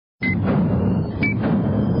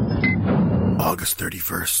August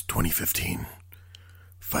 31st, 2015,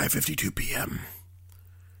 5:52 p.m.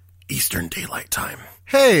 Eastern Daylight Time.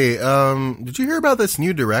 Hey, did you hear about this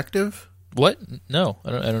new directive? What? No,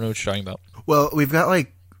 I don't know what you're talking about. Well, we've got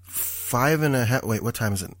like 5.5... Wait, what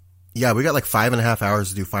time is it? Yeah, we got like 5.5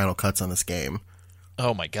 hours to do final cuts on this game.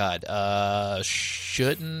 Oh my god.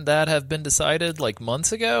 Shouldn't that have been decided like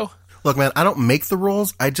months ago? Look, man, I don't make the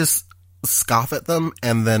rules. I just scoff at them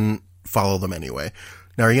and then follow them anyway.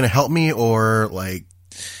 Now, are you going to help me or like...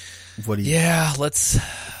 What do you... Yeah, let's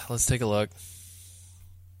take a look.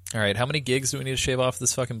 All right, how many gigs do we need to shave off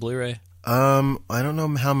this fucking Blu-ray? I don't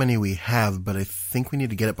know how many we have, but I think we need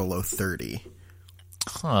to get it below 30.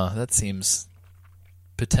 Huh, that seems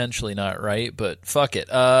potentially not right, but fuck it.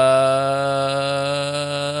 That's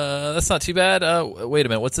not too bad. Wait a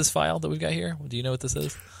minute, what's this file that we've got here? Do you know what this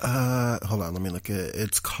is? Hold on, let me look at it.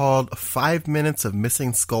 It's called 5 minutes of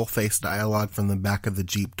missing skull-face dialogue from the back of the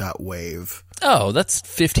Jeep.wave. Oh, that's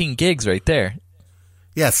 15 gigs right there.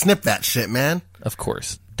 Yeah, snip that shit, man. Of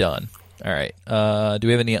course. Done. All right. Do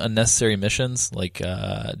we have any unnecessary missions? Like,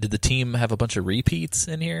 did the team have a bunch of repeats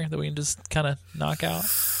in here that we can just kind of knock out?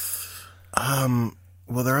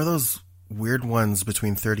 Well, there are those weird ones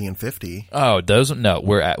between 30 and 50. Oh, those? No,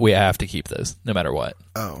 we have to keep those, no matter what.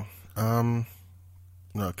 Oh.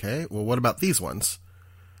 Okay. Well, what about these ones?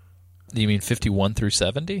 You mean 51 through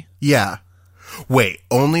 70? Yeah. Wait,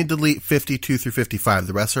 only delete 52 through 55.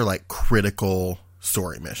 The rest are like critical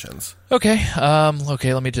story missions. Okay.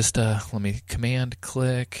 Okay, let me command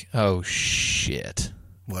click. Oh, shit.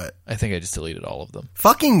 What? I think I just deleted all of them.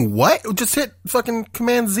 Fucking what? Just hit fucking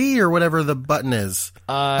Command Z or whatever the button is.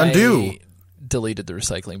 Undo. I deleted the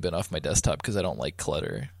recycling bin off my desktop because I don't like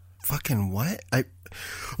clutter. Fucking what?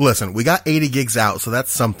 Listen, we got 80 gigs out, so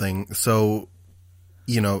that's something. So,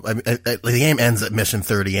 you know, the game ends at mission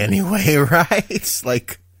 30 anyway, right?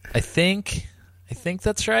 Like, I think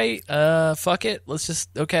that's right. Fuck it. Let's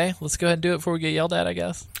go ahead and do it before we get yelled at, I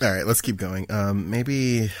guess. All right, let's keep going.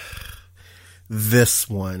 Maybe this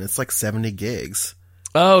one. It's like 70 gigs.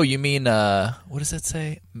 Oh, you mean, what does it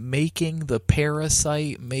say? Making the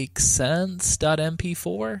parasite make sense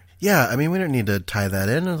 .mp4? Yeah, I mean, we don't need to tie that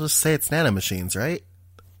in. We'll just say it's nanomachines, right?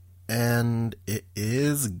 And it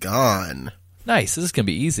is gone. Nice. This is going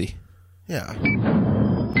to be easy. Yeah.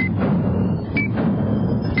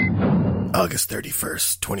 August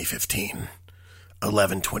 31st, 2015,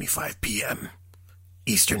 11:25 p.m.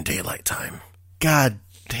 Eastern Daylight Time. God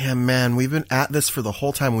damn, man, we've been at this for the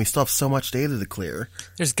whole time. We still have so much data to clear.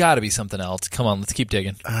 There's got to be something else. Come on, let's keep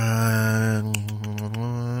digging.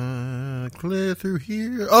 Clear through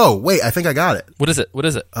here. Oh, wait, I think I got it. What is it?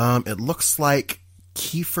 It looks like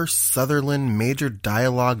Kiefer Sutherland Major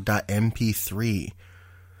Dialogue.mp3.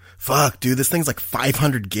 Fuck, dude, this thing's like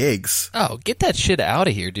 500 gigs. Oh, get that shit out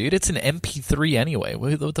of here, dude. It's an MP3 anyway.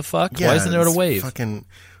 What the fuck? Yeah, why isn't it a wave? Fucking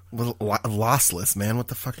lossless, man. What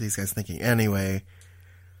the fuck are these guys thinking? Anyway.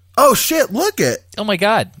 Oh, shit, look it. Oh, my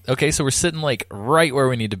God. Okay, so we're sitting like right where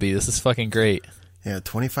we need to be. This is fucking great. Yeah,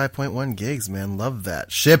 25.1 gigs, man. Love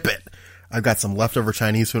that. Ship it. I've got some leftover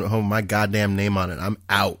Chinese food at home with my goddamn name on it. I'm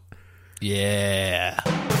out. Yeah.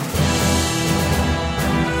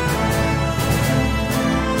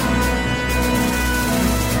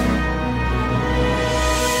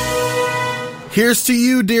 Here's to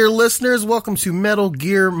you, dear listeners. Welcome to Metal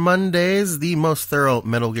Gear Mondays, the most thorough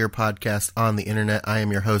Metal Gear podcast on the internet. I am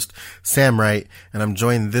your host, Sam Wright, and I'm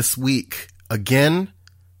joined this week again,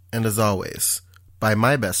 and as always, by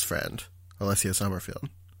my best friend, Alessia Summerfield.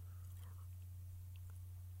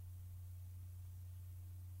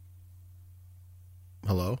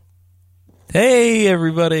 Hello? Hey,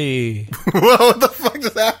 everybody. What the fuck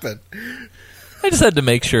just happened? I just had to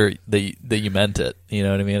make sure that you meant it. You know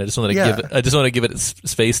what I mean? I just want to give it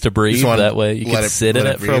space to breathe. That way you can sit in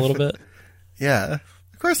it for a little bit. Yeah,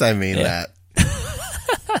 of course I mean that.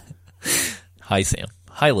 Hi, Sam.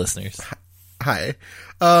 Hi, listeners. Hi.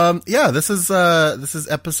 Yeah, this is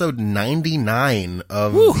episode 99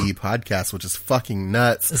 of the podcast, which is fucking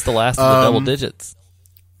nuts. It's the last of the double digits.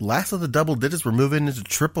 Last of the double digits. We're moving into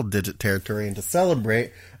triple digit territory, and to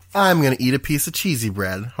celebrate, I'm gonna eat a piece of cheesy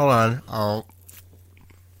bread. Hold on.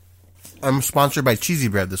 I'm sponsored by Cheesy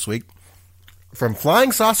Bread this week from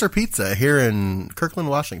Flying Saucer Pizza here in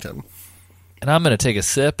Kirkland, Washington. And I'm going to take a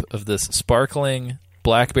sip of this sparkling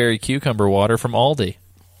blackberry cucumber water from Aldi.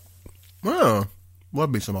 Oh,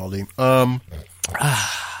 would be some Aldi.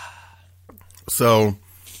 So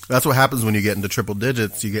that's what happens when you get into triple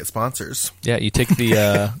digits. You get sponsors. Yeah, you take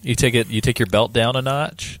the you take your belt down a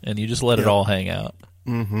notch, and you just let it all hang out.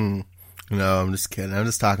 Mm-hmm. No, I'm just kidding. I'm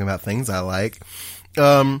just talking about things I like.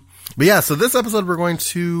 But yeah, so this episode we're going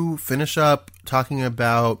to finish up talking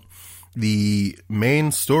about the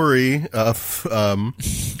main story of I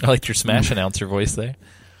liked your Smash announcer voice there.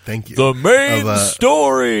 Thank you. The main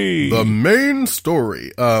story! The main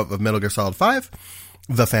story of Metal Gear Solid 5,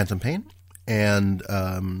 The Phantom Pain. And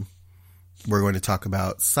we're going to talk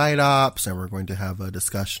about side ops, and we're going to have a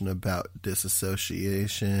discussion about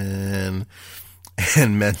disassociation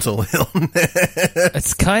and mental illness.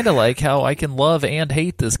 It's kind of like how I can love and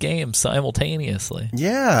hate this game simultaneously.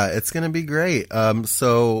 Yeah, it's going to be great.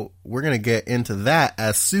 So we're going to get into that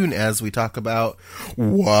as soon as we talk about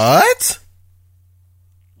what?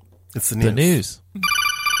 It's the news. The news.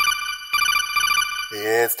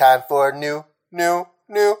 It's time for new news.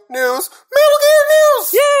 Metal Gear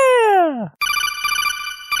news! Yeah!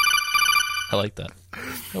 I like that.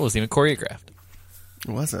 It wasn't even choreographed.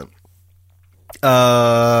 It wasn't.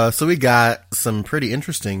 So we got some pretty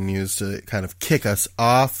interesting news to kind of kick us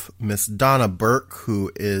off. Miss Donna Burke,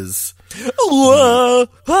 who is...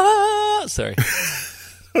 Sorry.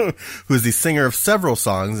 who is the singer of several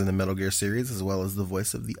songs in the Metal Gear series, as well as the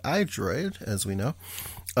voice of the iDroid, as we know,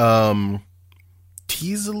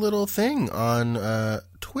 teased a little thing on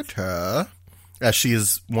Twitter, as she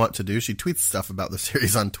is wont to do. She tweets stuff about the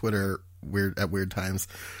series on Twitter at weird times.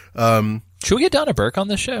 Should we get Donna Burke on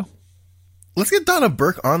this show? Let's get Donna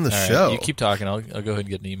Burke on the show. Right, you keep talking. I'll go ahead and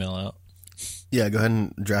get an email out. Yeah, go ahead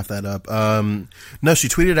and draft that up. No, she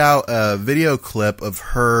tweeted out a video clip of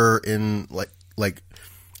her in like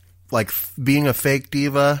being a fake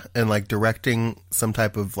diva and like directing some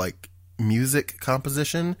type of like music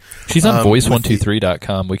composition. She's on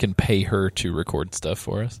voice123.com. We can pay her to record stuff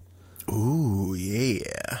for us. Ooh,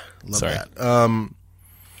 yeah. Love Sorry. that.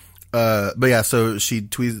 But yeah, so she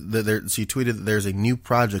tweeted that there's a new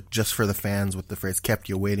project just for the fans with the phrase "kept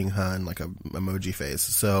you waiting, hun," like a emoji face.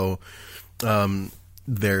 So,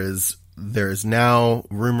 there is now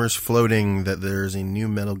rumors floating that there's a new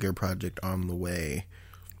Metal Gear project on the way,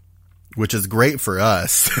 which is great for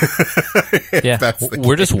us. Yeah,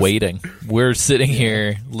 we're just waiting. We're sitting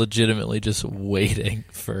here legitimately just waiting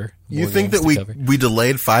for more You think that we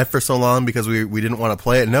delayed 5 for so long because we didn't want to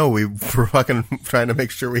play it? No, we were fucking trying to make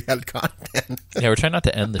sure we had content. Yeah, we're trying not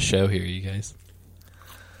to end the show here, you guys.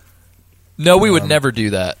 No, we would never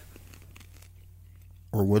do that.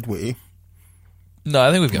 Or would we? No,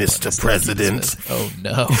 I think we've got Mr. President. Oh,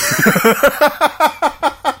 no.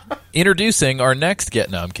 Introducing our next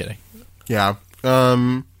No, I'm kidding. Yeah.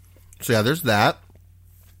 So yeah, there's that.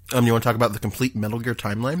 You want to talk about the complete Metal Gear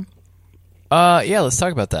timeline? Yeah, let's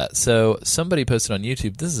talk about that. So somebody posted on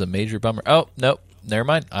YouTube, this is a major bummer. Oh, nope. Never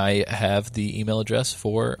mind. I have the email address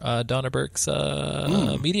for Donna Burke's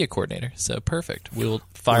media coordinator. So perfect. We'll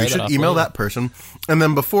fire that off. We should email that person. And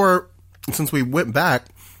then since we went back,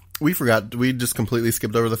 we just completely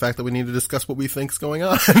skipped over the fact that we need to discuss what we think's going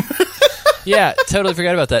on. Yeah, totally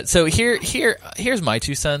forgot about that. So here's my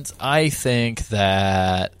 2 cents. I think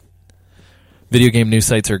that video game news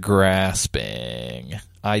sites are grasping.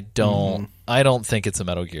 I don't think it's a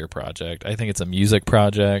Metal Gear project. I think it's a music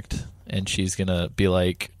project, and she's gonna be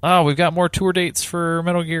like, "Oh, we've got more tour dates for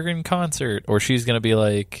Metal Gear in concert," or she's gonna be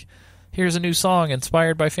like, "Here's a new song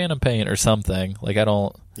inspired by Phantom Pain," or something. Like I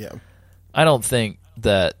don't think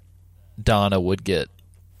that Donna would get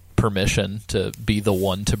permission to be the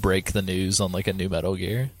one to break the news on like a new Metal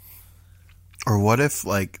Gear. Or what if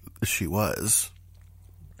like she was?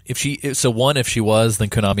 If she was, then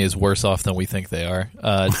Konami is worse off than we think they are. 2,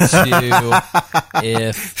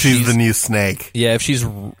 if she's the new Snake. Yeah, if she's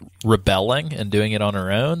rebelling and doing it on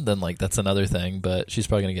her own, then like that's another thing, but she's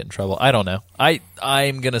probably going to get in trouble. I don't know.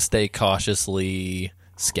 I'm going to stay cautiously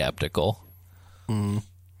skeptical. Well,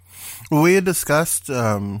 we had discussed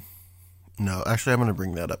no, actually I'm going to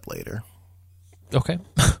bring that up later. Okay.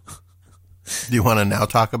 Do you want to now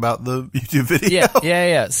talk about the YouTube video?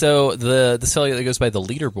 Yeah. So the cellular that goes by the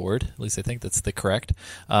leaderboard, at least I think that's the correct.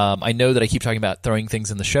 I know that I keep talking about throwing things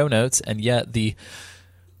in the show notes, and yet the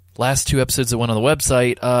last 2 episodes that went on the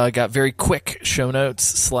website got very quick show notes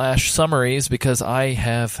 / summaries because I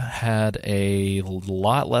have had a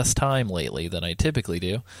lot less time lately than I typically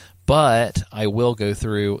do. But I will go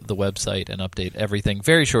through the website and update everything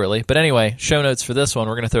very shortly. But anyway, show notes for this one,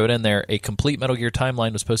 we're going to throw it in there. A complete Metal Gear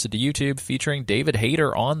timeline was posted to YouTube featuring David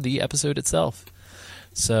Hayter on the episode itself.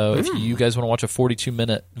 So if you guys want to watch a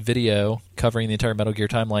 42-minute video covering the entire Metal Gear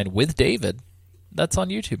timeline with David, that's on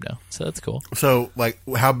YouTube now. So that's cool. So, like,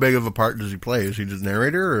 how big of a part does he play? Is he just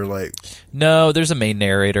narrator or like? No, there's a main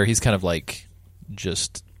narrator. He's kind of like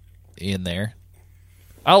just in there.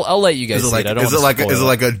 I'll let you guys see it. I don't. Is it like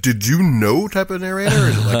a did you know type of narrator? Or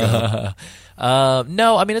is it like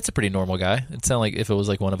No, I mean, it's a pretty normal guy. It sounded like if it was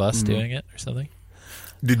like one of us doing it or something.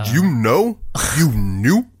 Did you know? You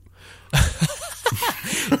knew?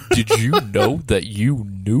 Did you know that you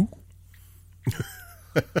knew?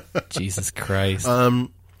 Jesus Christ. And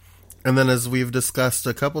then, as we've discussed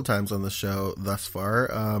a couple times on the show thus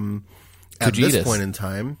far, at this point in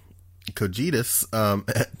time, Kojitas,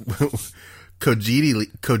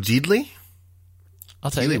 Kojidli?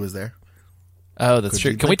 I'll tell you. was there. Oh, that's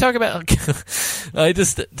true. Can we talk about...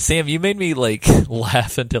 Sam, you made me, like,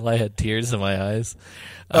 laugh until I had tears in my eyes.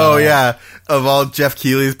 Oh, yeah. Of all Jeff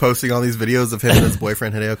Keighley's posting all these videos of him and his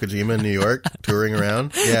boyfriend Hideo Kojima in New York, touring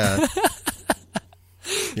around. Yeah.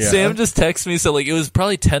 Sam just texted me, so, like, it was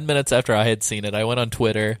probably 10 minutes after I had seen it. I went on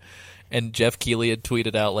Twitter, and Jeff Keighley had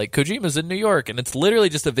tweeted out, like, Kojima's in New York, and it's literally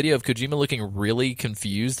just a video of Kojima looking really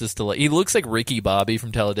confused as to, like, he looks like Ricky Bobby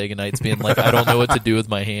from Talladega Nights being like, I don't know what to do with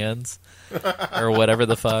my hands. Or whatever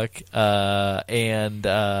the fuck. And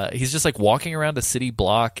he's just like walking around a city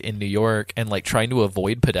block in New York and like trying to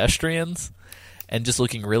avoid pedestrians and just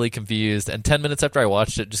looking really confused. And 10 minutes after I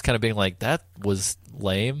watched it, just kind of being like, that was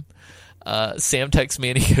lame. Sam texts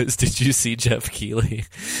me and he goes, did you see Jeff Keighley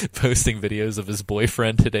posting videos of his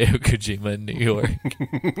boyfriend Hideo Kojima in New York?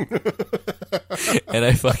 And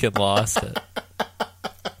I fucking lost it.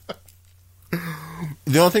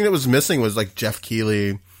 The only thing that was missing was like Jeff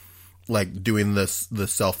Keighley like doing the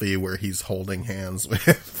selfie where he's holding hands with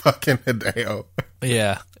fucking Hideo.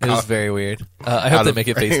 Yeah, it was very weird. I hope they make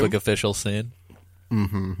it Facebook official soon.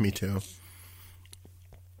 Me too.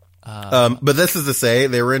 But this is to say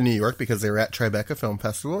they were in New York because they were at Tribeca Film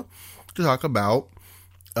Festival to talk about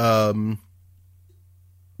that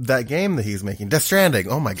game that he's making, Death Stranding.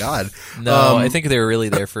 Oh my god! No, I think they were really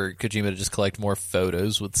there for Kojima to just collect more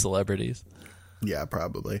photos with celebrities. Yeah,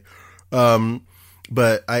 probably.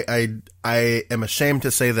 But I am ashamed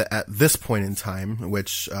to say that at this point in time,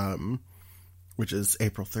 which is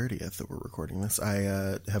April 30th that we're recording this,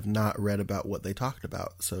 I have not read about what they talked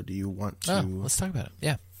about. So do you want to... let's talk about it.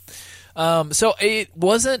 Yeah. So it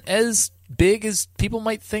wasn't as big as people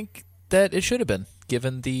might think that it should have been,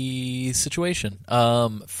 given the situation.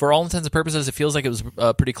 For all intents and purposes, it feels like it was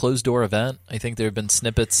a pretty closed-door event. I think there have been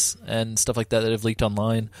snippets and stuff like that have leaked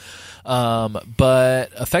online.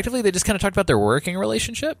 But effectively, they just kind of talked about their working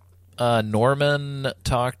relationship. Norman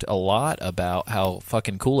talked a lot about how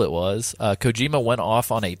fucking cool it was. Kojima went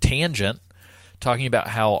off on a tangent talking about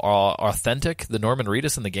how authentic the Norman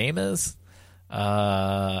Reedus in the game is.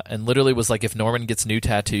 And literally was like, if Norman gets new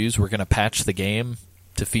tattoos, we're going to patch the game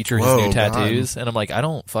to feature his new tattoos. God. And I'm like, I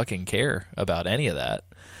don't fucking care about any of that.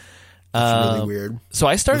 That's really weird. So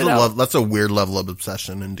I started that's a weird level of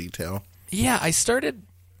obsession in detail. Yeah, I started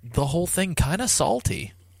the whole thing kind of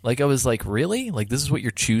salty. Like, I was like, really? Like, this is what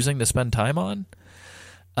you're choosing to spend time on?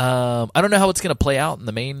 I don't know how it's going to play out in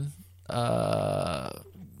the main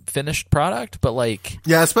finished product, but like...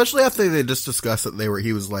 Yeah, especially after they just discussed that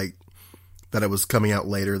he was like, that it was coming out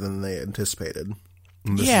later than they anticipated.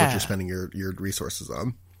 And this is what you're spending your resources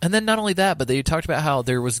on. And then not only that, but they talked about how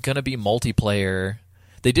there was going to be multiplayer.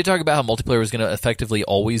 They did talk about how multiplayer was going to effectively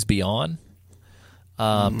always be on.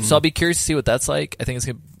 So I'll be curious to see what that's like. I think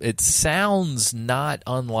it sounds not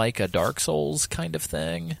unlike a Dark Souls kind of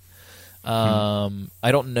thing. I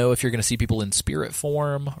don't know if you're going to see people in spirit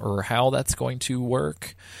form or how that's going to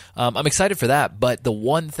work. I'm excited for that, but the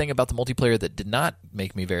one thing about the multiplayer that did not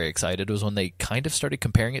make me very excited was when they kind of started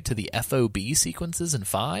comparing it to the FOB sequences in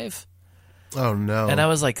 5. Oh, no. And I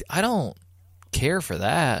was like, I don't care for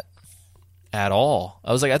that at all.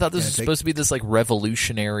 I was like, I thought this was supposed to be this like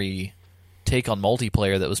revolutionary take on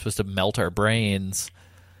multiplayer that was supposed to melt our brains,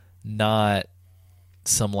 not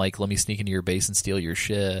some like, let me sneak into your base and steal your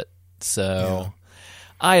shit. So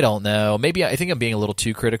I don't know. Maybe I think I'm being a little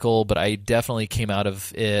too critical, but I definitely came out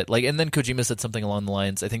of it like. And then Kojima said something along the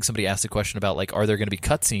lines. I think somebody asked a question about like, are there going to be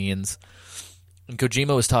cutscenes? And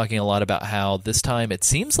Kojima was talking a lot about how this time it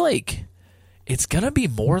seems like it's going to be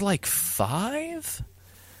more like 5.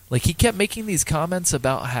 Like he kept making these comments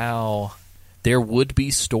about how there would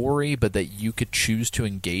be story, but that you could choose to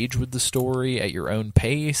engage with the story at your own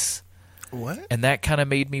pace. What? And that kind of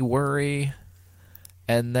made me worry.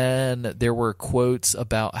 And then there were quotes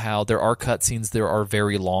about how there are cutscenes, there are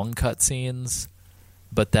very long cutscenes,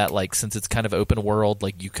 but that like since it's kind of open world,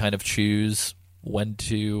 like you kind of choose when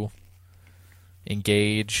to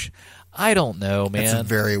engage. I don't know, man. It's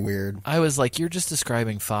very weird. I was like, you're just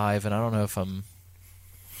describing 5, and I don't know if I'm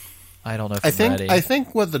ready. I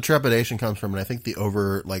think what the trepidation comes from, and I think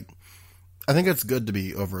I think it's good to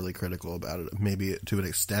be overly critical about it, maybe to an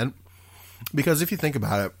extent, because if you think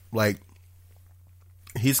about it, like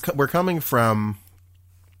we're coming from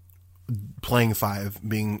playing 5,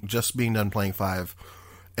 being done playing 5,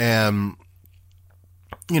 and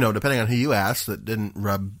depending on who you ask, that didn't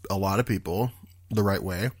rub a lot of people the right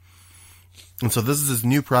way. And so this is his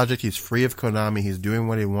new project. He's free of Konami. He's doing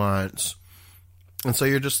what he wants. And so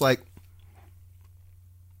you're just like,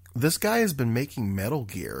 this guy has been making Metal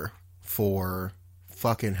Gear for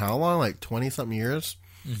fucking how long? Like 20-something years?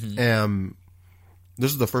 Mm-hmm. And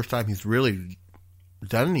this is the first time he's really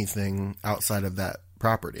done anything outside of that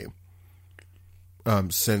property.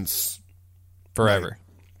 Since... Forever.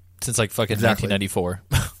 Since like fucking 1994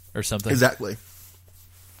 or something. Exactly.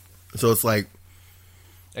 So it's like...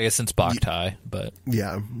 I guess since Boktai, but...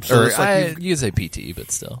 Yeah. So or like you could say PT,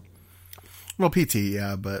 but still. Well, PT,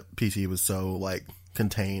 yeah, but PT was so, like,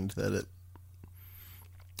 contained that it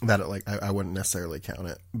like, I wouldn't necessarily count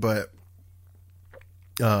it. But,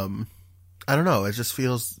 I don't know. It just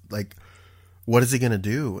feels like, what is he going to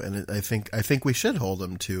do? And I think we should hold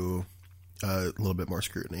him to a little bit more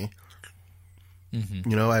scrutiny.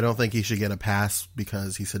 Mm-hmm. I don't think he should get a pass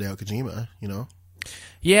because he's Hideo Kojima,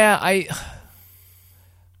 Yeah,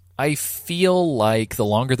 I feel like the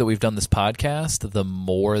longer that we've done this podcast, the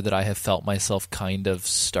more that I have felt myself kind of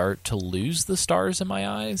start to lose the stars in my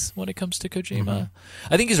eyes when it comes to Kojima.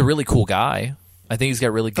 Mm-hmm. I think he's a really cool guy. I think he's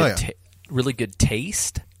got really good, really good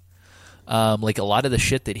taste. Like a lot of the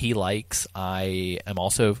shit that he likes, I am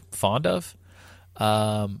also fond of.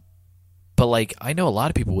 But like, I know a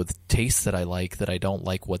lot of people with tastes that I like that I don't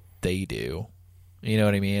like what they do. You know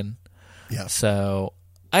what I mean? Yeah. So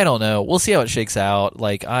I don't know. We'll see how it shakes out.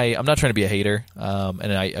 Like I'm not trying to be a hater,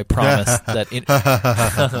 and I promise that.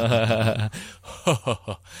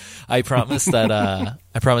 I promise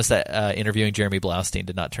that interviewing Jeremy Blaustein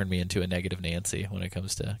did not turn me into a negative Nancy when it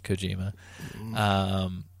comes to Kojima.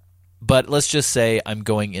 But let's just say I'm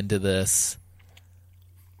going into this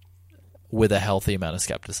with a healthy amount of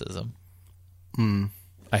skepticism.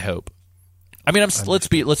 I hope. I mean, let's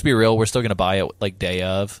be real. We're still going to buy it like day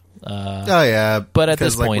of. Oh yeah, but at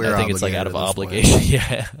this point, I think it's like out of obligation.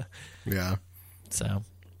 Yeah, yeah. So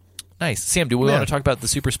nice, Sam. Do we want to talk about the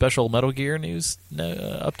super special Metal Gear news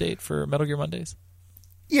update for Metal Gear Mondays?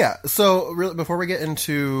 Yeah. So really, before we get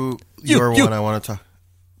into your one, I want to talk.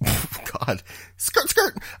 God, skirt.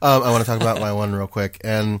 I want to talk about my one real quick,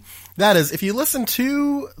 and that is, if you listen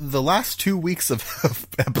to the last 2 weeks of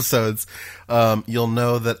episodes, you'll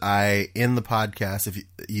know that in the podcast,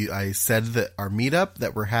 I said that our meetup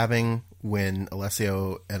that we're having when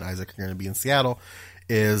Alessio and Isaac are going to be in Seattle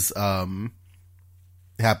is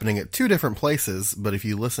happening at 2 different places. But if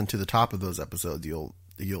you listen to the top of those episodes, you'll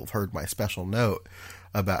have heard my special note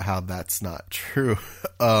about how that's not true.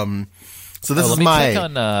 So this is let me check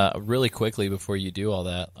on really quickly before you do all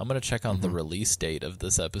that. I'm going to check on the release date of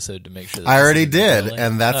this episode to make sure that I already did,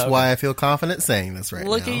 and that's why I feel confident saying this right now.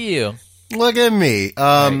 Look at you. Look at me.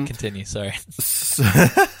 Right, continue. Sorry.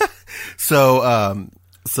 So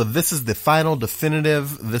this is the final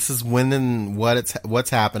definitive. This is when and what's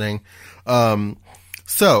happening.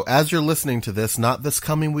 So as you're listening to this, not this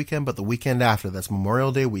coming weekend, but the weekend after, that's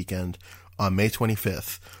Memorial Day weekend on May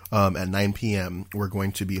 25th. At 9 p.m., we're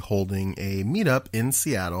going to be holding a meetup in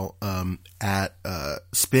Seattle at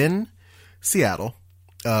Spin Seattle,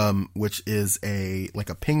 which is a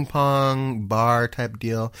ping pong bar type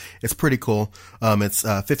deal. It's pretty cool. It's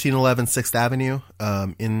 1511 6th Avenue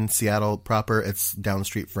in Seattle proper. It's down the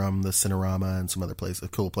street from the Cinerama and some other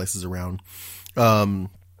cool places around.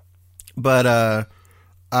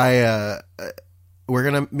 We're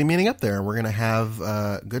going to be meeting up there. We're going to have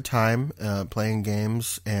a good time playing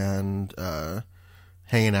games and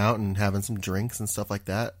hanging out and having some drinks and stuff like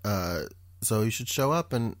that. So you should show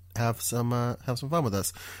up and have some fun with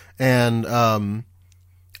us. And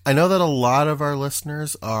I know that a lot of our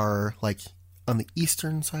listeners are like on the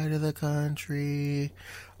eastern side of the country.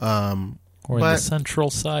 Or in the central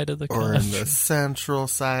side of the country. Or in the central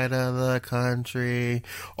side of the country.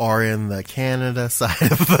 Or in the Canada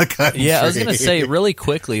side of the country. Yeah, I was going to say really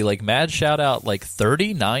quickly, like mad shout out, like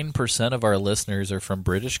 39% of our listeners are from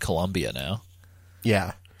British Columbia now.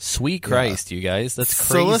 Yeah. Sweet Christ, you guys. That's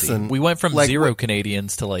crazy. So listen, we went from 0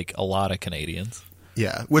 Canadians to like a lot of Canadians.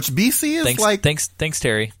 Yeah. Which BC is Thanks,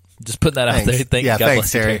 Terry. Just putting that out there. God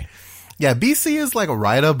thanks, Terry. Yeah, BC is like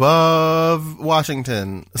right above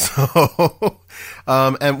Washington. So,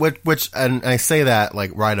 and I say that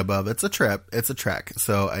like right above. It's a trip. It's a trek.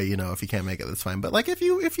 So, if you can't make it, that's fine. But like, if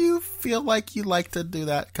you feel like you like to do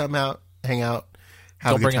that, come out, hang out,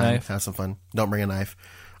 have a good time, have some fun. Don't bring a knife.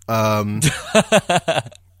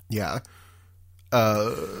 Yeah.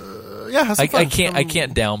 Have some fun. I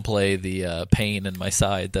can't downplay the pain in my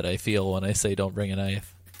side that I feel when I say don't bring a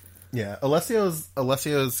knife. Yeah,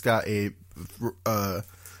 Alessio's got a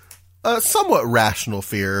somewhat rational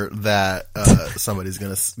fear that somebody's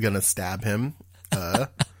gonna stab him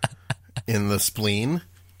in the spleen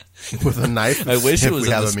with a knife. I wish it was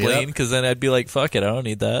in the spleen, because then I'd be like, fuck it, I don't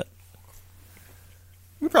need that.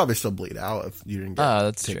 You probably still bleed out if you didn't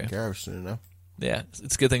get taken care of soon enough. Yeah,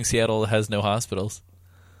 it's a good thing Seattle has no hospitals.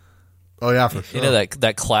 Oh yeah, for sure. You know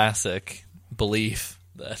that classic belief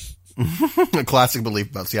that a classic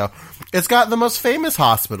belief about Seattle. It's got the most famous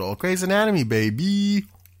hospital, Grey's Anatomy, baby.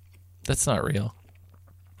 That's not real.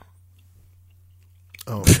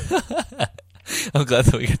 Oh, I'm glad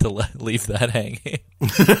that we get to leave that hanging.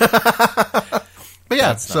 But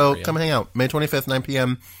yeah, so come hang out. May 25th, 9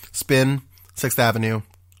 p.m. Spin, 6th Avenue.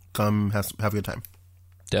 Come have a good time.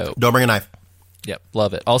 Dope. Don't bring a knife. Yep,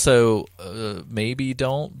 love it. Also, maybe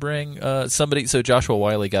don't bring somebody. So Joshua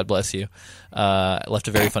Wiley, God bless you, left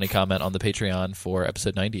a very funny comment on the Patreon for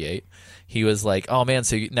episode 98. He was like, "Oh man,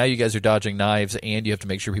 so now you guys are dodging knives, and you have to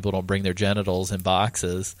make sure people don't bring their genitals in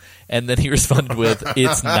boxes." And then he responded with,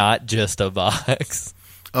 "It's not just a box."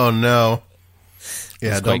 Oh no!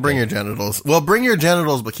 Yeah, don't bring your genitals. Well, bring your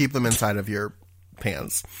genitals, but keep them inside of your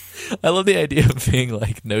pants. I love the idea of being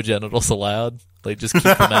like, no genitals allowed. Like, just keep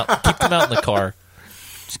them out. Keep them out in the car.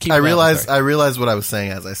 I realized what I was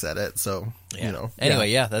saying as I said it. So you know.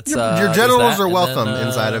 Anyway, yeah, that's your genitals are welcome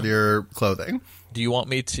inside of your clothing. Do you want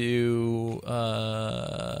me to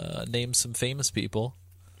name some famous people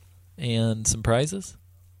and some prizes?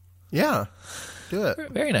 Yeah, do it.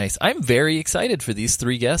 Very nice. I'm very excited for these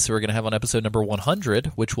three guests who we're going to have on episode number 100,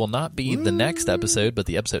 which will not be the next episode, but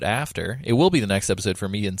the episode after. It will be the next episode for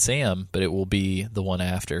me and Sam, but it will be the one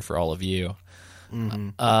after for all of you.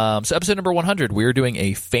 Mm-hmm. So episode number 100, we're doing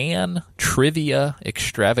a fan trivia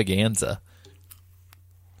extravaganza.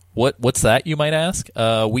 What's that, you might ask?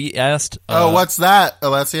 We asked... what's that,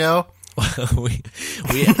 Alessio? we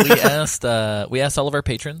asked all of our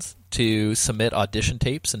patrons to submit audition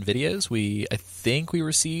tapes and videos. I think we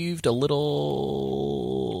received a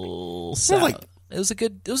little... It was a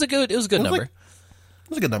good number. It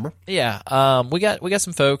was a good number. Yeah. We got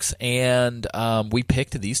some folks, and we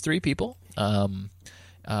picked these three people.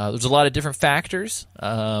 There's a lot of different factors,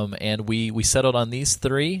 and we settled on these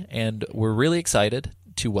three, and we're really excited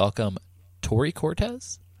to welcome Tori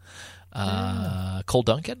Cortez, Cole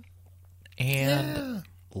Duncan, and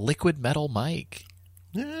Liquid Metal Mike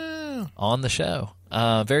on the show.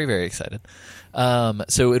 Very, very excited.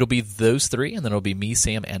 So it'll be those three, and then it'll be me,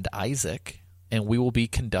 Sam, and Isaac, and we will be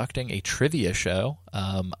conducting a trivia show.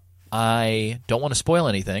 I don't want to spoil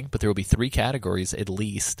anything, but there will be three categories at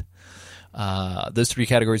least. Those three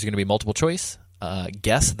categories are going to be multiple choice,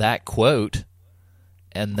 guess that quote,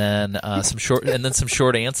 and then some short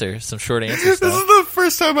answers. Some short answers. This is the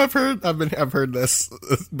first time I've heard this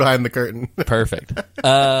behind the curtain. Perfect.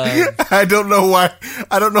 I don't know why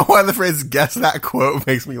the phrase "guess that quote"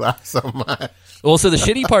 makes me laugh so much. Well, so the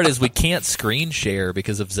shitty part is we can't screen share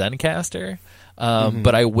because of Zencastr.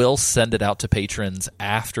 But I will send it out to patrons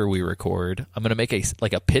after we record. I'm going to make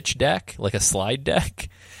a pitch deck, like a slide deck.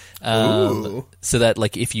 So that,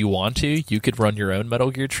 like, if you want to, you could run your own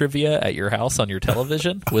Metal Gear trivia at your house on your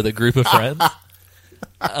television with a group of friends.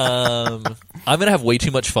 I'm gonna have way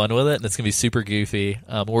too much fun with it, and it's gonna be super goofy.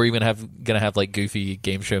 We're even gonna have like goofy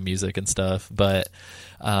game show music and stuff. But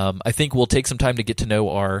I think we'll take some time to get to know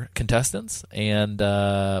our contestants, and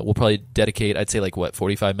we'll probably dedicate, I'd say,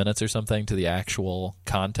 45 minutes or something to the actual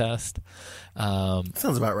contest.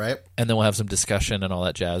 Sounds about right. And then we'll have some discussion and all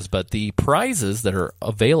that jazz. But the prizes that are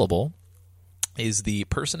available is the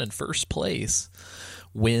person in first place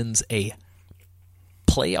wins a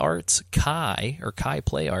Play Arts Kai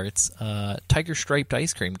Play Arts tiger striped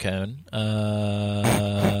ice cream cone,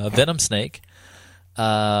 Venom Snake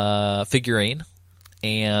figurine,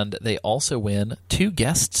 and they also win 2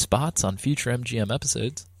 guest spots on future MGM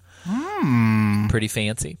episodes. Pretty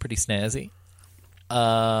fancy, pretty snazzy.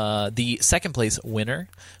 The second place winner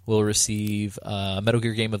will receive a Metal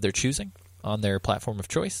Gear game of their choosing on their platform of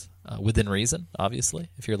choice, within reason, obviously.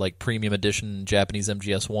 If you're like premium edition Japanese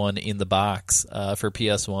MGS1 in the box for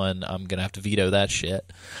PS1, I'm going to have to veto that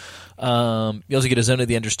shit. You also get a Zone of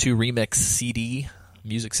the Enders 2 Remix CD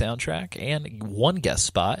music soundtrack and 1 guest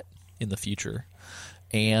spot in the future.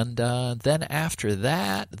 And then after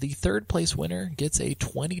that, the third place winner gets a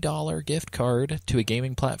 $20 gift card to a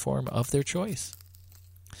gaming platform of their choice.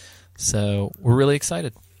 So we're really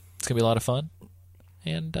excited. It's going to be a lot of fun.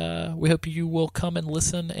 And we hope you will come and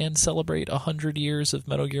listen and celebrate 100 years of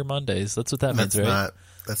Metal Gear Mondays. That's what that means, right?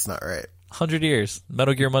 That's not right. 100 years.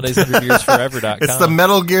 Metal Gear Mondays, 100yearsforever.com. It's the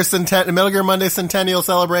Metal Gear Monday Centennial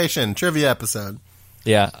Celebration Trivia episode.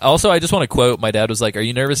 Yeah. Also, I just want to quote, my dad was like, are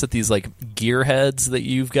you nervous that these like gearheads that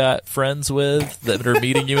you've got friends with that are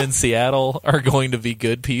meeting you in Seattle are going to be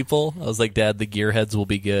good people? I was like, Dad, the gearheads will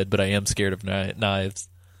be good, but I am scared of knives.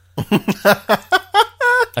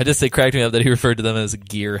 It cracked me up that he referred to them as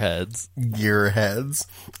gearheads. Gearheads.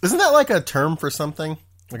 Isn't that like a term for something?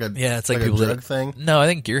 It's like people a drug thing? No, I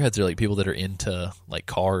think gearheads are like people that are into like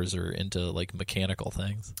cars or into like mechanical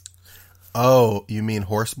things. Oh, you mean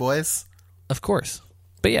horse boys? Of course.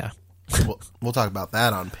 But yeah. We'll talk about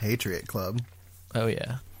that on Patriot Club. Oh,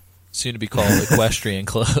 yeah. Soon to be called Equestrian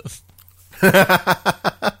Club.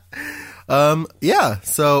 Yeah,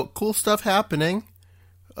 so cool stuff happening.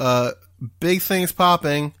 Big things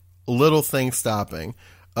popping, little things stopping.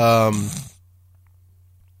 You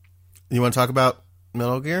want to talk about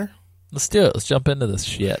Metal Gear? Let's do it. Let's jump into this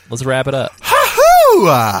shit. Let's wrap it up.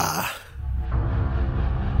 Ha-hoo!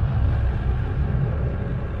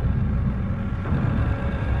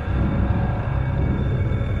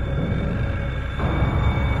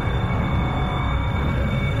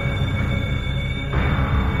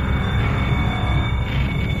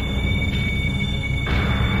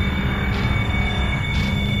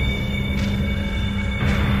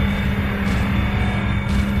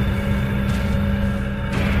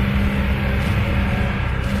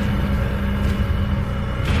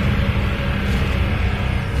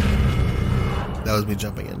 That was me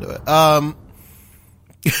jumping into it.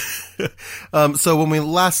 So when we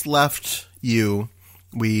last left you,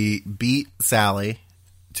 we beat Sally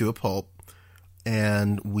to a pulp,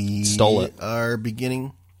 and we stole it. Are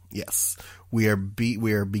beginning. Yes, we are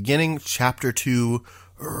beginning Chapter 2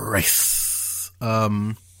 Race.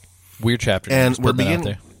 Weird chapter. And we're beginning.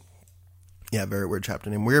 beginning. Yeah, very weird chapter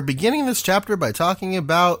name. We're beginning this chapter by talking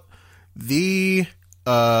about the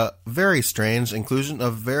very strange inclusion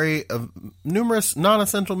of numerous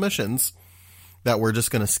non-essential missions that we're just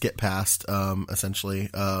going to skip past, essentially.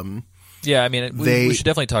 Yeah, I mean, we should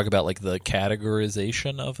definitely talk about like the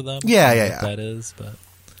categorization of them. Yeah. That is, but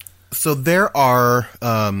so there are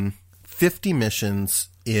 50 missions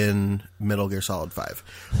in Metal Gear Solid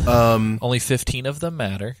 5. Only 15 of them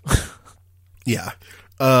matter. Yeah,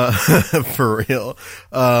 for real.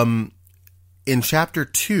 In Chapter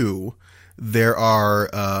 2. There are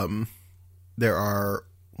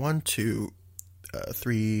 1, 2,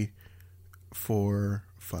 3, 4,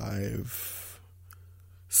 5,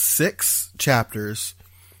 6 chapters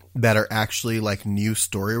that are actually like new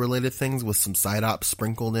story related things with some side ops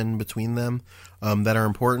sprinkled in between them that are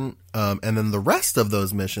important. And then the rest of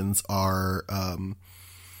those missions are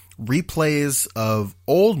replays of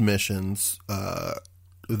old missions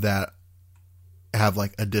that have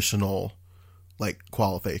like additional like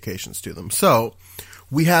qualifications to them. So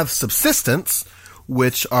we have Subsistence,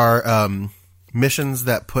 which are missions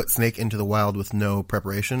that put Snake into the wild with no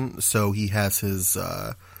preparation. So he has his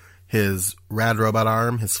rad robot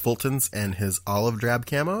arm, his Fultons, and his olive drab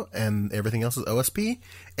camo, and everything else is OSP.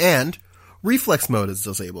 And reflex mode is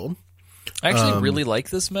disabled. I actually really like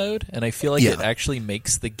this mode, and I feel like it actually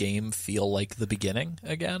makes the game feel like the beginning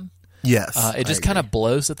again. Yes. It just kind of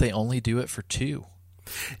blows that they only do it for 2.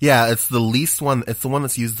 Yeah, it's the least one. It's the one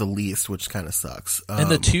that's used the least, which kind of sucks. And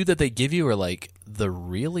the 2 that they give you are like the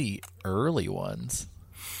really early ones.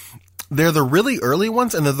 They're the really early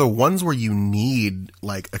ones, and they're the ones where you need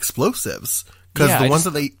like explosives. Because the ones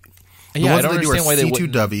that they do are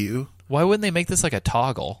C2W. Why wouldn't they make this like a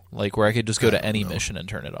toggle, like where I could just go to any mission and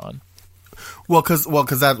turn it on?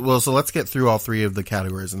 So let's get through all 3 of the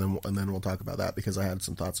categories, and then we'll talk about that, because I had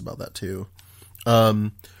some thoughts about that too.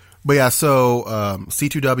 But yeah, so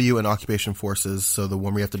C2W and Occupation Forces, so the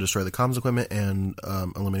one where you have to destroy the comms equipment and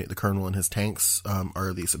eliminate the Colonel and his tanks,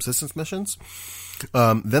 are the subsistence missions.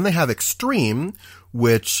 Then they have Extreme,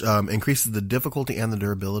 which increases the difficulty and the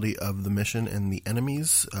durability of the mission and the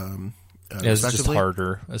enemies. It's just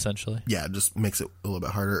harder, essentially. Yeah, it just makes it a little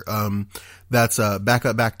bit harder. That's Back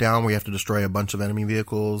Up, Back Down, where you have to destroy a bunch of enemy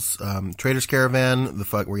vehicles. Trader's Caravan,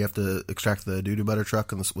 where you have to extract the doo-doo butter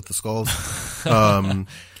truck with the skulls.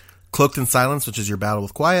 Cloaked in Silence, which is your battle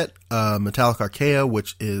with Quiet. Metallic Archaea,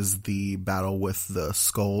 which is the battle with the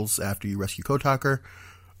skulls after you rescue Code Talker,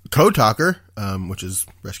 which is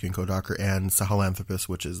rescuing Code Talker, and Sahelanthropus,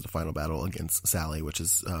 which is the final battle against Sally, which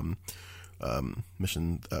is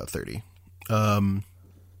mission 30.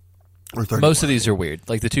 Most of these are weird.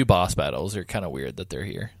 Like the 2 boss battles are kind of weird that they're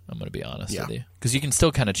here. I'm going to be honest with you, because you can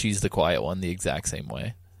still kind of cheese the Quiet one the exact same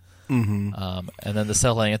way. Mm-hmm. And then the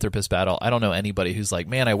Sahelanthropus battle, I don't know anybody who's like,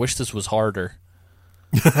 man, I wish this was harder.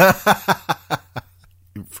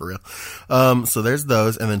 For real. So there's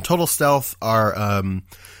those. And then Total Stealth are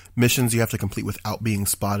missions you have to complete without being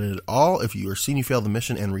spotted at all. If you are seen, you fail the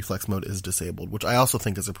mission, and reflex mode is disabled, which I also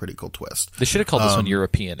think is a pretty cool twist. They should have called this one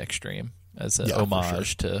European Extreme as an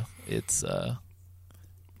homage to its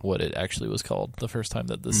what it actually was called the first time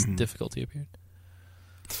that this difficulty appeared.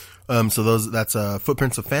 So that's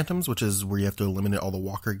Footprints of Phantoms, which is where you have to eliminate all the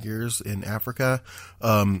walker gears in Africa.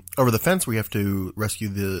 Over the Fence, where you have to rescue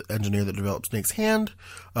the engineer that developed Snake's hand.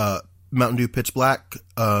 Mountain Dew Pitch Black,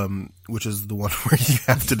 which is the one where you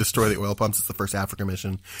have to destroy the oil pumps. It's the first Africa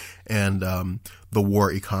mission. And the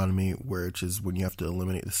War Economy, which is when you have to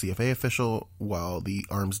eliminate the CFA official while the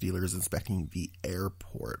arms dealer is inspecting the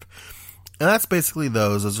airport. And that's basically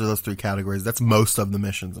those. Those are those three categories. That's most of the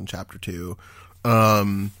missions in Chapter 2.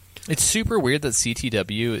 It's super weird that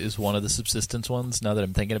CTW is one of the subsistence ones, now that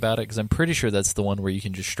I'm thinking about it, because I'm pretty sure that's the one where you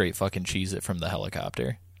can just straight fucking cheese it from the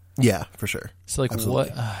helicopter. Yeah, for sure. So, like,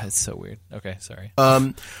 Absolutely. what? It's so weird. Okay, sorry.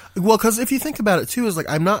 Well, because if you think about it too, is like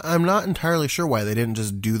I'm not entirely sure why they didn't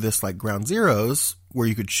just do this like Ground Zeroes, where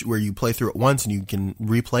you play through it once and you can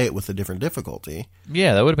replay it with a different difficulty.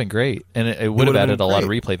 Yeah, that would have been great, and it would have added a lot of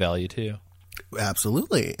replay value too.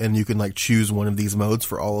 Absolutely, and you can like choose one of these modes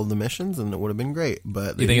for all of the missions, and it would have been great.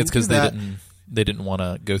 But you think it's because they didn't want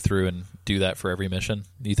to go through and do that for every mission?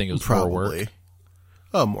 Do you think it was probably more work?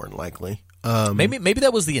 Oh, more than likely. Maybe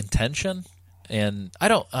that was the intention, and I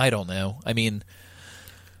don't know. I mean,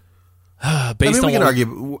 based on we can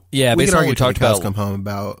argue. Yeah, based on what we talked about. Come home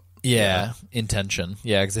about. Yeah, intention.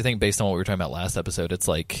 Yeah, because I think based on what we were talking about last episode, it's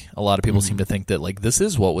like a lot of people seem to think that like this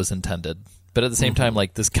is what was intended, but at the same time,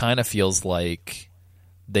 like this kind of feels like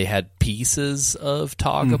they had pieces of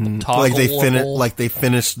toggle. Like they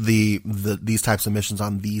finished these types of missions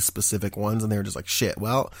on these specific ones, and they were just like, shit.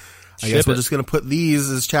 Well, I guess we're just going to put these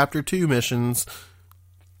as Chapter 2 missions.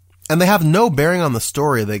 And they have no bearing on the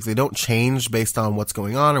story. They don't change based on what's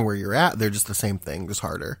going on or where you're at. They're just the same thing, just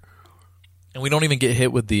harder. And we don't even get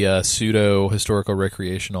hit with the pseudo-historical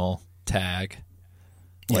recreational tag.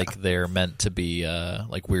 Like they're meant to be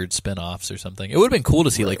like weird spin-offs or something. It would have been cool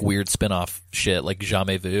to see like weird spin-off shit like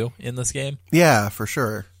Jamais Vu in this game. Yeah, for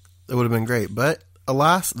sure. It would have been great. But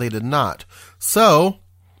alas, they did not. So...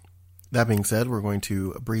 that being said, we're going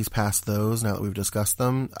to breeze past those now that we've discussed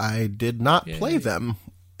them. I did not play them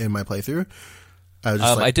in my playthrough. I was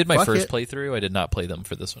just I did my first playthrough. I did not play them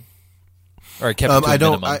for this one. Or I kept it to a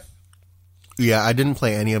minimum. I didn't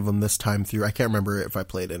play any of them this time through. I can't remember if I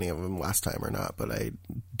played any of them last time or not, but I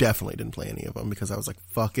definitely didn't play any of them because I was like,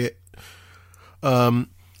 fuck it. For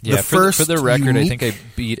the record, I think I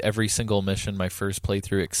beat every single mission my first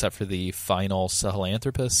playthrough except for the final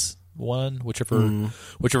Sahelanthropus one,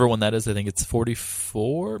 whichever one that is. I think it's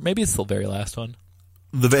 44. Maybe it's the very last one.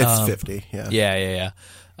 It's 50. Yeah. Yeah.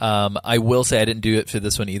 I will say I didn't do it for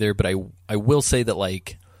this one either, but I will say that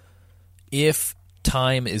like if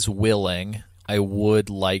time is willing, I would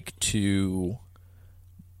like to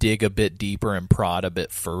dig a bit deeper and prod a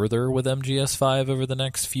bit further with MGS5 over the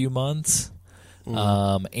next few months.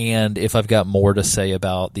 And if I've got more to say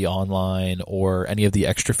about the online or any of the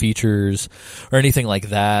extra features or anything like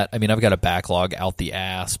that, I mean, I've got a backlog out the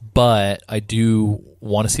ass, but I do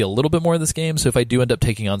want to see a little bit more of this game. So if I do end up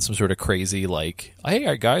taking on some sort of crazy, like,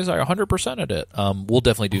 hey guys, I 100%ed it, we'll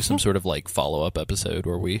definitely do some sort of like follow-up episode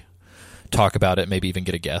where we talk about it, maybe even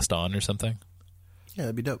get a guest on or something. Yeah,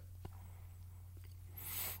 that'd be dope.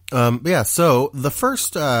 So the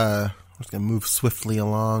first, I'm just going to move swiftly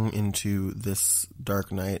along into this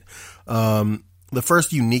Dark Knight. The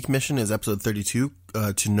first unique mission is episode 32,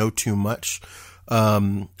 To Know Too Much,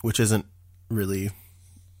 which isn't really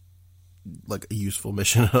like a useful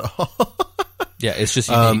mission at all. Yeah, it's just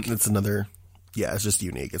unique. It's just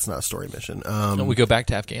unique. It's not a story mission. And we go back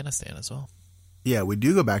to Afghanistan as well. Yeah, we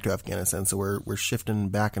do go back to Afghanistan, so we're shifting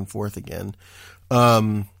back and forth again.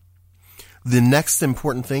 The next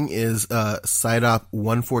important thing is SIDOP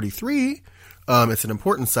 143. It's an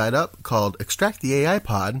important SIDOP called Extract the AI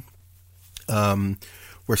Pod,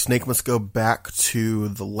 where Snake must go back to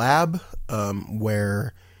the lab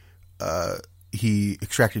where he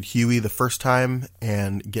extracted Huey the first time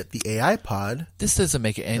and get the AI pod. This doesn't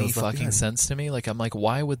make any fucking sense to me. Like, I'm like,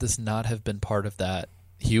 why would this not have been part of that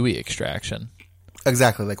Huey extraction?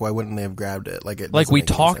 Exactly. Like, why wouldn't they have grabbed it? Like we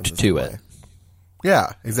talked to it.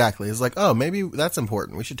 Yeah, exactly. It's like, oh, maybe that's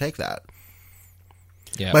important. We should take that.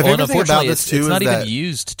 Yeah, my favorite thing about this too it's is not that even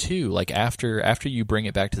used too. Like after you bring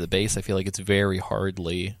it back to the base, I feel like it's very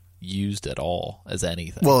hardly used at all as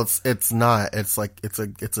anything. Well, it's not. It's like it's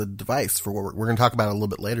a device for what we're going to talk about it a little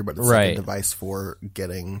bit later, but it's like a device for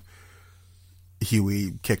getting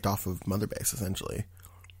Huey kicked off of Mother Base, essentially.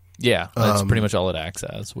 Yeah, that's pretty much all it acts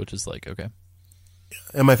as, which is like okay.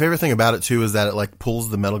 And my favorite thing about it too is that it like pulls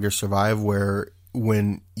the Metal Gear Survive, where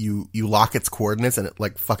when you lock its coordinates and it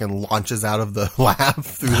like fucking launches out of the lab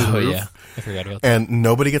through the roof. Yeah, I forgot about that. And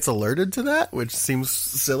nobody gets alerted to that, which seems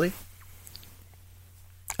silly.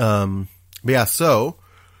 But yeah, so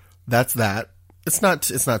that's that. It's not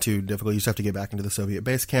too difficult. You just have to get back into the Soviet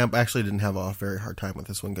base camp. I actually didn't have a very hard time with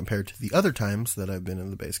this one compared to the other times that I've been in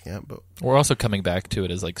the base camp. But we're also coming back to it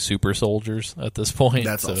as like super soldiers at this point.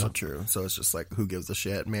 That's also true. So it's just like, who gives a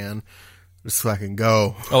shit, man? Just fucking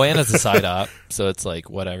go. Oh, and it's a side op, so it's like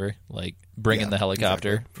whatever. Like bring in the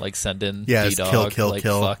helicopter, exactly. Like send in D-Dog. Kill.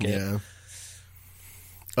 Fuck it.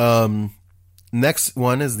 Yeah. Next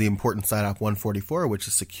one is the important side op 144, which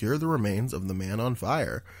is secure the remains of the man on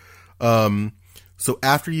fire. So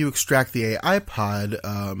after you extract the AI pod,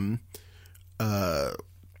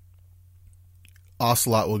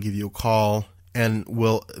 Ocelot will give you a call, and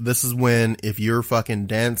this is when, if you're fucking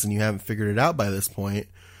dense and you haven't figured it out by this point,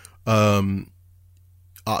 they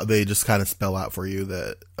just kind of spell out for you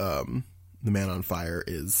that the man on fire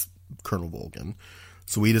is Colonel Volgin.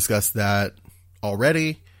 So we discussed that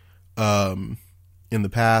already in the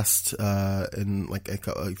past, in like I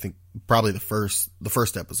think probably the first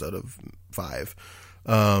episode of 5.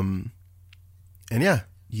 And yeah,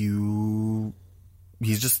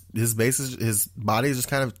 his body is just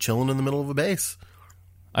kind of chilling in the middle of a base.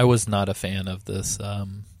 I was not a fan of this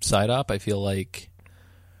side op. I feel like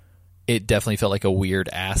it definitely felt like a weird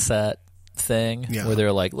asset thing where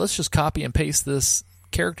they're like, let's just copy and paste this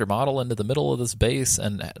character model into the middle of this base,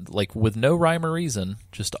 and like with no rhyme or reason,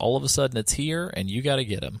 just all of a sudden it's here and you got to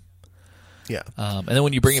get him. Yeah. And then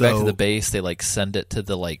when you bring it back to the base, they like send it to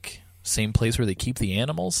the like same place where they keep the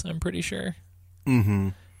animals, I'm pretty sure. Mm-hmm.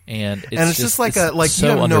 And it's just like so you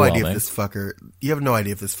have no idea if this fucker. You have no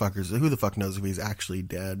idea if this fucker's. Who the fuck knows if he's actually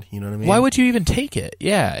dead? You know what I mean? Why would you even take it?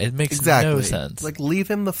 Yeah, it makes no sense. Like, leave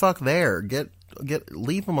him the fuck there.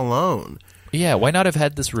 Leave him alone. Yeah, why not have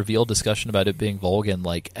had this reveal discussion about it being Volgin,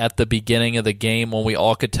 like at the beginning of the game when we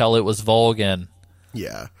all could tell it was Volgin?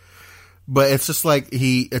 Yeah, but it's just like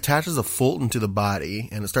he attaches a Fulton to the body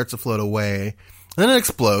and it starts to float away, and then it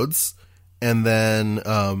explodes, and then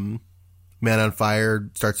Man on Fire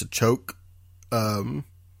starts to choke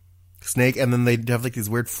Snake, and then they have like these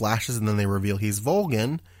weird flashes, and then they reveal he's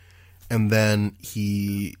Volgin, and then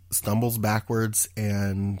he stumbles backwards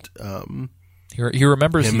and he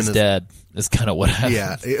remembers he's dead is kind of what happened.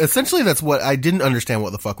 Yeah, essentially that's what I didn't understand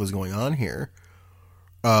what the fuck was going on here.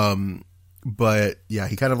 But yeah,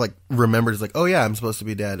 he kind of like remembers like, oh yeah, I'm supposed to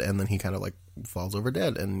be dead, and then he kind of like falls over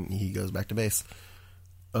dead and he goes back to base.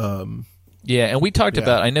 Yeah, and we talked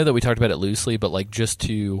about, I know that we talked about it loosely, but like just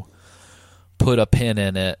to put a pin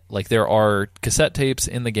in it, like there are cassette tapes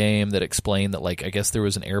in the game that explain that like I guess there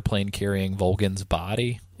was an airplane carrying Volgin's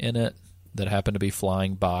body in it that happened to be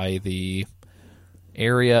flying by the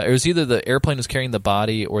area. It was either the airplane was carrying the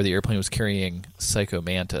body or the airplane was carrying Psycho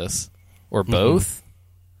Mantis, or both.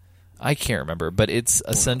 I can't remember, but it's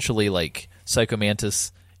essentially like Psycho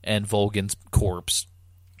Mantis and Volgin's corpse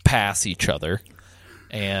pass each other,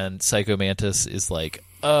 and Psycho Mantis is like,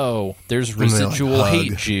 oh, there's residual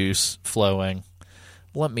hate juice flowing.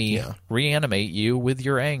 Let me reanimate you with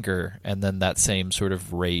your anger. And then that same sort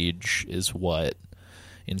of rage is what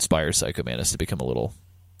inspires Psycho Mantis to become a little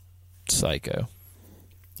psycho.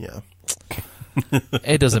 Yeah.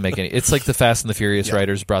 It doesn't make any... It's like the Fast and the Furious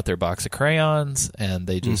writers brought their box of crayons and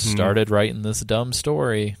they just started writing this dumb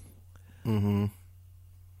story. Mm-hmm.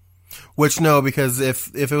 Which, no, because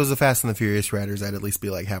if it was the Fast and the Furious writers, I'd at least be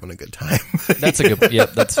like having a good time. That's a good...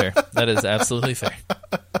 Yep, that's fair. That is absolutely fair.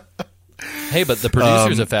 Hey, but the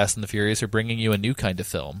producers of Fast and the Furious are bringing you a new kind of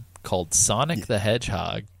film called Sonic the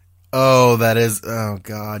Hedgehog. Oh, that is... Oh,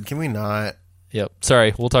 God. Can we not... Yep.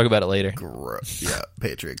 Sorry, we'll talk about it later. Yeah,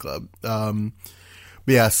 Patriot Club. But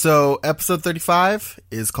yeah, so episode 35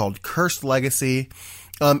 is called Cursed Legacy.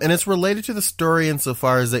 And it's related to the story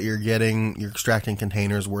insofar as that you're extracting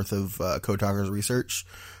containers worth of Code Talker's research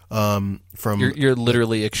from... You're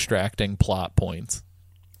literally extracting plot points.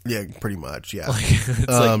 Yeah, pretty much, yeah. Like, it's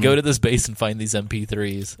like, go to this base and find these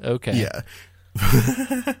MP3s. Okay. Yeah.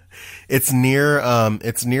 It's near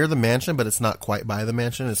the mansion, but it's not quite by the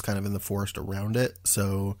mansion. It's kind of in the forest around it.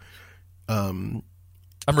 So I'm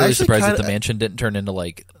really surprised that the mansion didn't turn into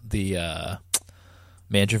like the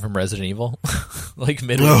mansion from Resident Evil. Like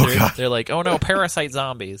midway through, they're like, oh no, parasite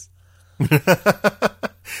zombies. I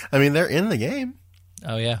mean, they're in the game.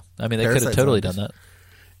 Oh yeah, I mean, they could have totally done that.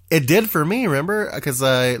 It did for me, remember? Because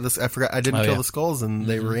I forgot I didn't kill the skulls and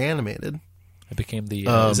they reanimated. It became the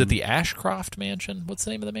is it the Ashcroft mansion? What's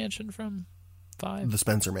the name of the mansion from 5? The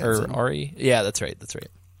Spencer mansion. Or RE? Yeah, that's right.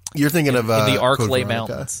 You're thinking of in the Code Arklay Veronica.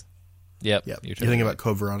 Mountains. Yep. Yep. You're thinking about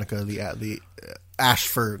Code Veronica, the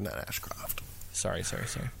Ashford, not Ashcroft. Sorry.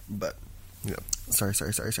 But sorry.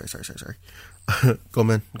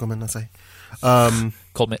 Goldman aside. Cold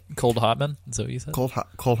Hotman. Is that what you said? Cold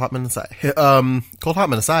Hotman aside. Cold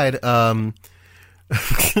Hotman aside.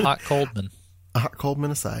 Hot Coldman. Hot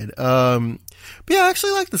Coldman aside. But yeah, I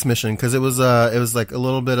actually like this mission because it was like a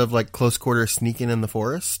little bit of like close quarter sneaking in the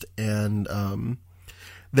forest, and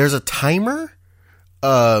there's a timer,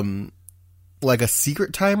 like a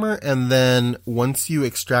secret timer, and then once you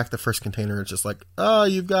extract the first container, it's just like, oh,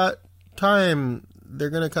 you've got time. They're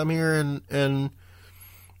gonna come here and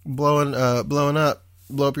blow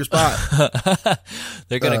up your spot.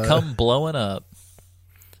 They're gonna come blowing up.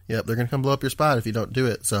 Yep, they're gonna come blow up your spot if you don't do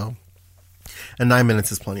it. So, and 9 minutes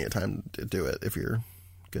is plenty of time to do it if you're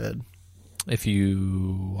good. If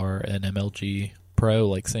you are an MLG pro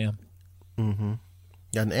like Sam. Mm-hmm.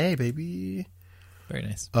 Got an A, baby. Very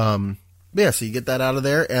nice. Yeah, so you get that out of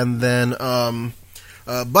there, and then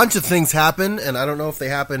a bunch of things happen, and I don't know if they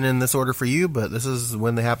happen in this order for you, but this is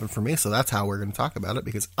when they happen for me, so that's how we're going to talk about it,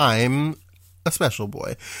 because I'm a special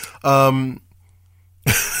boy. A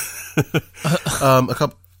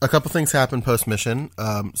couple things happen post-mission.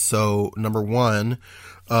 So, number one,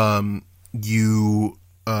 you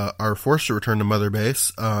are forced to return to Mother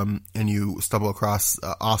Base, and you stumble across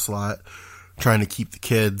Ocelot trying to keep the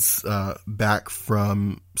kids back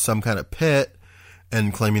from some kind of pit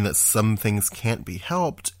and claiming that some things can't be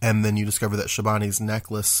helped. And then you discover that Shabani's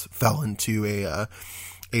necklace fell into a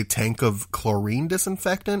tank of chlorine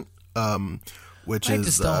disinfectant, which I is...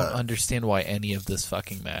 just don't understand why any of this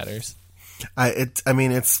fucking matters. I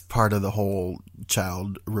mean, it's part of the whole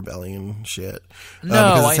child rebellion shit. No,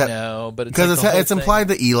 I know, but because like it's implied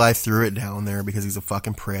that Eli threw it down there because he's a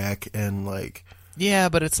fucking prick, and like... Yeah,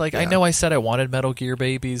 but it's like, I know I said I wanted Metal Gear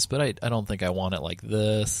babies, but I don't think I want it like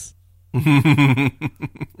this. But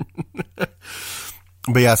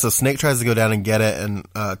yeah, so Snake tries to go down and get it, and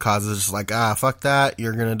Kaz is just like, fuck that,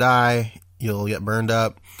 you're gonna die, you'll get burned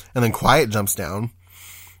up. And then Quiet jumps down.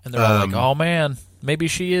 And they're all like, oh man, maybe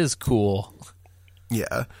she is cool.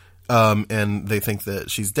 Yeah. And they think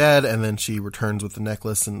that she's dead, and then she returns with the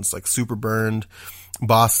necklace, and it's like super burned.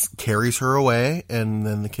 Boss carries her away, and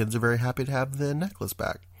then the kids are very happy to have the necklace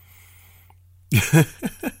back.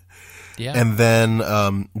 Yeah. And then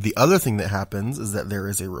the other thing that happens is that there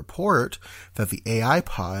is a report that the AI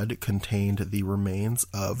pod contained the remains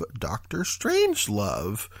of Dr.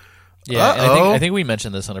 Strangelove. Yeah, and I think we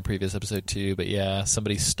mentioned this on a previous episode too, but yeah,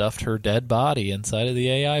 somebody stuffed her dead body inside of the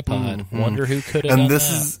AI pod. Mm-hmm. Wonder who could have done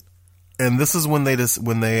that. And this is when they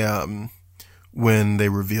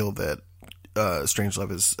reveal that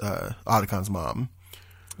Strangelove is Otacon's mom.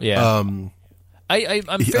 Yeah. I'm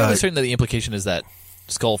fairly certain that the implication is that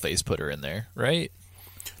Skullface put her in there, right?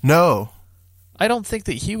 No. I don't think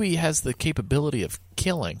that Huey has the capability of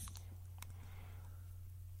killing.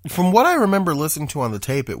 From what I remember listening to on the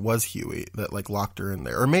tape, it was Huey that like locked her in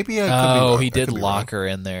there, or maybe I could be wrong. He did lock her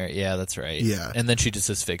in there. Yeah, that's right. Yeah, and then she just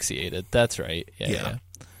asphyxiated. That's right. Yeah.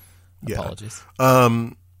 Apologies.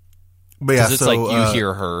 But yeah, it's like you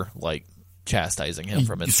hear her like chastising him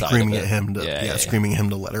from inside, screaming of it. at him to screaming at him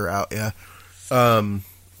to let her out. Yeah.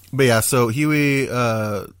 But yeah, so Huey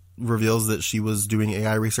reveals that she was doing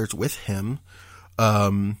AI research with him.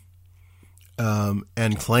 And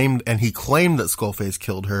he claimed that Skullface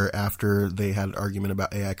killed her after they had an argument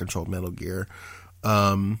about AI controlled Metal Gear.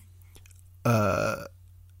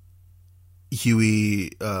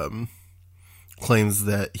 Huey claims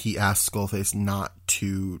that he asked Skullface not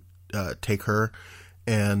to take her,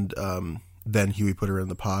 and then Huey put her in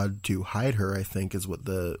the pod to hide her, I think is what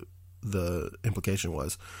the implication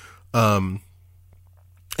was.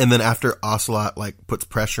 And then after Ocelot like puts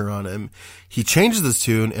pressure on him, he changes his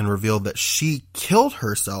tune and revealed that she killed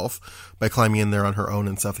herself by climbing in there on her own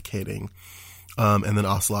and suffocating. And then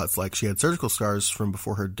Ocelot's like, she had surgical scars from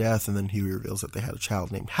before her death. And then Huey reveals that they had a child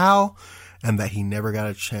named Hal, and that he never got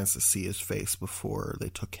a chance to see his face before they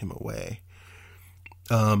took him away.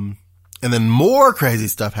 And then more crazy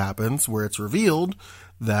stuff happens where it's revealed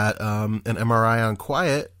that an MRI on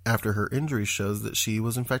Quiet after her injury shows that she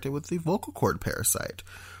was infected with the vocal cord parasite.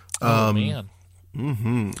 Oh, man.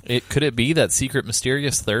 Mm-hmm. Could it be that secret,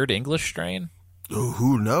 mysterious third English strain? Oh,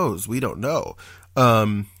 who knows? We don't know.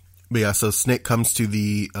 But yeah, so Snake comes to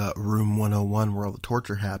the room 101 where all the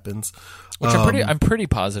torture happens. Which I'm pretty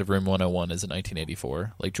positive Room 101 is a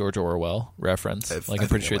 1984, like George Orwell reference. I'm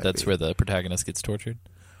pretty sure that's where the protagonist gets tortured.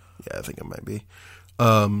 Yeah, I think it might be.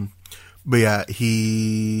 But yeah,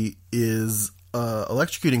 he is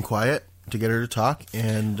electrocuting Quiet to get her to talk,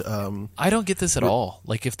 and I don't get this at all.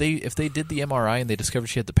 Like if they did the MRI and they discovered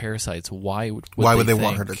she had the parasites, why would they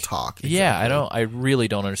want her to talk? Exactly. Yeah, I really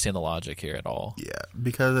don't understand the logic here at all. Yeah,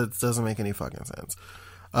 because it doesn't make any fucking sense.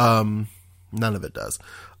 None of it does.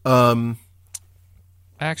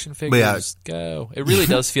 Action figures, go. It really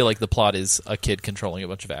does feel like the plot is a kid controlling a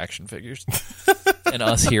bunch of action figures and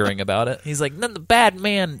us hearing about it. He's like, "None the bad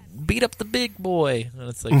man beat up the big boy." And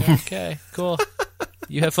it's like, okay, cool.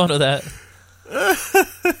 You have fun with that.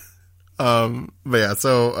 But yeah,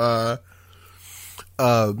 so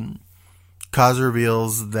Kaz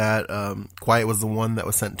reveals that Quiet was the one that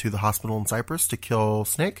was sent to the hospital in Cyprus to kill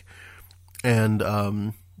Snake. And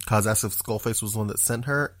Kaz asks if Skullface was the one that sent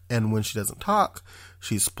her, and when she doesn't talk,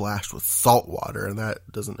 she's splashed with salt water, and that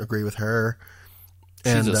doesn't agree with her.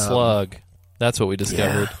 She's a slug. That's what we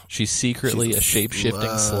discovered. Yeah. She's secretly a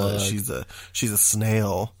shape-shifting slug. She's a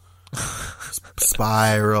snail.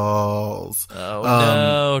 Spirals. Oh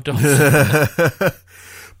no! Don't say that.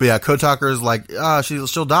 But yeah, Kotaker's like,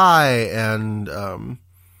 she'll die, and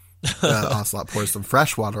Ocelot pours some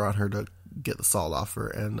fresh water on her to get the salt off her,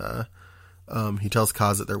 and he tells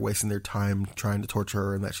Kaz that they're wasting their time trying to torture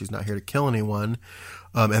her, and that she's not here to kill anyone,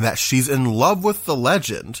 and that she's in love with the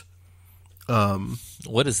legend.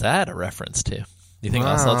 What is that a reference to? You think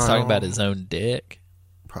Ocelot's talking about his own dick?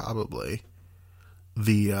 Probably.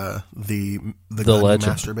 The gun who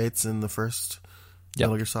legend masturbates in the first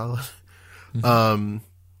Metal Gear Solid. But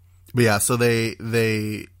yeah, so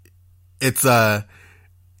it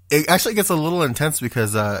actually gets a little intense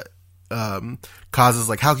because Kaz is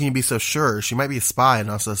like, how can you be so sure? She might be a spy. And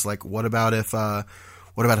also it's like, what about if I'm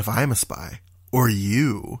a spy? Or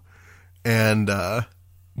you? And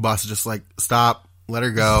Boss is just like, stop, let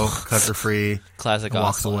her go, cuts her free. Classic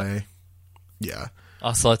walks Ocelot. away. Yeah.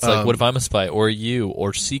 Ocelot's like, what if I'm a spy? Or you?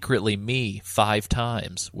 Or secretly me 5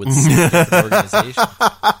 times with secret organization.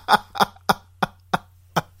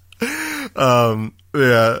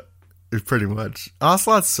 Yeah, pretty much.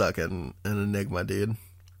 Ocelot's sucking an Enigma, dude.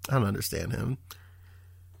 I don't understand him.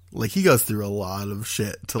 Like, he goes through a lot of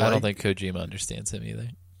shit to like. I don't think Kojima understands him either.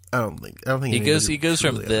 I don't think he goes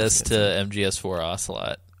from this to MGS4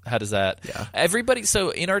 Ocelot. How does that? Yeah. Everybody. So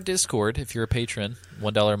in our Discord, if you're a patron,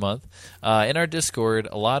 $1 a month, in our Discord,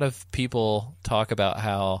 a lot of people talk about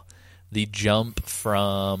how the jump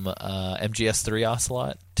from MGS3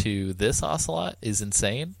 Ocelot to this Ocelot is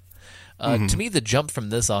insane. To me, the jump from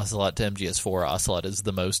this Ocelot to MGS4 Ocelot is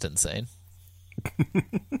the most insane.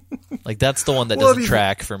 Like, that's the one that doesn't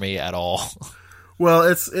track for me at all. Well,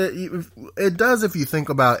 it does if you think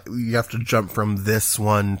about, you have to jump from this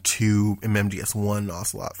one to MGS1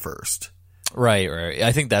 Ocelot first. Right.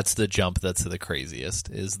 I think that's the jump that's the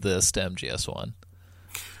craziest, is this to MGS1.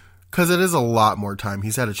 Because it is a lot more time.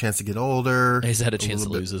 He's had a chance to get older. He's had a chance to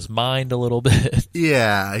lose his mind a little bit.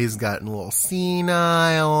 Yeah, he's gotten a little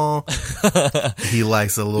senile. He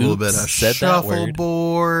likes a little bit of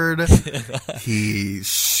shuffleboard. He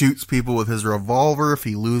shoots people with his revolver if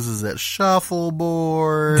he loses at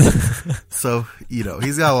shuffleboard. So,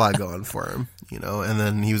 he's got a lot going for him, And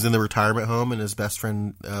then he was in the retirement home, and his best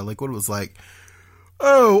friend, Liquid, was like,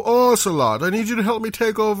 "Oh, Ocelot, I need you to help me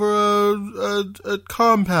take over a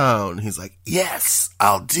compound." He's like, "Yes,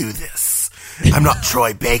 I'll do this. I'm not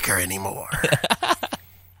Troy Baker anymore.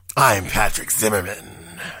 I'm Patrick Zimmerman."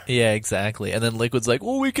 Yeah, exactly. And then Liquid's like,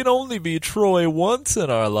 "Well, we can only be Troy once in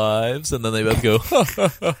our lives." And then they both go,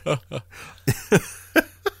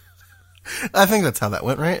 I think that's how that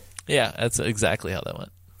went, right? Yeah, that's exactly how that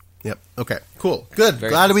went. Yep. Okay. Cool. Good.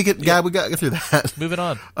 Glad we got through that. Moving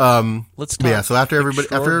on. Let's talk. Yeah. So after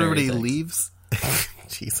everybody leaves,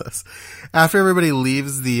 Jesus. After everybody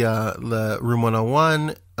leaves the room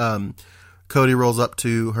 101, Cody rolls up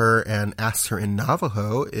to her and asks her in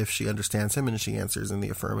Navajo if she understands him, and she answers in the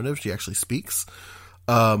affirmative. She actually speaks.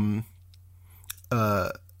 Cody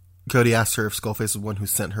asks her if Skullface is the one who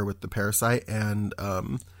sent her with the parasite, and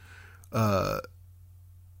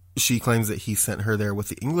she claims that he sent her there with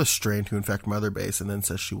the English strain to infect Mother Base, and then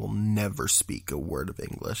says she will never speak a word of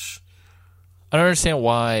English. I don't understand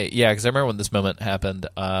why. Yeah, because I remember when this moment happened,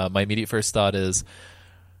 my immediate first thought is,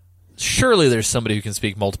 surely there's somebody who can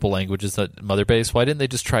speak multiple languages at Mother Base. Why didn't they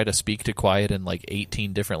just try to speak to Quiet in like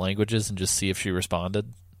 18 different languages and just see if she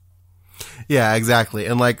responded? Yeah, exactly.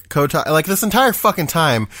 And like this entire fucking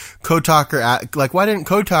time, Kotaker, why didn't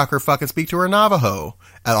Kotaker fucking speak to her Navajo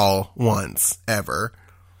at all once, ever?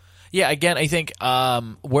 Yeah, again, I think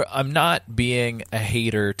I'm not being a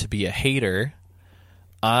hater to be a hater.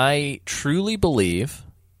 I truly believe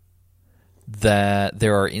that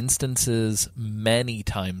there are instances many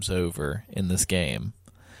times over in this game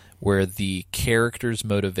where the characters'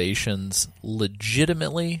 motivations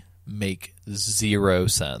legitimately make zero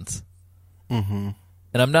sense. Mm-hmm.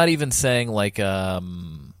 And I'm not even saying like, oh,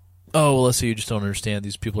 well, let's say you just don't understand.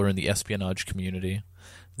 These people are in the espionage community.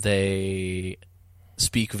 They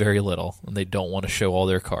speak very little, and they don't want to show all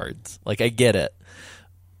their cards. Like, I get it.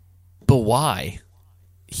 But why?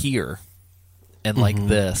 Here. And like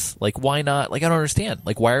this. Like, why not? Like, I don't understand.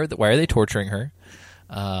 Like, why are they torturing her?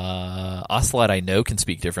 Ocelot, I know, can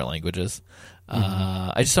speak different languages.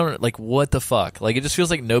 I just don't, like, what the fuck? Like, it just feels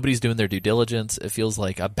like nobody's doing their due diligence. It feels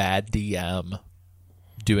like a bad DM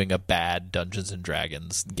doing a bad Dungeons and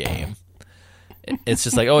Dragons game. It's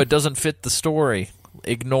just like, oh, it doesn't fit the story.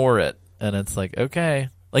 Ignore it. And it's like, okay.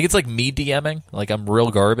 Like, it's like me DMing. Like, I'm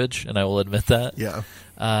real garbage, and I will admit that. Yeah.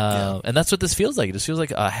 And that's what this feels like. It just feels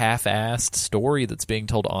like a half-assed story that's being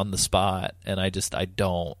told on the spot, and I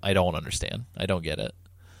don't understand. I don't get it.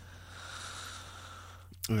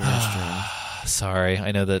 Sorry,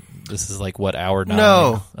 I know that this is like hour 9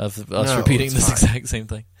 of us repeating this exact same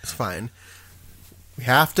thing. It's fine. We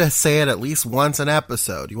have to say it at least once an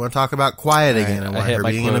episode. You want to talk about Quiet again and why her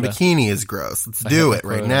being in a bikini is gross. Let's do it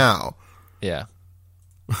right now. Yeah.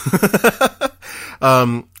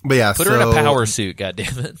 But yeah, put her in a power suit,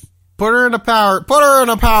 goddammit. Put her in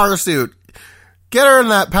a power suit. Get her in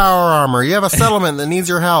that power armor. You have a settlement that needs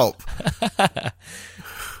your help.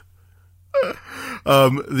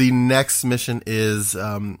 The next mission is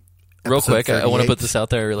real quick, I want to put this out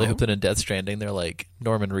there. I really hope that in Death Stranding they're like,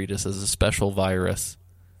 Norman Reedus has a special virus.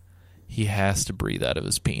 He has to breathe out of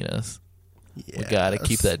his penis. Yes. We gotta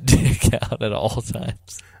keep that dick out at all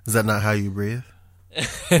times. Is that not how you breathe?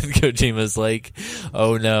 And Kojima's like,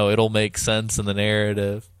 oh no, it'll make sense in the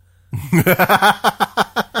narrative.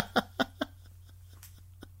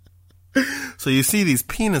 So you see these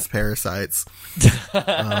penis parasites.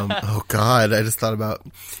 Oh god, I just thought about.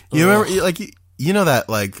 You remember, like, you know that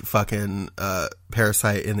like fucking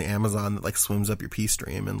parasite in the Amazon that like swims up your pee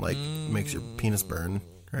stream and like makes your penis burn,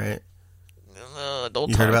 right? Don't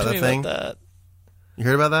you talk heard about to that me thing? about that. You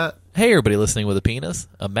heard about that? Hey, everybody listening with a penis.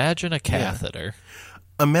 Imagine a catheter.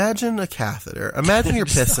 Yeah. Imagine a catheter. Imagine you're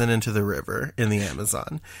pissing into the river in the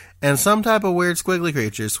Amazon, and some type of weird squiggly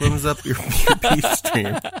creature swims up your pee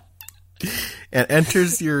stream and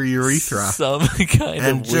enters your urethra. Some kind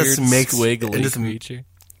and of just weird makes, squiggly creature.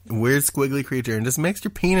 Weird squiggly creature, and just makes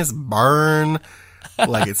your penis burn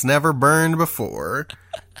like it's never burned before.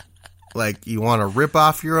 Like you want to rip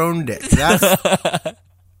off your own dick.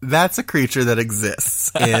 That's a creature that exists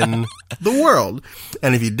in the world.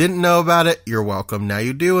 And if you didn't know about it, you're welcome. Now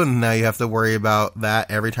you do, and now you have to worry about that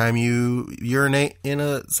every time you urinate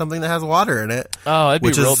in something that has water in it. Oh, it'd be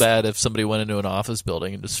real bad if somebody went into an office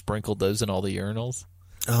building and just sprinkled those in all the urinals.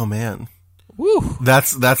 Oh man. Woo.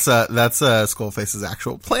 That's Skullface's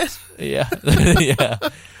actual plan. Yeah. Yeah.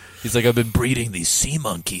 He's like, I've been breeding these sea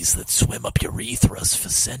monkeys that swim up urethras for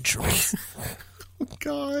centuries. Oh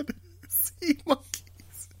God. Sea monkeys.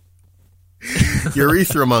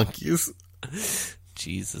 Urethra monkeys.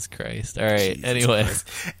 Jesus Christ. All right. Jesus anyway. Christ.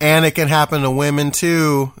 And it can happen to women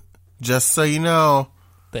too. Just so you know.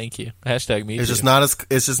 Thank you. Hashtag me too. It's just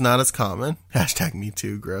not as common. Hashtag me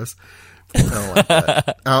too. Gross. I don't like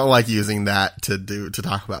that. I don't like using that to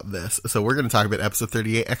talk about this. So we're going to talk about episode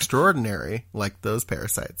 38, Extraordinary, like those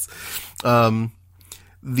parasites.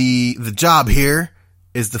 The job here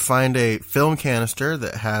is to find a film canister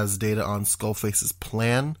that has data on Skullface's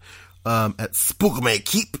plan at Spookmay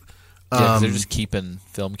Keep. Yeah, 'cause they're just keeping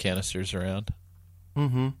film canisters around.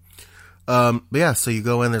 Mm-hmm. But yeah, so you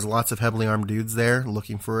go in, there's lots of heavily armed dudes there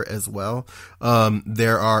looking for it as well.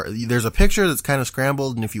 There's a picture that's kind of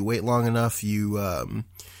scrambled, and if you wait long enough, it'll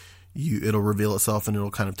reveal itself and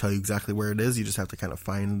it'll kind of tell you exactly where it is. You just have to kind of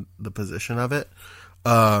find the position of it.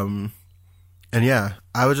 And yeah,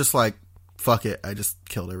 I was just like, fuck it. I just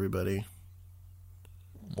killed everybody.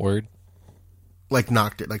 Word. Like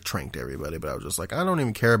knocked it, like tranked everybody, but I was just like, I don't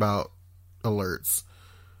even care about alerts.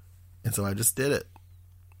 And so I just did it.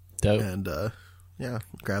 Dope. And yeah,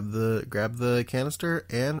 grabbed the canister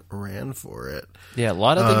and ran for it. Yeah, a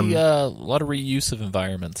lot of reuse of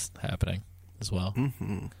environments happening as well.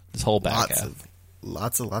 Mm-hmm. This whole back half.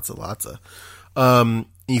 Lots of.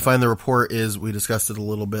 You find the report we discussed it a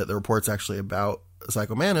little bit. The report's actually about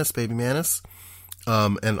Psycho Manus, Baby Manus,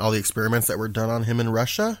 and all the experiments that were done on him in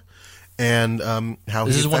Russia, and how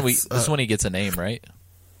this is when he gets a name, right?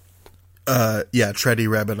 Yeah, Treddy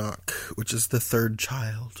Rabinok, which is the third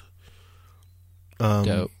child.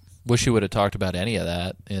 Dope. Wish you would have talked about any of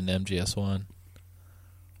that in MGS1.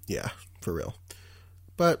 Yeah, for real.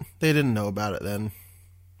 But they didn't know about it then.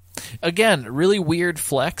 Again, really weird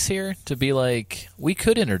flex here to be like, we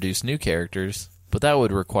could introduce new characters, but that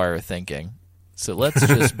would require thinking. So let's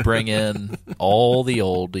just bring in all the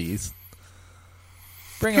oldies.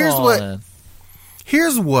 Bring them all in.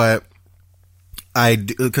 Here's what I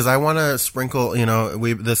do, because I want to sprinkle,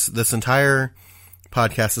 this entire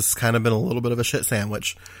podcast has kind of been a little bit of a shit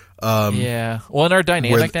sandwich. Yeah. Well, and our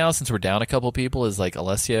dynamic now, since we're down a couple people, is like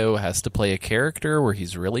Alessio has to play a character where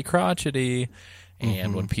he's really crotchety,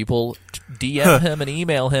 and when people DM him and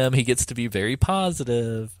email him, he gets to be very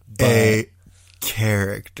positive. But a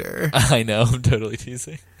character. I know, I'm totally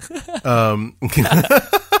teasing.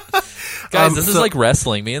 Guys, this is like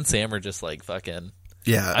wrestling. Me and Sam are just like fucking...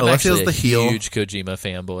 Yeah, I'm Alessio's actually the heel. Huge Kojima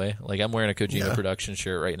fanboy. Like, I'm wearing a Kojima production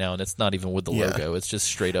shirt right now, and it's not even with the logo. It's just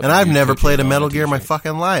straight up. And I've never Kojima played a Metal Gear in my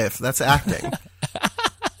fucking life. That's acting.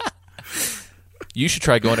 You should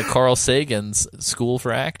try going to Carl Sagan's school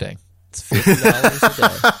for acting. It's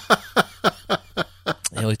 $50 a day.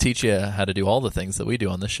 He'll teach you how to do all the things that we do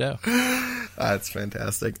on this show. That's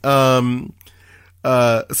fantastic. So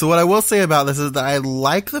what I will say about this is that I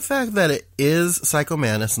like the fact that it is Psycho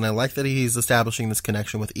Mantis, and I like that he's establishing this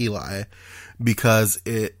connection with Eli, because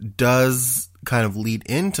it does kind of lead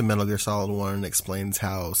into Metal Gear Solid 1 and explains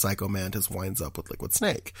how Psycho Mantis winds up with Liquid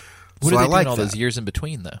Snake. What are they doing all those years in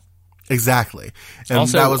between, though? Exactly. And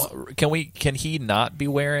also, that was, can he not be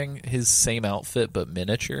wearing his same outfit but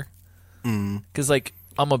miniature? Because, like,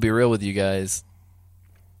 I'm going to be real with you guys.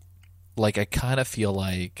 Like, I kind of feel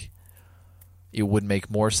like it would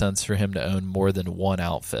make more sense for him to own more than one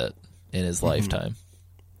outfit in his lifetime.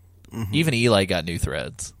 Even Eli got new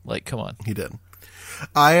threads. Like, come on. He did.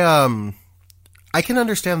 I can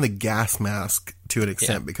understand the gas mask to an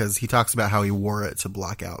extent because he talks about how he wore it to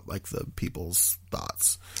block out like the people's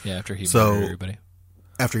thoughts. Yeah, after he murdered everybody.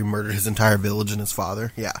 After he murdered his entire village and his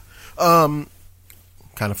father. Yeah. Kind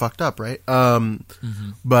of fucked up, right?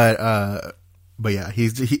 But yeah, he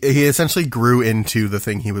essentially grew into the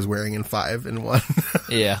thing he was wearing in 5 and 1.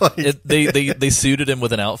 Yeah, they suited him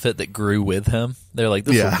with an outfit that grew with him. They're like,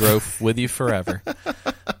 this will grow with you forever.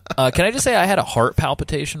 Can I just say I had a heart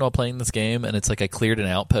palpitation while playing this game, and it's like I cleared an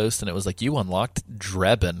outpost, and it was like, you unlocked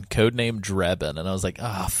Drebin, codename Drebin, and I was like,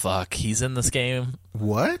 fuck, he's in this game.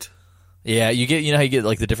 What? Yeah, you know how you get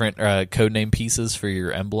like the different codename pieces for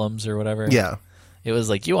your emblems or whatever? Yeah. It was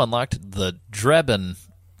like, you unlocked the Drebin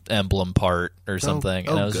emblem part or something,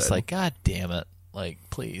 and I was just like, God damn it. Like,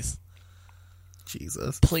 please.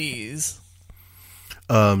 Jesus. Please.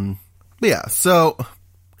 Yeah, so...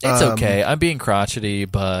 It's okay. I'm being crotchety,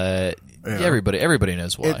 but everybody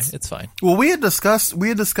knows why. It's fine. Well, we had discussed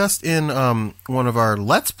in one of our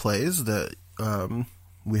Let's Plays that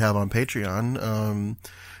we have on Patreon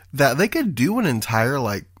that they could do an entire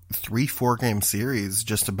like 3-4 game series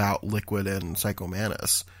just about Liquid and Psycho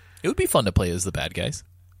Mantis. It would be fun to play as the bad guys.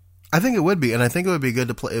 I think it would be, and I think it would be good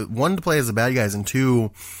to play, 1, to play as the bad guys, and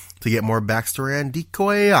 2, to get more backstory on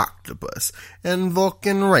Decoy Octopus, and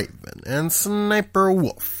Vulcan Raven, and Sniper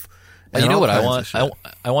Wolf. And you know what I want?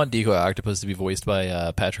 I want Decoy Octopus to be voiced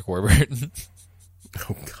by Patrick Warburton.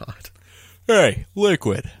 Oh, God. Hey,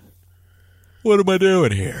 Liquid. What am I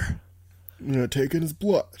doing here? You're taking his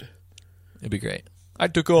blood. It'd be great. I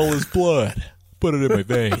took all his blood, put it in my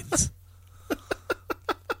veins.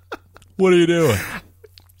 What are you doing?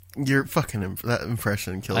 Your fucking that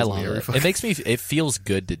impression kills me. I love it. It makes me. It feels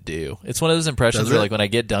good to do. It's one of those impressions where, like, when I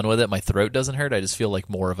get done with it, my throat doesn't hurt. I just feel like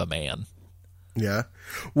more of a man. Yeah.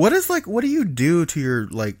 What do you do to your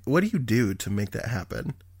what do you do to make that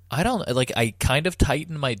happen? I don't like. I kind of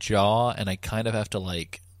tighten my jaw, and I kind of have to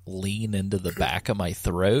like lean into the back of my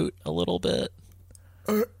throat a little bit.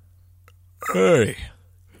 Hey.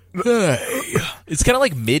 It's kind of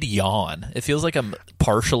like mid yawn. It feels like I'm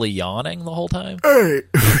partially yawning the whole time. Hey.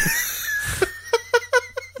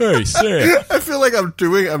 Hey, Sam. I feel like I'm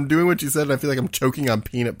doing what you said, and I feel like I'm choking on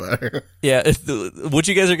peanut butter. Yeah, what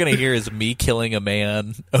you guys are going to hear is me killing a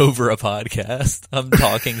man over a podcast. I'm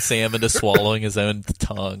talking Sam into swallowing his own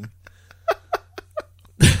tongue.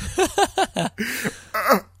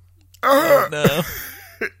 Oh, no.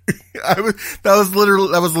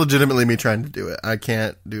 That was legitimately me trying to do it. I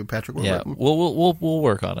can't do Patrick Warburton. Yeah, we'll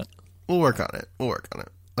work on it. We'll work on it. I'll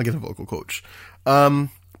get a vocal coach.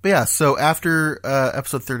 But yeah, so after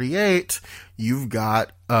episode 38, you've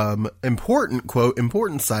got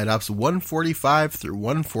important side ops 145 through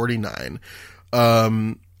 149,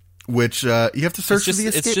 which you have to search for the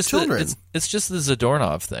escaped children. It's just the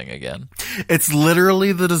Zadornov thing again. It's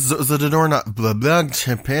literally the Zadornov blah blah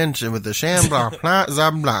pinch with the sham blah blah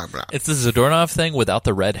blah blah. It's the Zadornov thing without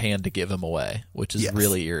the red hand to give him away, which is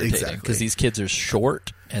really irritating because these kids are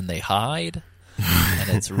short and they hide.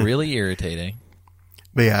 and it's really irritating.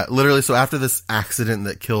 But yeah, literally, so after this accident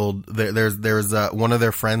that killed, there's one of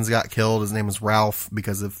their friends got killed. His name was Ralph,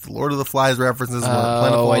 because if the Lord of the Flies references weren't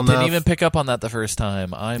plentiful enough. Didn't even pick up on that the first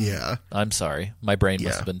time. I'm sorry. My brain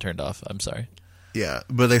must have been turned off. I'm sorry. Yeah,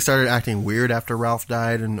 but they started acting weird after Ralph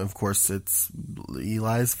died, and of course it's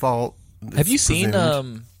Eli's fault. Have you seen,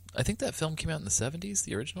 I think that film came out in the 70s,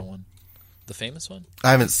 the original one? The famous one?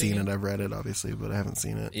 I haven't seen it. I've read it, obviously, but I haven't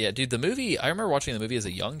seen it. Yeah, dude, the movie, I remember watching the movie as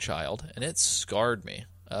a young child, and it scarred me.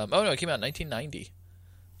 Oh, no, it came out in 1990.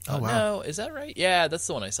 Oh, wow. No, is that right? Yeah, that's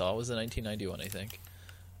the one I saw. It was the 1991, I think.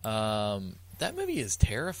 That movie is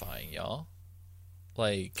terrifying, y'all.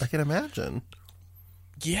 Like, I can imagine.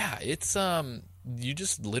 Yeah, it's, you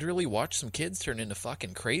just literally watch some kids turn into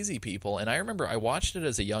fucking crazy people, and I remember I watched it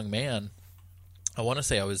as a young man. I want to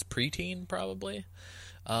say I was preteen, probably.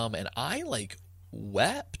 And I, like,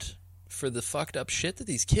 wept for the fucked up shit that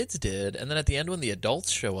these kids did. And then at the end, when the adults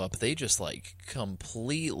show up, they just, like,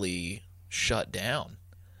 completely shut down.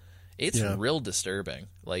 It's real disturbing.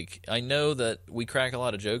 Like, I know that we crack a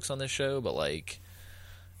lot of jokes on this show, but, like,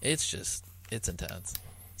 it's intense.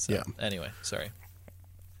 So, anyway, sorry.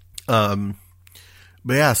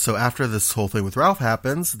 But yeah, so after this whole thing with Ralph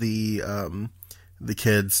happens, the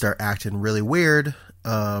kids start acting really weird,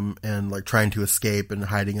 and like trying to escape and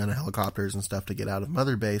hiding on helicopters and stuff to get out of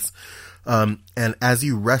Mother Base. And as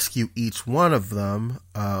you rescue each one of them,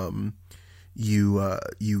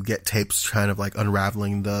 you get tapes kind of like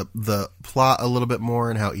unraveling the plot a little bit more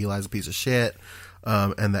and how Eli's a piece of shit.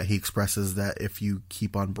 And that he expresses that if you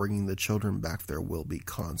keep on bringing the children back, there will be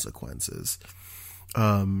consequences.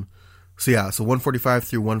 So 145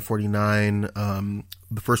 through 149,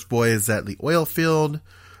 the first boy is at the oil field.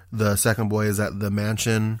 The second boy is at the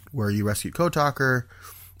mansion where you rescued Kotaker.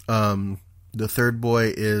 The third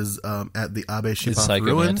boy is at the Abe Shipaf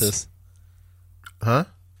ruins. Huh?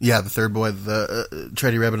 Yeah, the third boy, the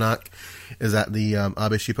Tredi Rebenok, is at the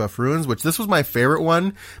Abe Shipaf ruins, which this was my favorite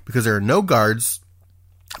one because there are no guards,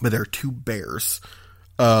 but there are two bears.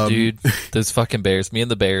 Dude, those fucking bears. Me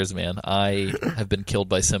and the bears, man. I have been killed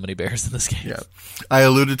by so many bears in this game. Yeah. I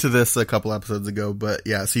alluded to this a couple episodes ago, but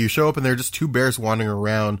yeah, so you show up and there are just two bears wandering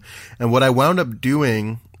around. And what I wound up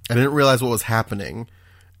doing, I didn't realize what was happening.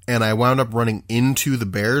 And I wound up running into the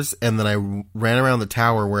bears, and then I ran around the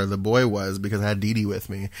tower where the boy was because I had Dee Dee with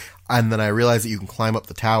me. And then I realized that you can climb up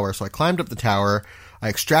the tower. So I climbed up the tower, I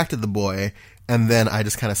extracted the boy, and then I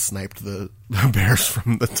just kind of sniped the bears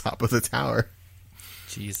from the top of the tower.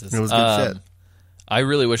 Jesus. It was good shit. I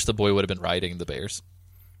really wish the boy would have been riding the bears.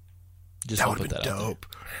 Just want to put that dope.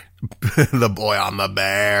 Out there. The boy on the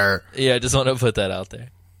bear. Yeah, I just want to put that out there.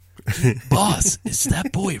 Boss, is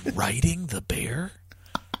that boy riding the bear?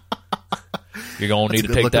 You're going to need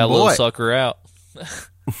to take that little sucker out. I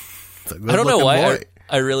don't know why.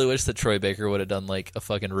 I really wish that Troy Baker would have done like a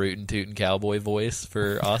fucking rootin' tootin' cowboy voice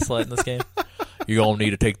for Ocelot in this game. You're going to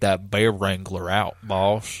need to take that bear wrangler out,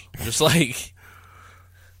 boss. Just like...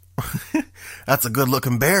 That's a good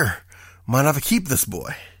looking bear. Might have to keep this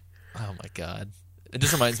boy. Oh my god. It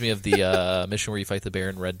just reminds me of the mission where you fight the bear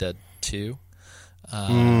in Red Dead 2.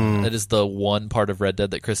 That is the one part of Red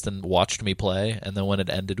Dead that Kristen watched me play, and then when it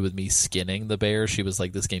ended with me skinning the bear, she was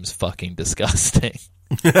like, this game's fucking disgusting.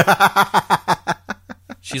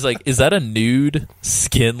 She's like, is that a nude,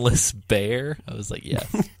 skinless bear? I was like,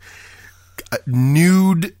 yes. A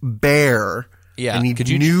nude bear. Yeah. I need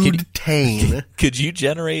nude tane. Could you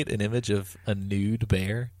generate an image of a nude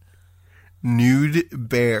bear? Nude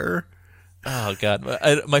bear. Oh god,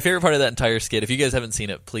 my favorite part of that entire skit. If you guys haven't seen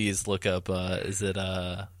it, please look up. Is it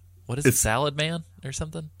what is it? Salad Man or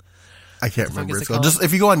something? I can't remember. So just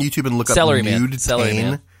if you go on YouTube and look Celery up Man. nude Celery tane.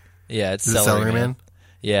 Man. Yeah, it's Celery Man.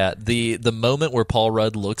 Yeah, the moment where Paul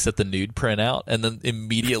Rudd looks at the nude printout and then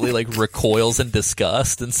immediately like recoils in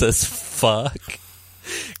disgust and says "fuck,"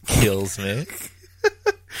 kills me.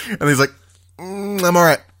 And he's like, "I'm all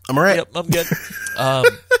right. I'm all right. Yep, I'm good."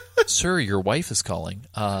 Sir, your wife is calling.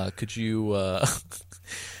 Could you, what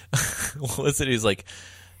was it? He's like,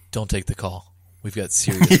 don't take the call. We've got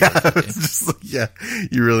serious. Yeah,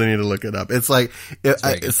 you really need to look it up. It's like,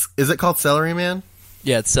 is it called Celery Man?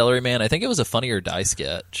 Yeah, it's Celery Man. I think it was a Funny or Die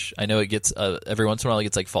sketch. I know it gets, every once in a while it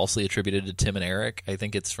gets like falsely attributed to Tim and Eric. I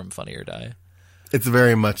think it's from Funny or Die. It's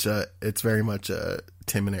very much a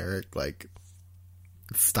Tim and Eric, like,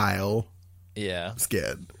 style. Yeah.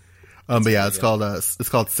 Skit. But yeah, it's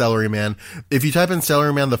called Celery Man. If you type in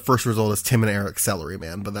Celery Man, the first result is Tim and Eric Celery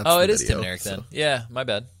Man. But that's it is Tim and Eric then. Yeah, my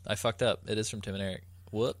bad. I fucked up. It is from Tim and Eric.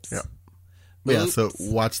 Whoops. Yeah. But yeah, so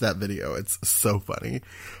watch that video. It's so funny.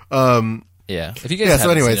 Yeah. If you guys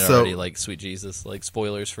haven't seen it already, like, sweet Jesus, like,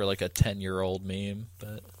 spoilers for, like, a 10-year-old meme,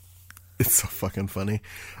 but... It's so fucking funny.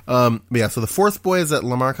 But yeah, so the fourth boy is at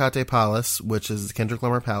Lamarcate Palace, which is Kendrick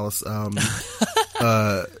Lamar Palace.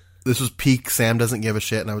 This was peak Sam doesn't give a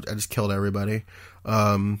shit, and I just killed everybody.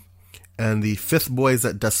 And the fifth boy is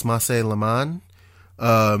at Desmace Laman.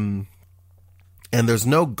 And there's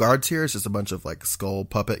no guards here. It's just a bunch of, like, skull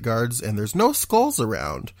puppet guards, and there's no skulls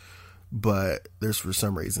around. But there's, for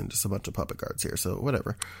some reason, just a bunch of puppet guards here, so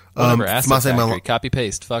whatever. Asset Factory.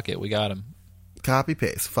 Copy-paste. Fuck it. We got him.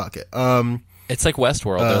 Copy-paste. Fuck it. It's like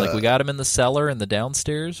Westworld. They're like, we got him in the cellar and the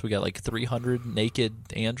downstairs. We got, like, 300 naked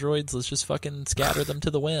androids. Let's just fucking scatter them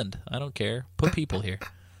to the wind. I don't care. Put people here.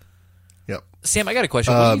 Yep. Sam, I got a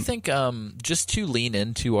question. What do you think, just to lean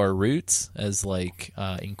into our roots as, like,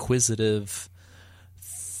 inquisitive,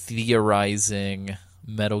 theorizing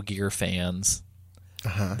Metal Gear fans...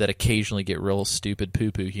 that occasionally get real stupid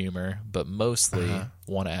poo-poo humor, but mostly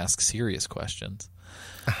want to ask serious questions.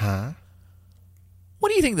 What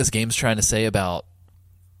do you think this game's trying to say about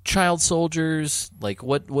child soldiers? Like,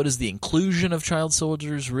 what does the inclusion of child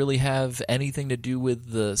soldiers really have anything to do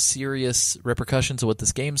with the serious repercussions of what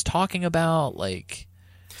this game's talking about? Like,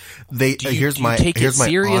 here's my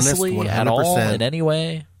seriously honest 100%, at all in any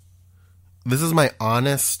way? This is my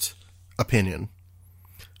honest opinion.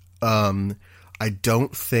 I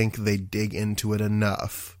don't think they dig into it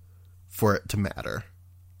enough for it to matter.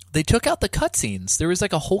 They took out the cutscenes. There was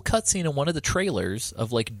like a whole cutscene in one of the trailers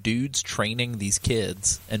of like dudes training these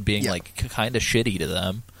kids and being like kind of shitty to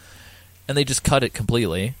them. And they just cut it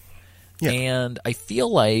completely. Yeah. And I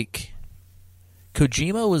feel like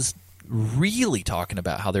Kojima was really talking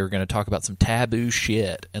about how they were going to talk about some taboo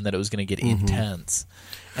shit and that it was going to get intense.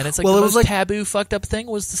 And it's like the most taboo fucked up thing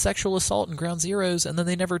was the sexual assault in Ground Zeroes, and then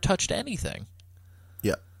they never touched anything.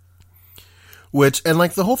 Yeah. Which, and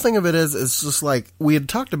like the whole thing of it is, it's just like, we had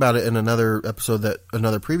talked about it in another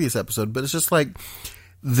previous episode, but it's just like,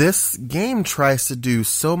 this game tries to do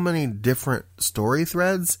so many different story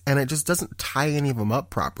threads, and it just doesn't tie any of them up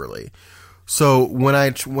properly. So when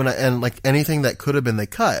I and like anything that could have been, they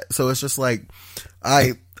cut. So it's just like,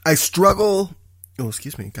 I struggle. Oh,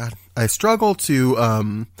 excuse me. God, I struggle to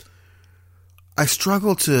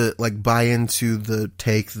like buy into the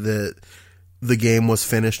take that the game was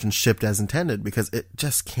finished and shipped as intended, because it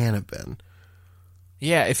just can't have been.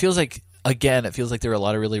 Yeah, it feels like there are a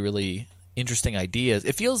lot of really, really interesting ideas.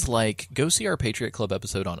 It feels like, go see our Patriot Club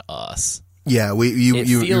episode on Us. Yeah,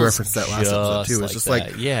 you referenced that last episode too. It's just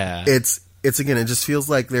like, yeah, it's again, it just feels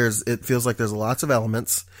like there's lots of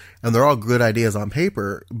elements, and they're all good ideas on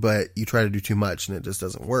paper, but you try to do too much and it just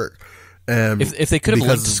doesn't work. If they could have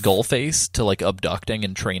linked Skullface to like abducting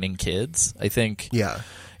and training kids, I think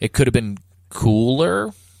it could have been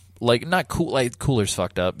cooler. Like, not cool, like cooler's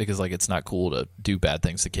fucked up because like it's not cool to do bad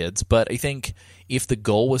things to kids, but I think if the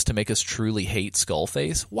goal was to make us truly hate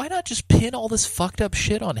Skullface, why not just pin all this fucked up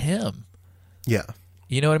shit on him? Yeah.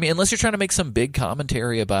 You know what I mean? Unless you're trying to make some big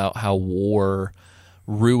commentary about how war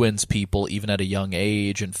ruins people even at a young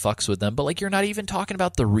age and fucks with them, but like you're not even talking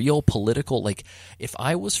about the real political, like if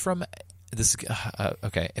I was from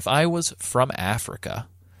Africa,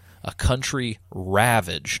 a country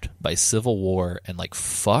ravaged by civil war and like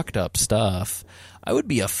fucked up stuff, I would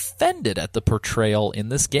be offended at the portrayal in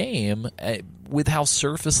this game with how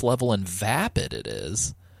surface level and vapid it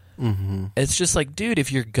is. Mm-hmm. It's just like, dude,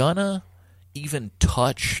 if you're gonna even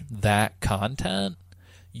touch that content,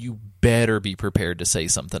 you better be prepared to say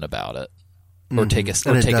something about it or take a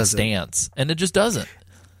stance. And it just doesn't.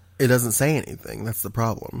 It doesn't say anything. That's the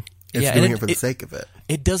problem. It's doing it for the sake of it.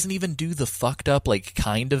 It doesn't even do the fucked up, like,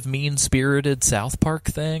 kind of mean-spirited South Park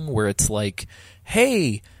thing where it's like,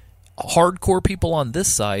 hey, hardcore people on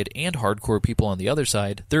this side and hardcore people on the other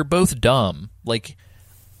side, they're both dumb. Like,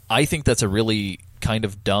 I think that's a really kind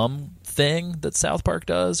of dumb thing that South Park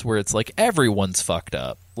does, where it's like, everyone's fucked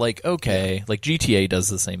up. Like, okay, like GTA does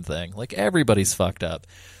the same thing. Like, everybody's fucked up.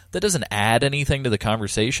 That doesn't add anything to the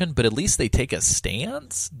conversation, but at least they take a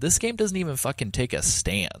stance. This game doesn't even fucking take a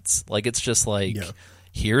stance. Like, it's just like,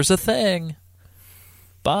 here's a thing.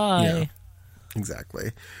 Bye. Yeah,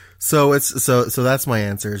 exactly. So that's my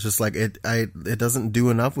answer. It's just like it doesn't do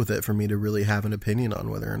enough with it for me to really have an opinion on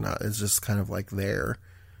whether or not it's just kind of like there.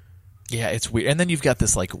 Yeah, it's weird. And then you've got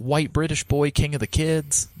this like white British boy, king of the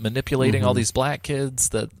kids, manipulating all these black kids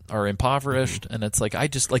that are impoverished, and it's like, I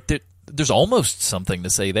just like there's almost something to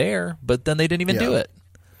say there, but then they didn't even do it.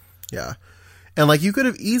 Yeah. And like you could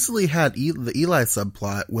have easily had the Eli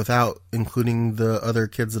subplot without including the other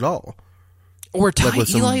kids at all. Or tie like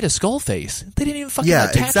with Eli to Skullface. They didn't even fucking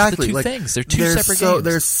attach exactly. the two like, things. They're two separate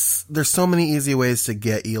games. There's so many easy ways to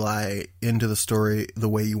get Eli into the story the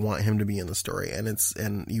way you want him to be in the story, and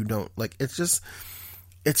you don't like. It's just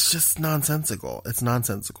nonsensical. It's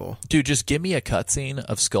nonsensical. Dude, just give me a cutscene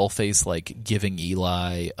of Skullface like giving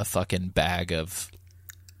Eli a fucking bag of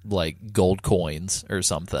like gold coins or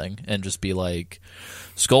something, and just be like,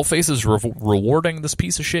 Skullface is rewarding this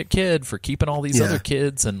piece of shit kid for keeping all these other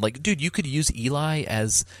kids. And like, dude, you could use Eli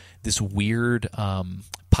as this weird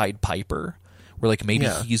Pied Piper, where like maybe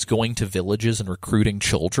he's going to villages and recruiting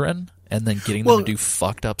children and then getting them to do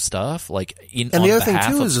fucked up stuff. Like, and the other thing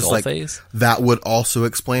too is just like that would also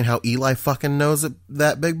explain how Eli fucking knows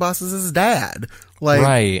that Big Boss is his dad. Like,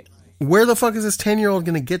 right? Where the fuck is this 10-year-old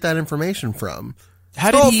going to get that information from?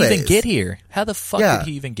 How did he even get here? How the fuck did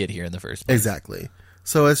he even get here in the first place? Exactly.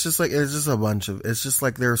 So it's just like, it's just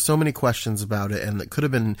like there are so many questions about it, and it could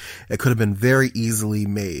have been very easily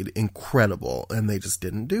made incredible, and they just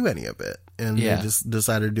didn't do any of it. And they just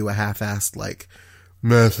decided to do a half-assed like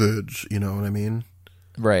message, you know what I mean?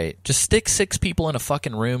 Right. Just stick 6 people in a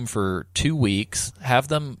fucking room for 2 weeks, have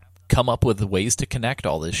them come up with ways to connect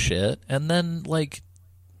all this shit, and then like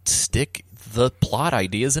stick the plot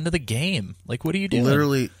ideas into the game. Like, what are you doing?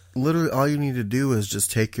 Literally, all you need to do is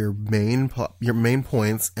just take your main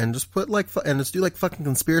points and just put and just do like fucking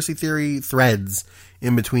conspiracy theory threads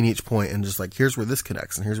in between each point, and just like, here's where this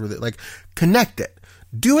connects, and here's where like connect it,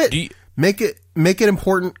 do it, make it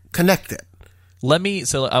important, connect it.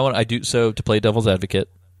 To play devil's advocate,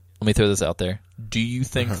 let me throw this out there. Do you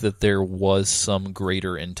think that there was some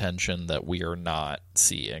greater intention that we are not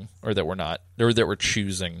seeing, or that we're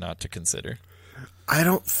choosing not to consider? I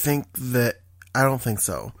don't think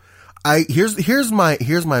so. Here's my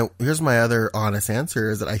other honest answer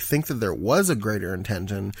is that I think that there was a greater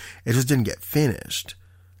intention. It just didn't get finished.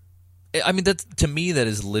 I mean, to me, that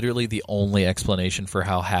is literally the only explanation for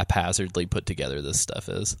how haphazardly put together this stuff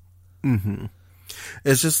is. Mm-hmm.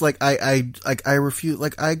 It's just like I refuse.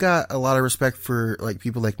 Like, I got a lot of respect for like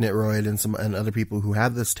people like Nitroid and other people who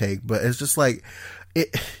have this take, but it's just like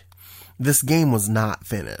this game was not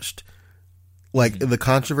finished. Like, the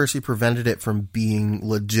controversy prevented it from being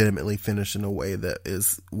legitimately finished in a way that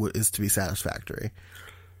is to be satisfactory.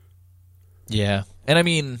 Yeah, and I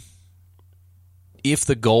mean, if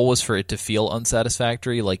the goal was for it to feel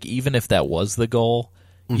unsatisfactory, like even if that was the goal,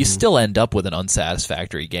 you still end up with an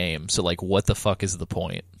unsatisfactory game. So like, what the fuck is the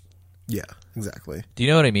point? Yeah, exactly. Do you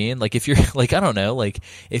know what I mean? Like, if you're like, I don't know, like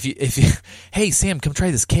if you, hey Sam, come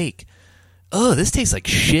try this cake. Oh, this tastes like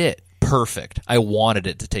shit. Perfect. I wanted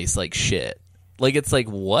it to taste like shit. Like, it's like,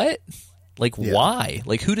 what? Like, why?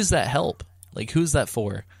 Like, who does that help? Like, who's that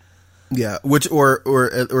for? Yeah, which or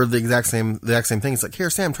the exact same thing. It's like, here,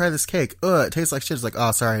 Sam, try this cake. It tastes like shit. It's like,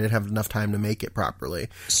 oh, sorry, I didn't have enough time to make it properly.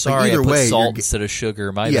 Sorry, like, I put salt instead of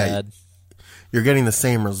sugar. My bad. You're getting the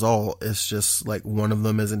same result. It's just like one of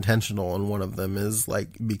them is intentional and one of them is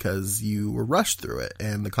like because you were rushed through it,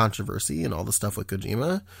 and the controversy and all the stuff with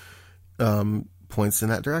Kojima points in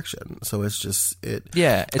that direction. So it's just it.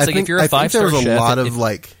 Yeah, it's like if you're a 5-star chef, there's a lot of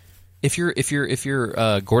like. If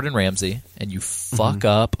you're Gordon Ramsay and you fuck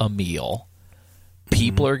up a meal,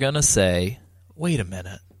 people are gonna say, "Wait a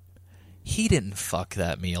minute, he didn't fuck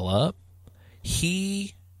that meal up.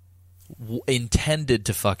 He intended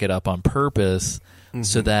to fuck it up on purpose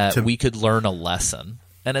so that we could learn a lesson."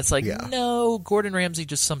 And it's like, no, Gordon Ramsay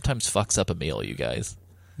just sometimes fucks up a meal, you guys.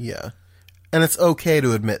 Yeah, and it's okay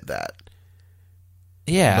to admit that.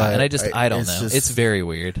 Yeah, but and I don't know. It's very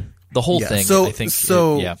weird. The whole thing. I think.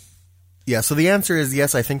 Yeah, so the answer is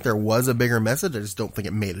yes, I think there was a bigger message. I just don't think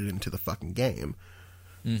it made it into the fucking game.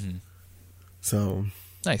 Mm-hmm. So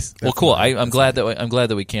nice. Well, cool. I'm glad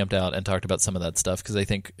that we camped out and talked about some of that stuff, because I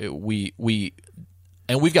think we've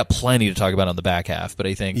got plenty to talk about on the back half. But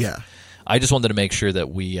I think I just wanted to make sure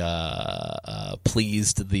that we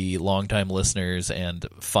pleased the longtime listeners and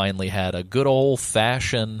finally had a good old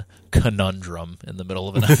fashioned conundrum in the middle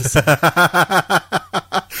of an episode.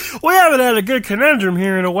 We haven't had a good conundrum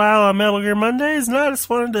here in a while on Metal Gear Mondays, and I just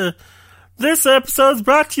wanted to... This episode's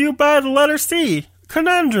brought to you by the letter C.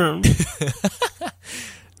 Conundrum.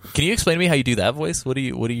 Can you explain to me how you do that voice? What are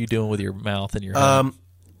you doing with your mouth and your head?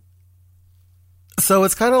 So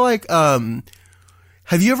it's kind of like...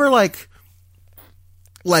 have you ever, like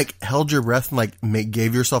held your breath and, like,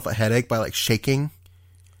 gave yourself a headache by, like, shaking?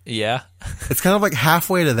 Yeah. It's kind of like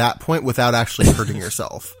halfway to that point without actually hurting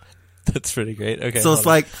yourself. That's pretty great. Okay. So it's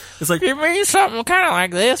like you mean something kind of like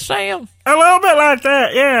this, Sam? A little bit like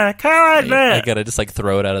that, yeah, kind of like that. I gotta just like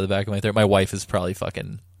throw it out of the back of my throat. My wife is probably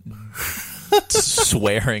fucking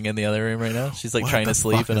swearing in the other room right now. She's like trying to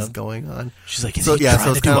sleep, and what is going on? She's like, is he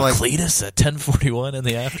trying to do a Cletus at 10:41 in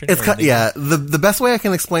the afternoon? It's the best way I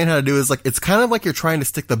can explain how to do it is like it's kind of like you're trying to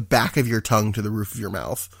stick the back of your tongue to the roof of your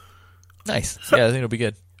mouth. Nice. Yeah, I think it'll be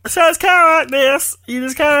good. So it's kind of like this. You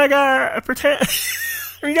just kind of gotta pretend.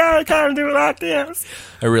 You gotta kind of do it like this.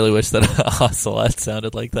 I really wish that Ocelot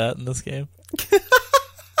sounded like that in this game.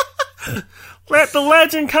 Let the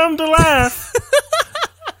legend come to life.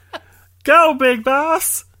 Go, big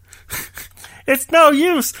boss. It's no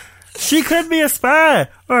use. She could be a spy,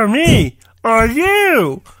 or me, or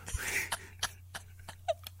you.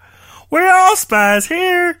 We're all spies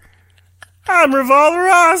here. I'm Revolver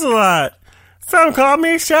Ocelot. Some call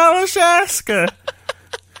me Shalashaska.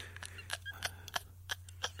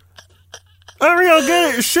 I'm real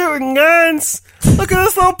good at shooting guns. Look at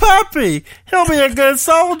this little puppy. He'll be a good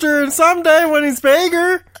soldier, and someday when he's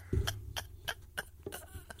bigger.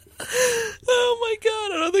 Oh my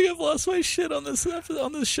god, I don't think I've lost my shit on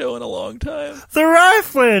this show in a long time. The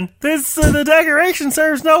rifling. The decoration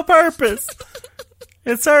serves no purpose.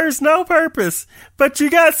 It serves no purpose. But you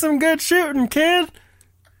got some good shooting, kid.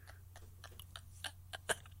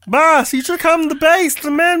 Boss, you should come to base.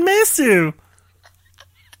 The men miss you.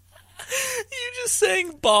 You just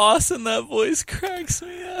saying boss in that voice cracks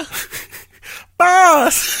me up.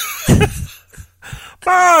 Boss!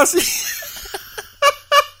 Boss!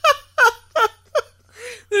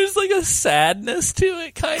 There's like a sadness to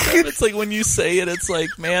it, kind of. It's like when you say it, it's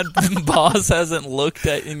like, man, boss hasn't looked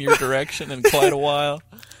in your direction in quite a while.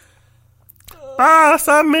 Boss,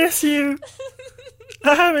 I miss you.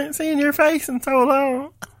 I haven't seen your face in so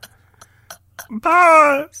long.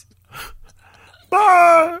 Boss!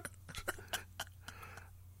 Boss!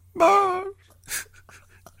 Boss!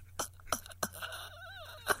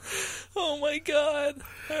 Oh my god.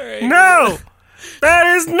 Alright. No! That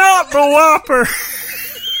is not the Whopper!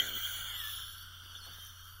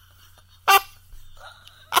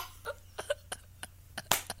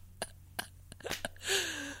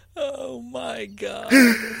 Oh my god.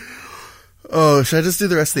 Oh, should I just do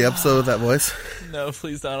the rest of the episode with that voice? No,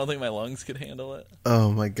 please don't. I don't think my lungs could handle it.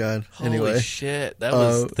 Oh my god. Anyway. Holy shit. That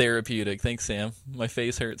was therapeutic. Thanks, Sam. My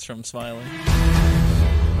face hurts from smiling.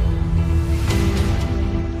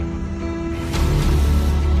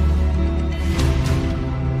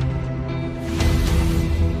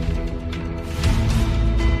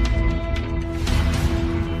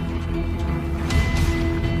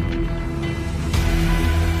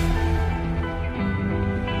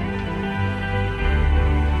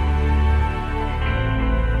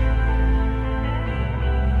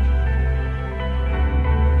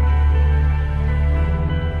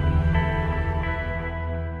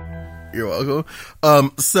 You're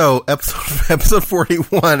welcome. So episode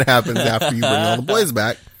 41 happens after you bring all the boys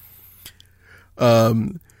back.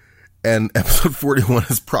 And episode 41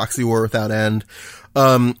 is Proxy War Without End.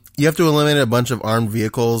 You have to eliminate a bunch of armed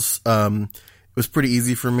vehicles. It was pretty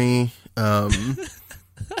easy for me. Because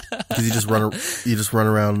you just run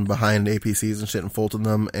around behind APCs and shit and Fulton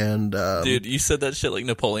them. And dude, you said that shit like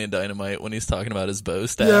Napoleon Dynamite when he's talking about his bow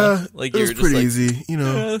staff. Yeah, like it was pretty easy. You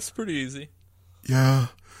know, yeah, it's pretty easy. Yeah,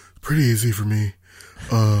 pretty easy for me.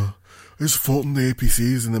 I just Fulton the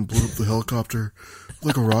APCs and then blew up the helicopter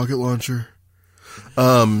like a rocket launcher.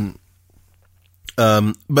 But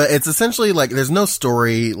it's essentially like there's no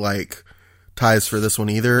story like ties for this one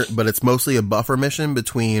either, but it's mostly a buffer mission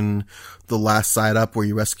between the last side up where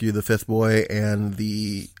you rescue the fifth boy and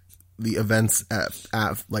the events at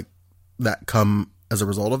like that come as a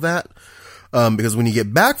result of that. Because when you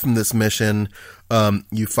get back from this mission,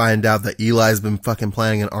 you find out that Eli's been fucking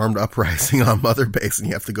planning an armed uprising on Mother Base and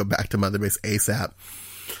you have to go back to Mother Base ASAP.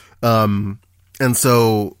 And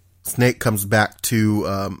so Snake comes back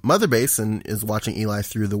to Mother Base and is watching Eli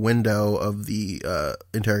through the window of the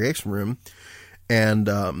interrogation room.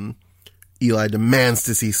 And Eli demands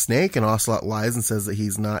to see Snake, and Ocelot lies and says that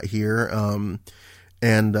he's not here.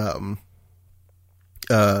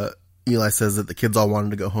 Eli says that the kids all wanted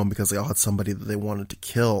to go home because they all had somebody that they wanted to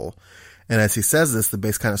kill. And as he says this, the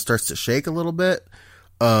base kind of starts to shake a little bit.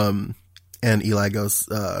 And Eli goes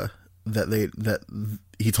that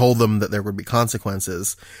he told them that there would be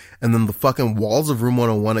consequences. And then the fucking walls of Room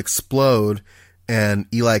 101 explode, and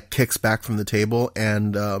Eli kicks back from the table,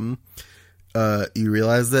 and you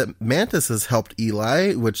realize that Mantis has helped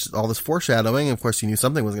Eli, which all this foreshadowing, of course you knew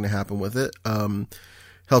something was going to happen with it,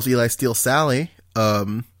 helps Eli steal Sally,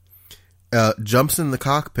 jumps in the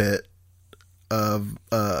cockpit of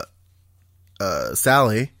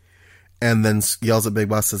Sally, and then yells at Big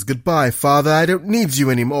Boss, says, "Goodbye, father, I don't need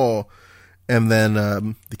you anymore." And then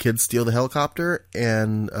the kids steal the helicopter,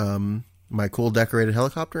 and my cool decorated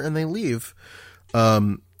helicopter, and they leave.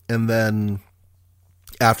 And then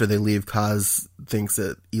after they leave, Kaz thinks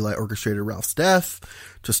that Eli orchestrated Ralph's death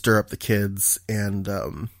to stir up the kids and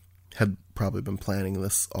had probably been planning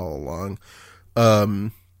this all along.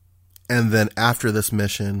 And then after this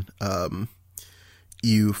mission,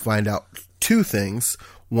 you find out two things.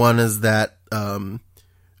 One is that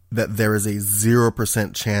that there is a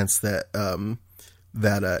 0% chance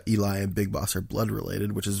that Eli and Big Boss are blood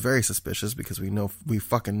related, which is very suspicious because we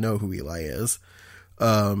fucking know who Eli is.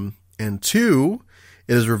 And two,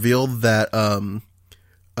 it is revealed that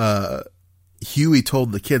Huey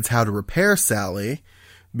told the kids how to repair Sally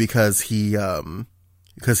because he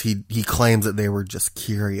claims that they were just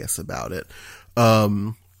curious about it.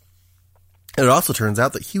 It also turns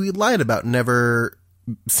out that Huey lied about never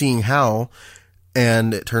seeing Hal,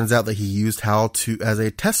 and it turns out that he used Hal as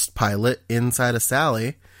a test pilot inside of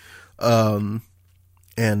Sally. And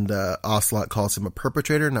Ocelot calls him a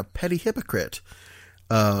perpetrator and a petty hypocrite.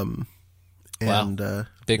 Wow.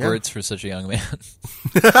 Big words for such a young man.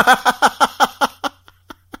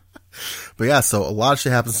 But yeah, so a lot of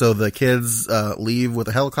shit happens. So the kids leave with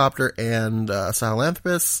a helicopter and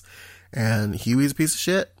Sahelanthropus, and Huey's a piece of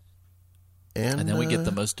shit. And then we get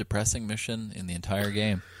the most depressing mission in the entire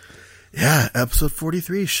game. Yeah, episode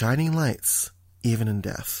 43, Shining Lights, Even in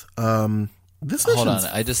Death. This Hold on,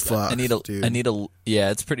 fucked, I need a,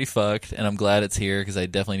 yeah, it's pretty fucked, and I'm glad it's here because I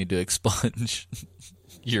definitely need to expunge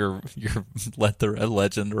your Let the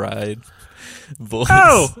Legend Ride voice.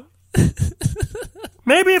 Oh!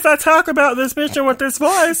 Maybe if I talk about this mission with this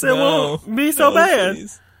voice, it won't be so bad.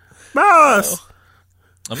 Please. Boss! No.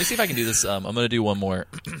 Let me see if I can do this. I'm going to do one more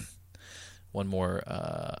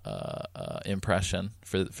impression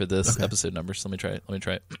for this episode number. So let me try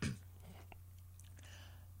it.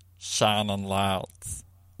 Shining lights,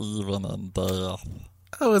 even in death.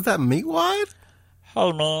 Oh, is that Meatwad?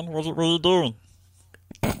 Hey man, what are you doing?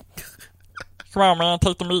 Come on, man,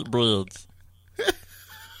 take the meat breads.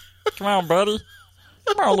 Come on, buddy.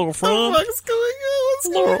 Come on, little friend. What's going on? What's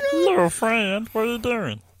going on? Little friend, what are you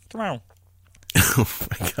doing? Come on. Oh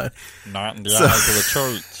my god. Not in the eyes of the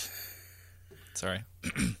church. Sorry.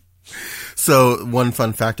 So, one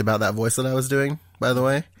fun fact about that voice that I was doing, by the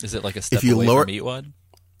way. Is it like a step if you away lower, from Meatwad?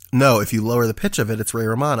 No, if you lower the pitch of it, it's Ray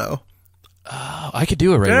Romano. Oh, I could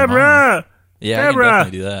do a Ray Deborah! Romano. Yeah, Deborah! I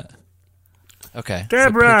can definitely do that. Okay.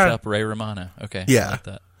 Deborah! So pitch up Ray Romano. Okay. Yeah. I like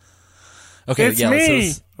that. Okay, It's yeah,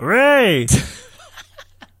 me, Ray.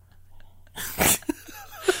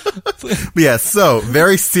 But yeah, so,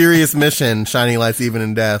 very serious mission, Shining Lights Even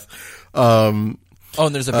in Death. Oh,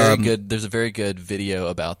 and there's a very good video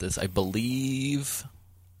about this. I believe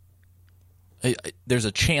there's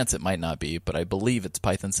a chance it might not be, but I believe it's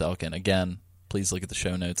Python Selkin. Again, please look at the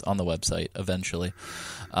show notes on the website eventually.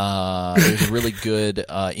 There's a really good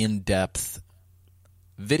in-depth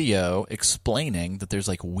video explaining that there's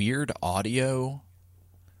like weird audio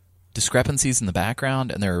discrepancies in the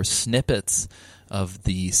background, and there are snippets of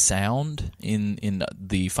the sound in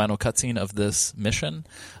the final cutscene of this mission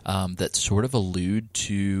that sort of allude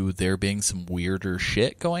to there being some weirder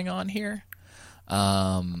shit going on here.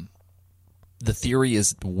 The theory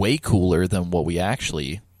is way cooler than what we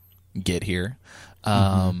actually get here,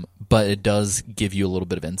 but it does give you a little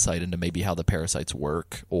bit of insight into maybe how the parasites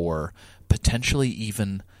work, or potentially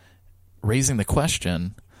even raising the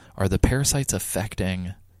question, are the parasites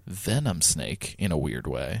affecting Venom Snake in a weird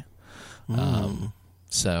way?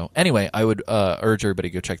 So anyway, I would urge everybody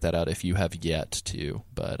to go check that out if you have yet to.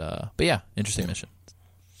 But yeah, interesting mission.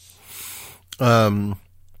 But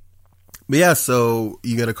yeah, so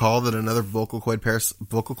you get a call that another vocal cord parasite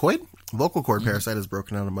is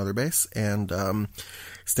broken out of Mother Base, and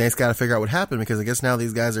Snake's got to figure out what happened, because I guess now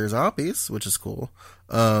these guys are zombies, which is cool.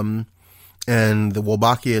 And the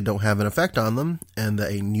Wolbachia don't have an effect on them, and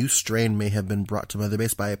that a new strain may have been brought to Mother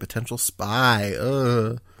Base by a potential spy.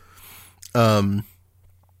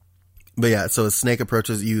 But yeah, so as Snake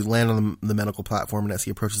approaches, you land on the medical platform, and as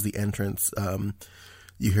he approaches the entrance,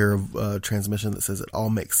 you hear a transmission that says, "It all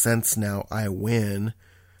makes sense now, I win,"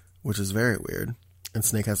 which is very weird. And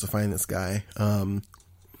Snake has to find this guy. And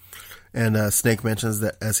Snake mentions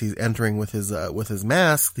that as he's entering with his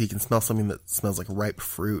mask, he can smell something that smells like ripe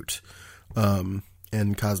fruit. And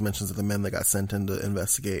Kaz mentions that the men that got sent in to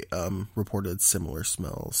investigate reported similar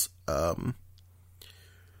smells.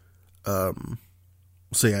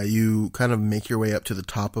 So yeah, you kind of make your way up to the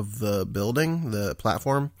top of the building, the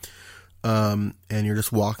platform, and you're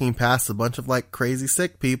just walking past a bunch of like crazy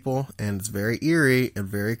sick people, and it's very eerie and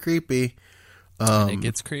very creepy. And it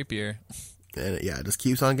gets creepier. And it just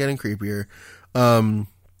keeps on getting creepier.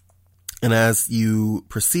 And as you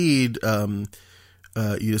proceed,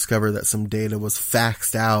 you discover that some data was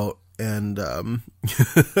faxed out, and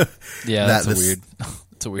yeah, that's weird.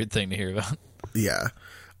 It's a weird thing to hear about. Yeah,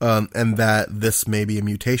 and that this may be a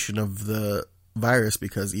mutation of the virus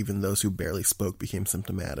because even those who barely spoke became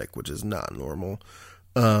symptomatic, which is not normal.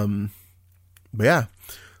 But yeah,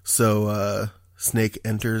 so Snake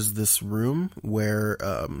enters this room where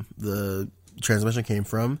the transmission came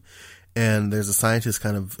from, and there's a scientist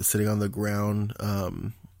kind of sitting on the ground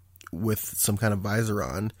with some kind of visor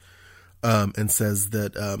on, and says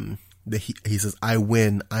that, he says, "I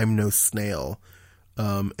win, I'm no snail,"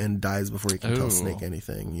 and dies before he can tell Snake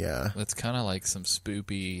anything. Yeah. That's kind of like some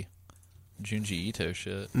spoopy Junji Ito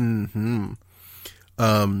shit. Mm-hmm.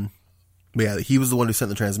 But yeah, he was the one who sent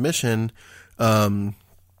the transmission, and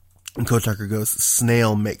Code Talker goes,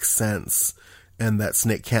 "Snail makes sense," and that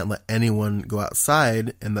Snake can't let anyone go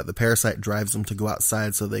outside, and that the parasite drives them to go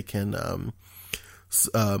outside so they can,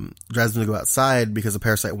 drives them to go outside because the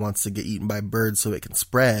parasite wants to get eaten by birds so it can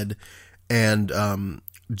spread. And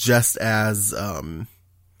just as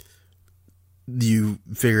you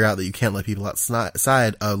figure out that you can't let people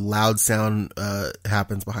outside, a loud sound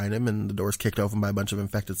happens behind him, and the door's kicked open by a bunch of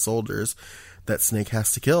infected soldiers that Snake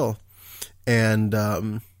has to kill. And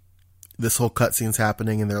this whole cutscene's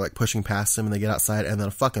happening, and they're like pushing past him, and they get outside, and then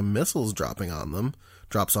a fucking missile's drops on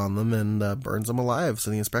them, and burns them alive,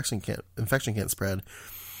 so the infection can't spread.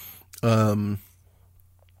 But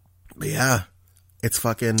yeah, it's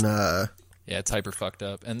fucking yeah, it's hyper fucked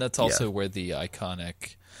up, and that's also where the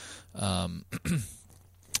iconic,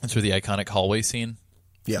 that's where the iconic hallway scene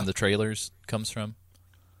from the trailers comes from.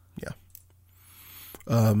 Yeah.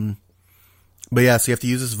 But yeah, so you have to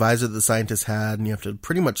use this visor that the scientist had, and you have to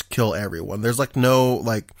pretty much kill everyone. There's like no,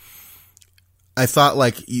 like, I thought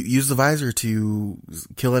like you use the visor to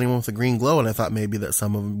kill anyone with a green glow, and I thought maybe that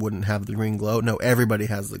some of them wouldn't have the green glow. No, everybody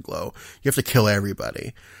has the glow. You have to kill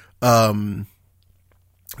everybody.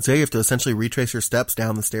 So you have to essentially retrace your steps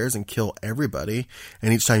down the stairs and kill everybody.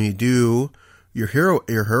 And each time you do, your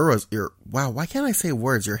why can't I say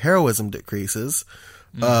words? Your heroism decreases.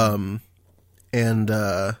 The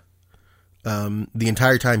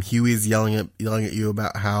entire time Huey's yelling at you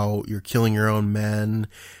about how you're killing your own men,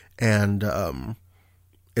 and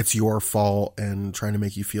it's your fault, and trying to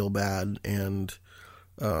make you feel bad. And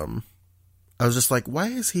I was just like, why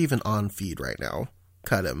is he even on feed right now?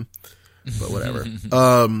 Cut him. But whatever.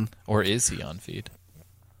 Or is he on feed?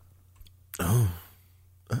 Oh.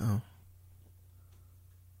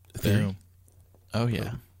 Boom. Oh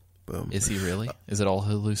yeah. Boom. Is he really? Is it all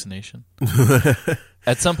hallucination?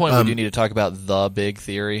 At some point, we do need to talk about the big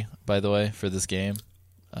theory, by the way, for this game.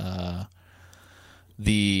 And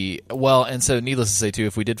so needless to say, too,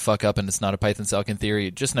 if we did fuck up and it's not a Python Selkin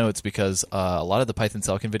theory, just know it's because a lot of the Python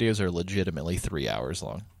Selkin videos are legitimately 3 hours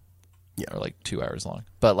long. Yeah. Or like 2 hours long.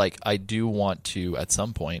 But like, I do want to, at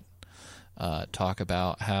some point, talk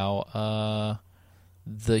about how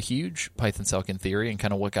the huge Python Selkin theory and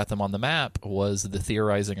kind of what got them on the map was the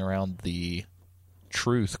theorizing around the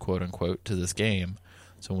truth, quote unquote, to this game.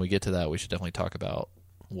 So when we get to that, we should definitely talk about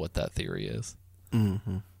what that theory is.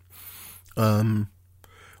 Mm-hmm.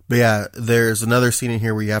 But yeah, there's another scene in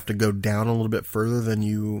here where you have to go down a little bit further than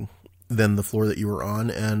the floor that you were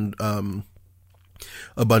on, and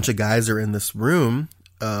a bunch of guys are in this room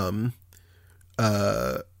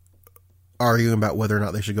arguing about whether or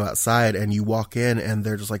not they should go outside, and you walk in and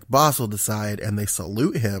they're just like, "Boss will decide," and they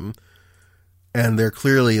salute him, and they're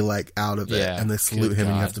clearly like out of it, and they salute him,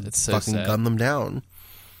 and you have to fucking gun them down.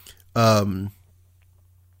 But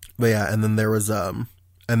yeah, and then there was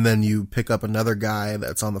and then you pick up another guy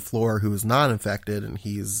that's on the floor who is not infected, and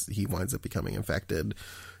he winds up becoming infected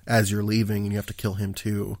as you're leaving, and you have to kill him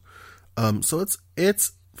too. So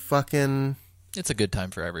it's fucking, it's a good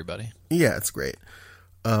time for everybody. Yeah, it's great.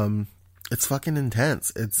 It's fucking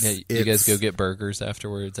intense. You guys go get burgers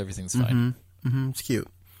afterwards. Everything's fine. It's cute.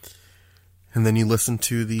 And then you listen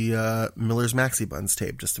to the Miller's Maxi Buns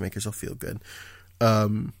tape just to make yourself feel good.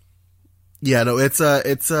 Yeah, no, it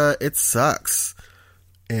sucks,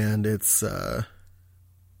 and it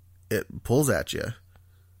pulls at you.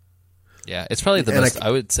 Yeah, it's probably the most. I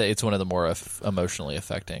would say it's one of the more emotionally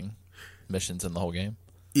affecting missions in the whole game.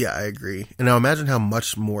 Yeah, I agree. And now imagine how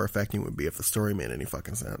much more affecting it would be if the story made any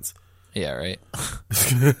fucking sense. Yeah, right.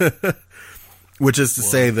 Which is to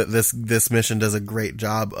say that this mission does a great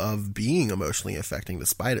job of being emotionally affecting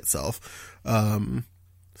despite itself.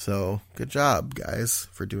 So good job, guys,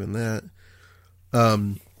 for doing that.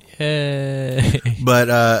 Yay. But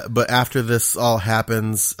after this all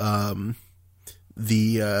happens,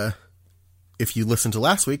 if you listen to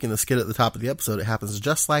last week in the skit at the top of the episode, it happens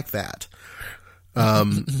just like that.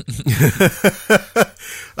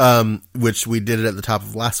 Which we did it at the top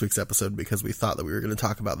of last week's episode because we thought that we were going to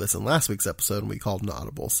talk about this in last week's episode, and we called an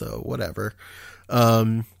audible, so whatever.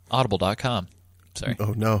 Audible.com. Sorry.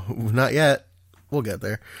 Oh, no, not yet. We'll get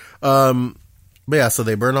there. But yeah, so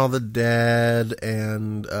they burn all the dead,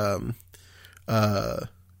 and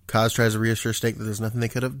Kaz tries to reassure Snake that there's nothing they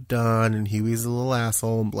could have done, and Huey's a little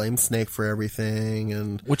asshole and blames Snake for everything.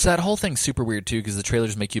 And which that whole thing's super weird too, because the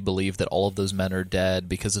trailers make you believe that all of those men are dead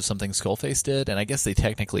because of something Skullface did, and I guess they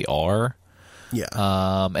technically are. Yeah.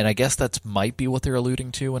 And I guess that's might be what they're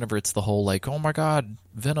alluding to whenever it's the whole like, oh my god,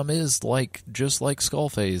 Venom is like just like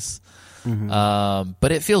Skullface. Mm-hmm.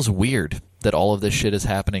 But it feels weird that all of this shit is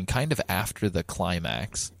happening kind of after the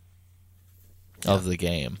climax of the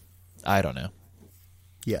game. I don't know.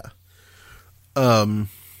 Yeah. But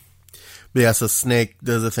yeah, so Snake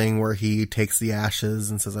does a thing where he takes the ashes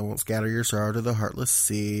and says, I won't scatter your sorrow to the heartless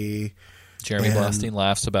sea. Jeremy Blaustein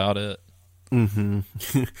laughs about it. Mm-hmm.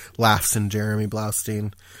 Laughs in Jeremy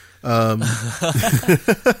Blaustein.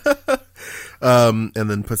 And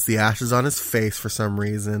then puts the ashes on his face for some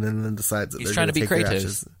reason, and then decides that he's they're trying to be take their Kratos.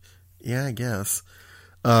 ashes. Yeah, I guess.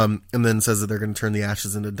 And then says that they're going to turn the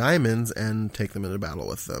ashes into diamonds and take them into battle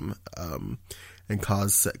with them. And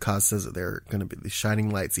Kaz says that they're going to be the shining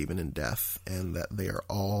lights even in death, and that they are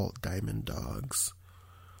all diamond dogs.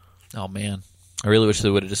 Oh man, I really wish they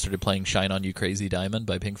would have just started playing "Shine on You, Crazy Diamond"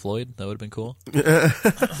 by Pink Floyd. That would have been cool.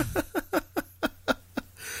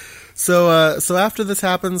 So after this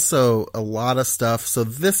happens, so a lot of stuff. So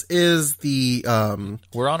this is the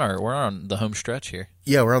we're on the home stretch here.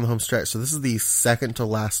 Yeah, we're on the home stretch. So this is the second to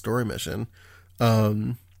last story mission.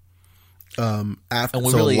 After a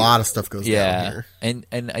lot of stuff goes down here.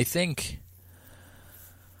 And I think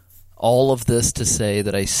all of this to say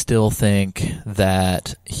that I still think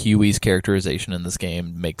that Huey's characterization in this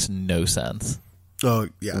game makes no sense. Oh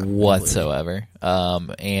yeah, whatsoever.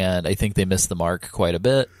 And I think they missed the mark quite a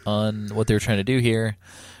bit on what they were trying to do here.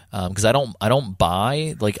 Because I don't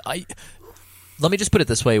buy let me just put it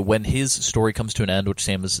this way: when his story comes to an end, which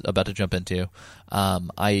Sam is about to jump into,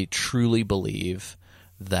 I truly believe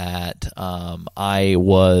that I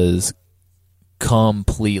was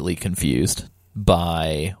completely confused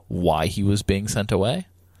by why he was being sent away.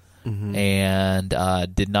 Mm-hmm.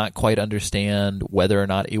 And did not quite understand whether or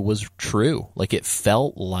not it was true. Like, it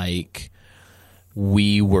felt like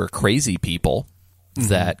we were crazy people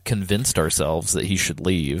that convinced ourselves that he should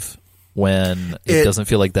leave, when it doesn't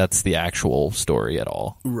feel like that's the actual story at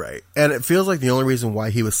all. Right. And it feels like the only reason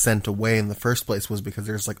why he was sent away in the first place was because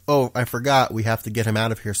there's like, oh, I forgot, we have to get him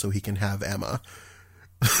out of here so he can have Emma.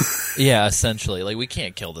 Yeah, essentially. Like, we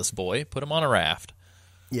can't kill this boy. Put him on a raft.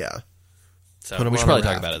 Yeah. So we should probably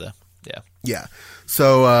talk about it, though. Yeah. Yeah.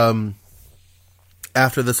 So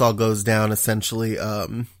after this all goes down, essentially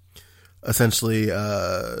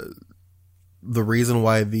the reason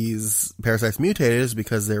why these parasites mutated is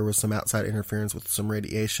because there was some outside interference with some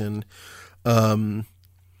radiation. And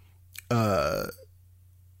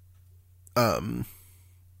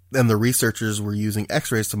the researchers were using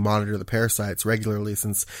x-rays to monitor the parasites regularly,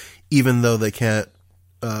 since even though they can't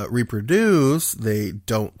reproduce, they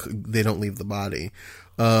don't leave the body.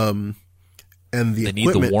 And they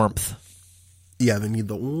need the warmth. Yeah, they need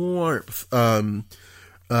the warmth.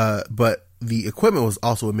 But the equipment was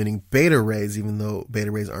also emitting beta rays, even though beta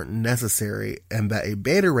rays aren't necessary, and that a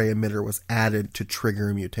beta ray emitter was added to trigger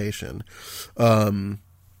a mutation. And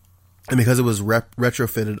because it was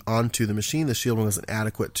retrofitted onto the machine, the shielding wasn't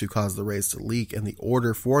adequate to cause the rays to leak, and the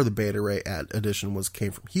order for the beta ray addition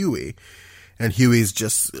came from Huey. And Huey's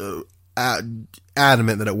just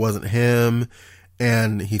adamant that it wasn't him,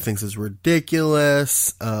 and he thinks it's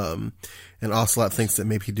ridiculous. And Ocelot thinks that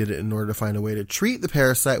maybe he did it in order to find a way to treat the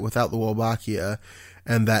parasite without the Wolbachia,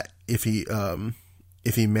 and that if he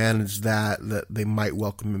managed that they might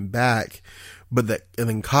welcome him back. And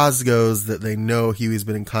then Kaz goes that they know Huey's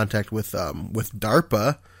been in contact with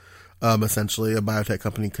DARPA, essentially a biotech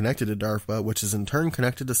company connected to DARPA, which is in turn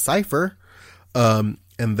connected to Cypher, and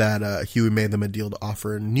that Huey made them a deal to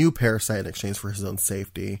offer a new parasite in exchange for his own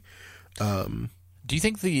safety. Do you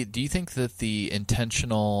think that the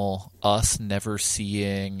intentional us never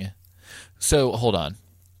seeing? So hold on.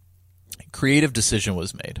 Creative decision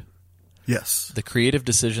was made. Yes. The creative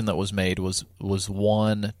decision that was made was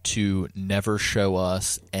one, to never show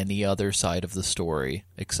us any other side of the story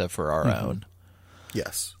except for our own.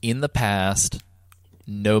 Yes. In the past,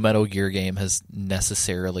 no Metal Gear game has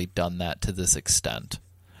necessarily done that to this extent.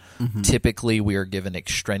 Typically, we are given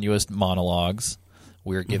extraneous monologues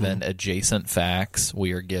We are given adjacent facts.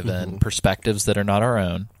 We are given perspectives that are not our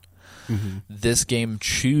own. This game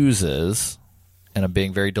chooses, and I'm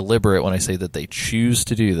being very deliberate when I say that they choose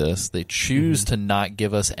to do this, they choose to not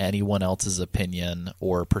give us anyone else's opinion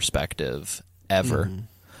or perspective ever.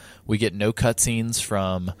 We get no cutscenes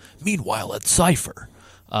from, meanwhile at Cypher.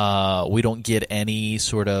 We don't get any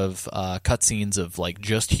sort of cutscenes of like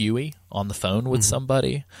just Huey on the phone with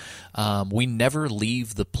somebody. We never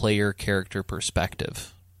leave the player character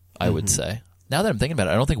perspective, I would say. Now that I'm thinking about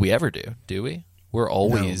it, I don't think we ever do we? We're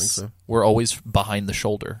always we're always behind the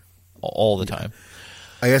shoulder all the time.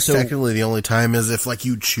 I guess technically the only time is if like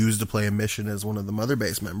you choose to play a mission as one of the Mother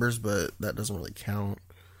Base members, but that doesn't really count.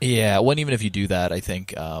 Yeah, well, even if you do that, I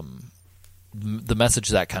think the message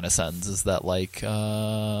that kind of sends is that like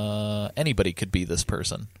anybody could be this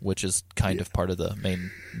person, which is kind of part of the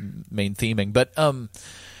main theming. But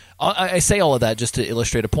I say all of that just to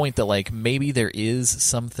illustrate a point that like maybe there is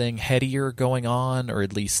something headier going on, or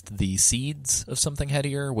at least the seeds of something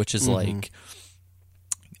headier, which is like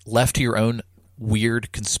left to your own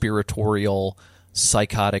weird conspiratorial,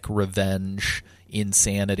 psychotic revenge,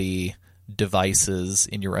 insanity devices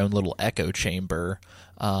in your own little echo chamber.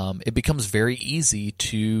 It becomes very easy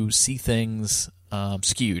to see things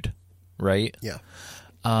skewed, right? Yeah.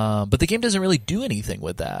 But the game doesn't really do anything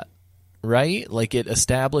with that, right? Like it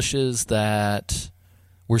establishes that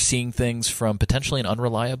we're seeing things from potentially an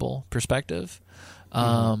unreliable perspective,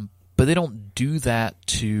 but they don't do that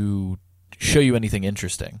to show you anything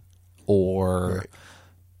interesting or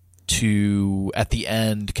to, at the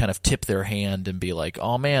end, kind of tip their hand and be like,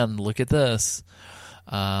 oh man, look at this.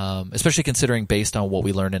 Especially considering based on what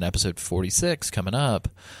we learned in episode 46 coming up,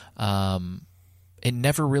 it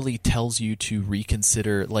never really tells you to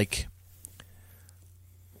reconsider. Like,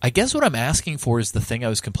 I guess what I'm asking for is the thing I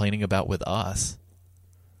was complaining about with Us,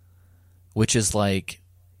 which is like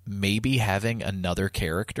maybe having another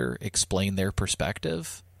character explain their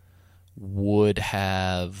perspective would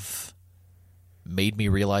have made me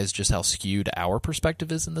realize just how skewed our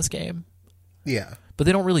perspective is in this game. Yeah. But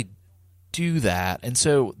they don't really do that, and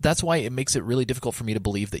so that's why it makes it really difficult for me to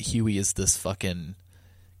believe that Huey is this fucking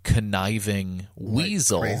conniving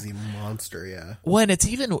weasel, crazy monster. Yeah, when it's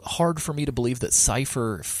even hard for me to believe that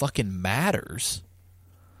Cypher fucking matters,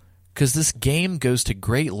 because this game goes to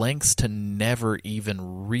great lengths to never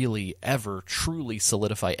even really ever truly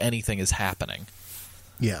solidify anything is happening.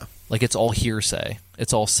 Yeah, like it's all hearsay,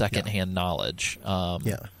 it's all secondhand knowledge.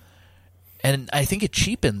 Yeah, and I think it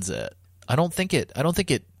cheapens it. I don't think it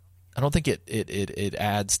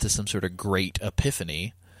adds to some sort of great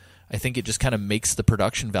epiphany. I think it just kind of makes the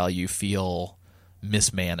production value feel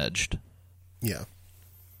mismanaged. Yeah.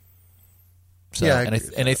 So, yeah,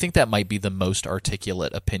 I think that might be the most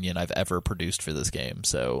articulate opinion I've ever produced for this game.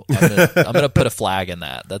 So I'm gonna put a flag in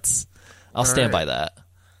that. I'll stand by that.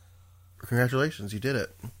 Congratulations, you did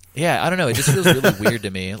it. Yeah, I don't know. It just feels really weird to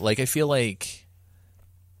me. Like I feel like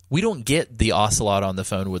we don't get the Ocelot on the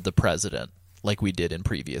phone with the president like we did in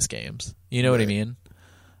previous games. You know what I mean?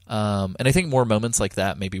 And I think more moments like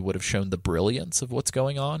that maybe would have shown the brilliance of what's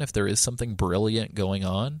going on, if there is something brilliant going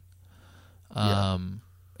on. And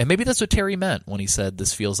maybe that's what Terry meant when he said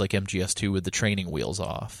this feels like MGS2 with the training wheels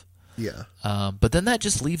off. Yeah. But then that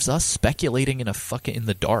just leaves us speculating in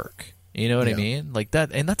the dark. You know what I mean? Like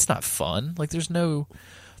that, and that's not fun. Like there's no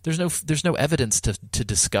evidence to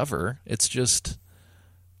discover. It's just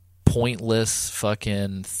pointless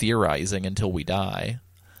fucking theorizing until we die.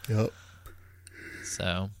 Yep.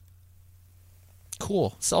 So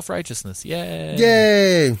cool. Self-righteousness. Yay.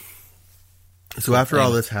 Yay. So after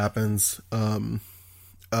all this happens, so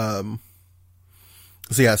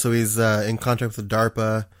he's in contact with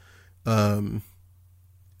DARPA,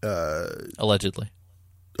 allegedly,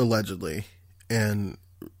 and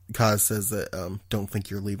Kaz says that don't think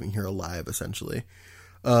you're leaving here alive, essentially.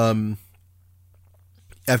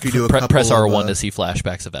 After you do a couple press R1 to see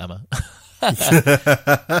flashbacks of Emma.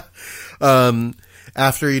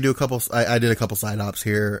 After you do a couple, I did a couple side ops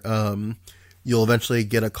here. You'll eventually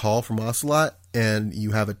get a call from Ocelot, and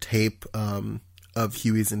you have a tape of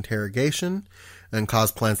Huey's interrogation. And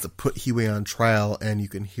Kaz plans to put Huey on trial, and you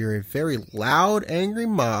can hear a very loud, angry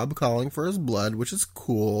mob calling for his blood, which is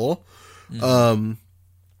cool. And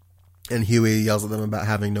Huey yells at them about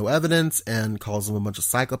having no evidence and calls them a bunch of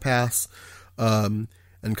psychopaths. And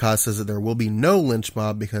Kaz says that there will be no lynch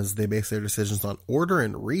mob because they base their decisions on order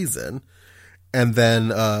and reason. And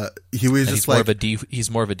then Huey's just like...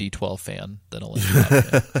 he's more of a D12 fan than a lynch mob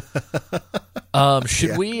fan.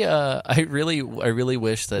 Should we... I really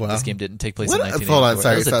wish that this game didn't take place in 1980. Hold on,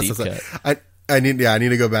 sorry. I need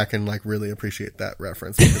to go back and like really appreciate that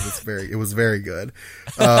reference because it was very good.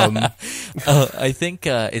 I think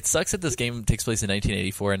it sucks that this game takes place in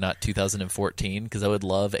 1984 and not 2014 because I would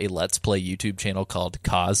love a Let's Play YouTube channel called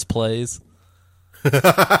Cosplays.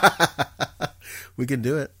 We can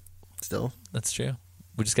do it still. That's true.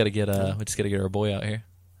 We just got to get our boy out here.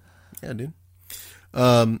 Yeah, dude.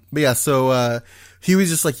 But yeah, so Huey's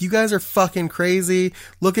just like, you guys are fucking crazy.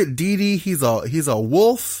 Look at Dee Dee. He's a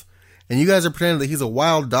wolf. And you guys are pretending that he's a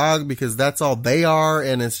wild dog because that's all they are.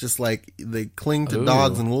 And it's just like they cling to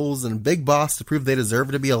dogs and wolves and Big Boss to prove they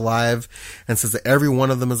deserve to be alive. And says that every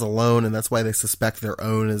one of them is alone. And that's why they suspect their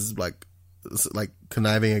own is like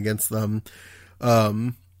conniving against them.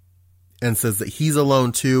 And says that he's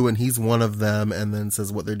alone too. And he's one of them. And then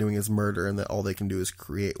says what they're doing is murder and that all they can do is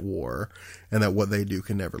create war. And that what they do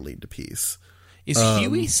can never lead to peace. Is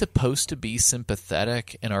Huey supposed to be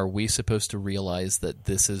sympathetic, and are we supposed to realize that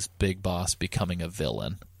this is Big Boss becoming a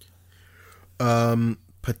villain?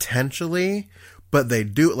 Potentially, but they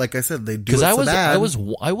do, like I said, they do. Because I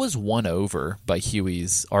was won over by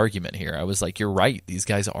Huey's argument here. I was like, you're right. These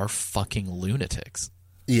guys are fucking lunatics.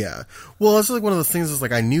 Yeah. Well, it's like one of those things is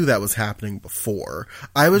like I knew that was happening before.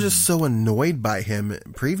 I was just so annoyed by him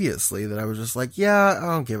previously that I was just like, yeah, I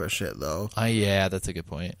don't give a shit though. Yeah, that's a good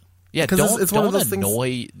point. Yeah, it's one of those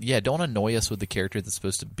annoy. things... Yeah, don't annoy us with the character that's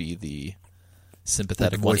supposed to be the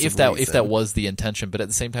sympathetic one, if that was the intention. But at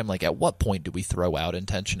the same time, like, at what point do we throw out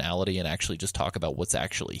intentionality and actually just talk about what's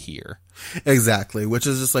actually here? Exactly, which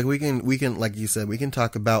is just like we can like you said, we can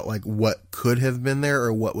talk about like what could have been there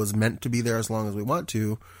or what was meant to be there as long as we want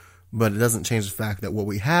to, but it doesn't change the fact that what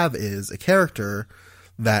we have is a character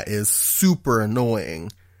that is super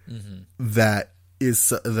annoying, that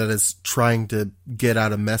is trying to get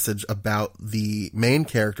out a message about the main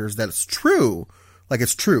characters that it's true. Like,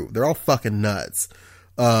 it's true. They're all fucking nuts.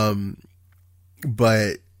 But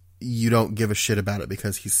you don't give a shit about it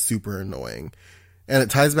because he's super annoying. And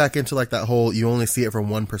it ties back into like that whole, you only see it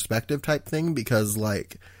from one perspective type thing because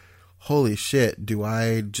like, holy shit, do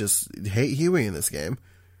I just hate Huey in this game?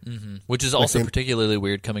 Mm-hmm. Which is also particularly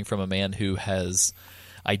weird coming from a man who has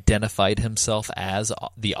identified himself as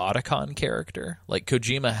the Otacon character. Like,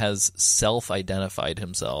 Kojima has self-identified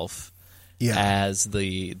himself as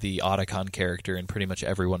the Otacon character in pretty much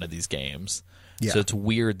every one of these games. Yeah. So it's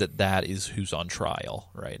weird that is who's on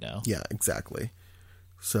trial right now. Yeah, exactly.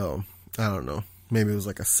 So, I don't know. Maybe it was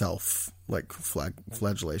like a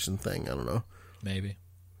flagellation thing. I don't know. Maybe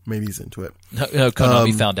he's into it. No,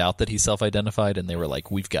 Konami found out that he self-identified and they were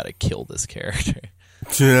like, we've got to kill this character.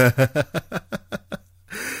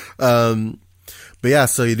 But yeah,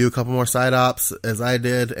 so you do a couple more side ops as I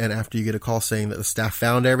did, and after you get a call saying that the staff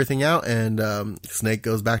found everything out, and Snake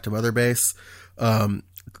goes back to Mother Base, and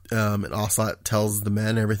Ocelot tells the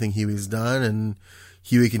men everything Huey's done, and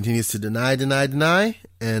Huey continues to deny, and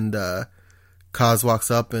Kaz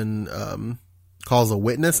walks up and calls a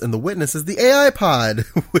witness, and the witness is the AI pod,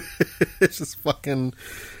 which is fucking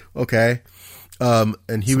okay.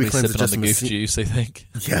 And Huey claims it's just on the goof juice, I think.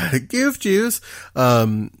 Yeah, goof juice.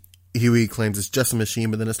 Huey claims it's just a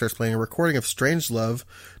machine, but then it starts playing a recording of Strangelove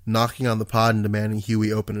knocking on the pod and demanding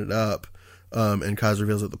Huey open it up. And Kaz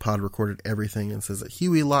reveals that the pod recorded everything and says that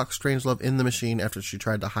Huey locked Strangelove in the machine after she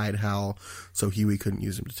tried to hide Hal, so Huey couldn't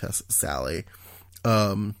use him to test Sally.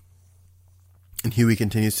 And Huey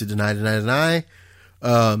continues to deny.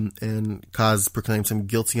 And Kaz proclaims him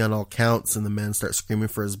guilty on all counts, and the men start screaming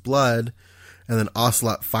for his blood. And then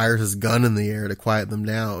Ocelot fires his gun in the air to quiet them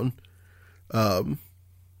down.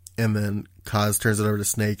 And then Kaz turns it over to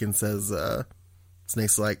Snake and says,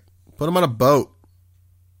 Snake's like, put him on a boat.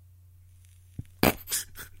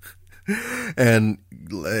 and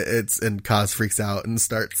Kaz freaks out and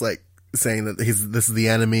starts like saying that this is the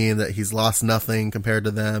enemy and that he's lost nothing compared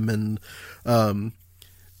to them. And,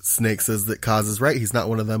 Snake says that Kaz is right. He's not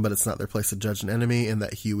one of them, but it's not their place to judge an enemy, and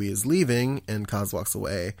that Huey is leaving, and Kaz walks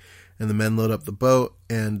away. And the men load up the boat,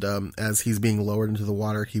 and as he's being lowered into the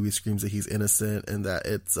water, Huey screams that he's innocent and that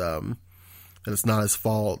it's not his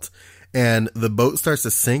fault. And the boat starts to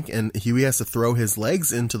sink, and Huey has to throw his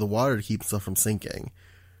legs into the water to keep himself from sinking.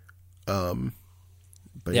 But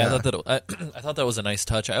yeah, I thought that was a nice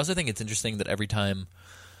touch. I also think it's interesting that every time,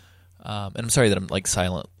 and I'm sorry that I'm like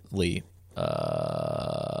silently.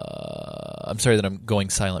 I'm sorry that I'm going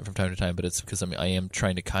silent from time to time, but it's because I am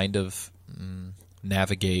trying to kind of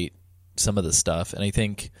navigate some of this stuff. And I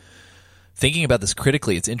think thinking about this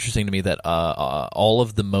critically, it's interesting to me that all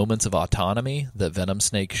of the moments of autonomy that Venom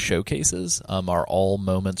Snake showcases are all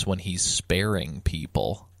moments when he's sparing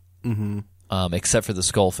people, except for the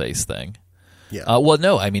Skullface thing. Yeah. Well,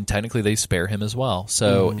 no, I mean, technically they spare him as well.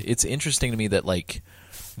 So it's interesting to me that, like,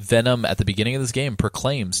 Venom at the beginning of this game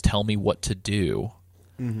proclaims, "Tell me what to do."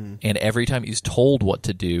 And every time he's told what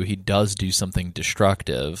to do, he does do something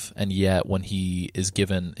destructive. And yet when he is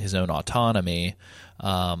given his own autonomy,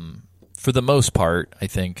 for the most part, I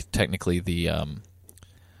think technically the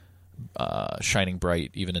Shining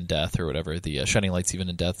Bright Even in Death, or whatever, the Shining Lights Even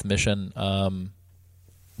in Death mission,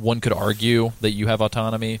 one could argue that you have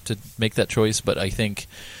autonomy to make that choice. But I think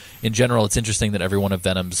in general it's interesting that every one of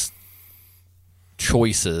Venom's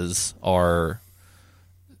choices are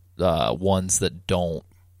ones that don't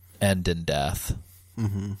end in death.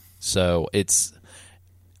 So it's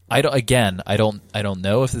I don't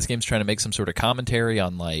know if this game's trying to make some sort of commentary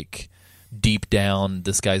on, like, deep down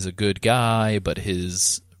this guy's a good guy, but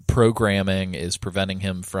his programming is preventing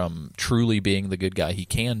him from truly being the good guy he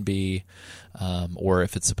can be, or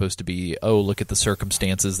if it's supposed to be, oh, look at the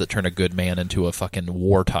circumstances that turn a good man into a fucking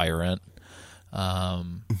war tyrant.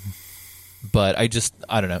 But I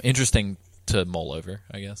don't know, interesting to mull over,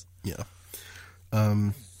 I guess. Yeah.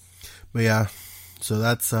 But yeah, so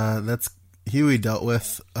that's Huey dealt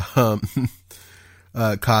with.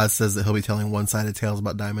 Kaz says that he'll be telling one-sided tales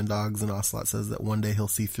about diamond dogs, and Ocelot says that one day he'll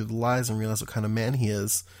see through the lies and realize what kind of man he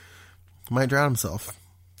is. He might drown himself.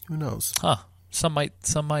 Who knows? Huh. Some might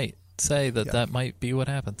say that might be what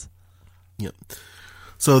happens. Yep.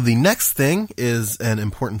 So the next thing is an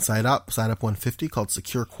important side up 150 called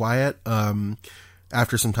Secure Quiet.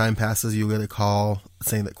 After some time passes, you get a call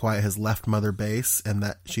saying that Quiet has left Mother Base and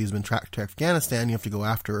that she's been tracked to Afghanistan. You have to go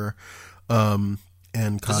after her.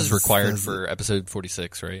 And this is required for episode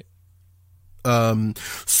 46, right?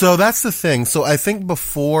 So that's the thing. So I think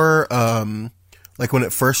before, like when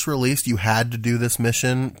it first released, you had to do this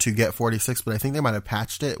mission to get 46, but I think they might have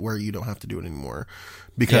patched it where you don't have to do it anymore.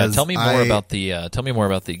 Because tell me more about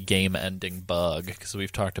the game-ending bug, because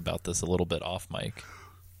we've talked about this a little bit off mic.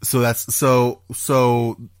 So that's so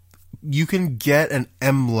you can get an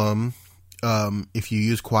emblem if you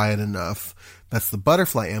use Quiet enough. That's the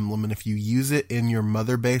butterfly emblem, and if you use it in your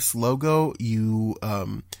Mother Base logo, you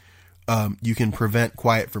can prevent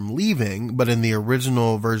Quiet from leaving. But in the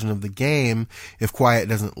original version of the game, if Quiet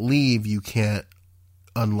doesn't leave, you can't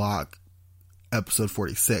unlock episode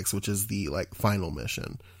 46, which is the final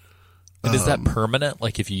mission. And is that permanent?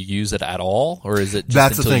 Like, if you use it at all, or is it just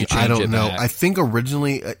that's until the thing? you change I don't it know. back? I think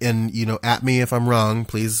originally, and at me if I'm wrong,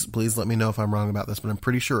 please let me know if I'm wrong about this. But I'm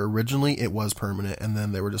pretty sure originally it was permanent, and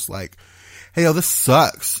then they were just like, "Hey, this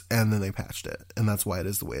sucks," and then they patched it, and that's why it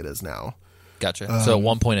is the way it is now. Gotcha. So at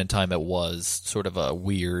one point in time, it was sort of a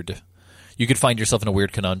weird. You could find yourself in a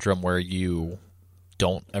weird conundrum where you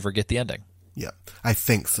don't ever get the ending. Yeah, I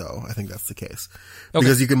think so. I think that's the case. Okay.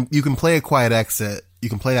 Because you can play a Quiet Exit, you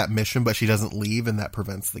can play that mission, but she doesn't leave, and that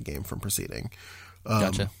prevents the game from proceeding.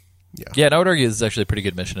 Gotcha. Yeah, and I would argue this is actually a pretty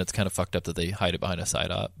good mission. It's kind of fucked up that they hide it behind a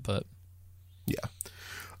side op, but yeah.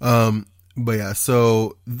 But yeah,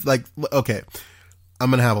 so okay, I'm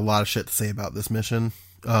gonna have a lot of shit to say about this mission.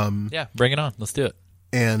 Yeah, bring it on. Let's do it.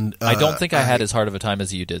 And I don't think I had as hard of a time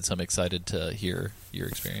as you did, so I'm excited to hear your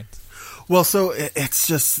experience. Well, so it's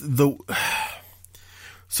just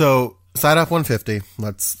so side up 150.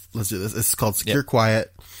 Let's do this. It's called Secure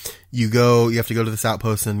Quiet. You have to go to this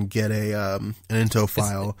outpost and get an intel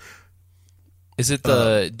file. Is it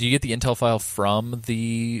do you get the intel file from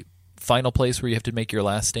the final place where you have to make your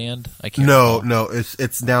last stand? I can't. No,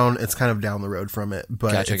 it's down. It's kind of down the road from it,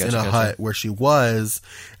 but it's in a hut where she was,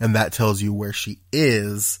 and that tells you where she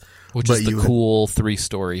is. Which is the cool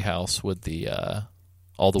 3-story house with the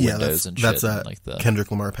all the windows and shit. That's like the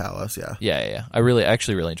Kendrick Lamar Palace. Yeah. Yeah. I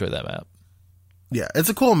actually really enjoyed that map. Yeah, it's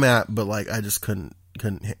a cool map, but I just couldn't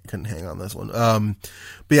hang on this one.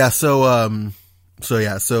 But yeah, so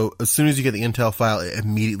as soon as you get the intel file, it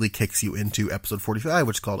immediately kicks you into episode 45,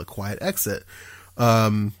 which is called a Quiet Exit.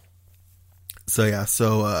 You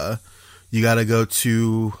got to go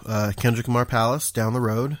to Kendrick Lamar Palace down the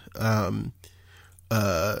road.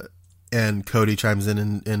 And Cody chimes in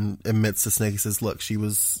and admits to Snake. He says, "Look, she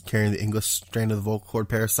was carrying the English strain of the vocal cord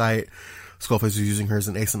parasite. Skullface was using her as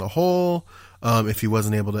an ace in a hole. If he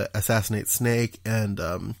wasn't able to assassinate Snake," and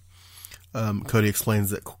Cody explains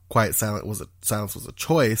that quiet silence was a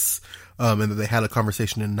choice, and that they had a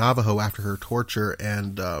conversation in Navajo after her torture,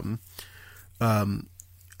 and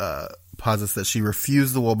posits that she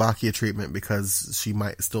refused the Wolbachia treatment because she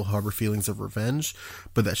might still harbor feelings of revenge,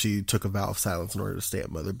 but that she took a vow of silence in order to stay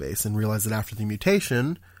at Mother Base, and realized that after the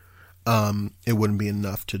mutation, it wouldn't be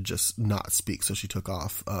enough to just not speak, so she took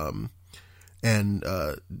off, and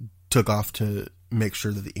took off to make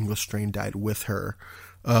sure that the English strain died with her.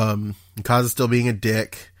 Kaz is still being a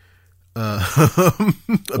dick.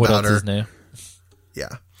 What about else her. is new?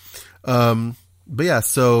 Yeah. But yeah,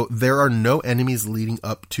 so there are no enemies leading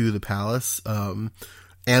up to the palace,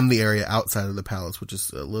 and the area outside of the palace, which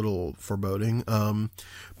is a little foreboding.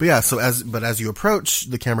 But yeah, so as you approach,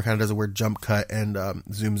 the camera kind of does a weird jump cut and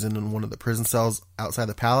zooms in on one of the prison cells outside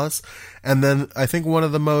the palace. And then I think one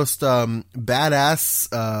of the most badass,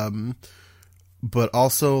 but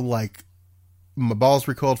also like my balls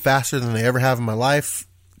recoiled faster than they ever have in my life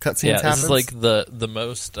cutscenes Yeah, happens. this is like the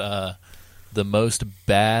most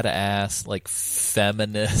badass, like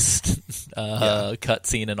feminist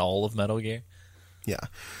cutscene in all of Metal Gear. Yeah.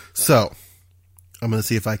 So I'm going to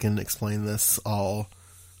see if I can explain this all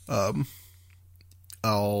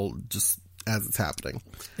just as it's happening.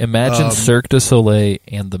 Imagine Cirque du Soleil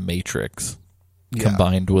and The Matrix Yeah.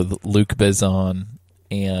 combined with Luc Besson,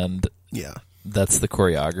 and Yeah. that's the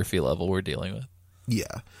choreography level we're dealing with.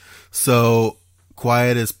 Yeah. So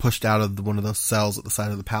Quiet is pushed out of one of those cells at the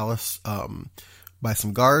side of the palace by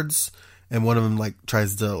some guards, and one of them like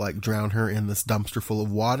tries to like drown her in this dumpster full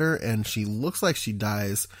of water, and she looks like she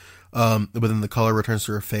dies. But then the color returns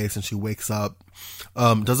to her face, and she wakes up,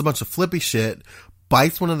 does a bunch of flippy shit,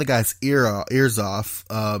 bites one of the guy's ears off.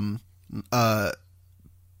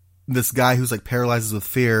 This guy who's like paralyzes with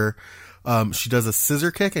fear, she does a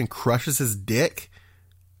scissor kick and crushes his dick,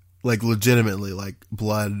 like legitimately, like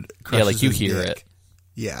blood. Yeah, like you his hear dick. it.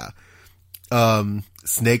 Yeah.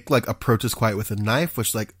 Snake like approaches Quiet with a knife,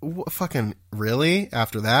 which like fucking really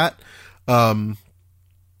after that. And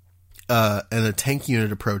a tank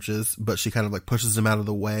unit approaches, but she kind of like pushes him out of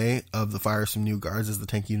the way of the fire of some new guards as the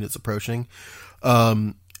tank unit's approaching.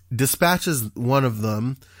 Dispatches one of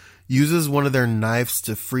them, uses one of their knives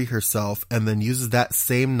to free herself, and then uses that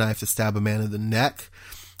same knife to stab a man in the neck,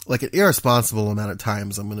 like an irresponsible amount of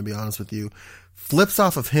times, I'm going to be honest with you. Flips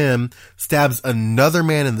off of him, stabs another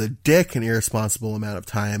man in the dick an irresponsible amount of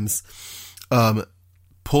times,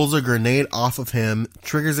 pulls a grenade off of him,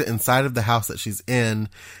 triggers it inside of the house that she's in,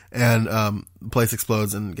 and the place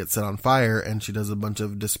explodes and gets set on fire, and she does a bunch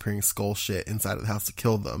of disappearing skull shit inside of the house to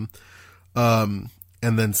kill them. And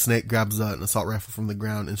then Snake grabs an assault rifle from the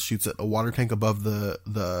ground and shoots at a water tank above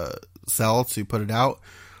the cell to put it out.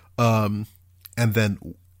 And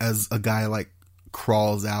then as a guy like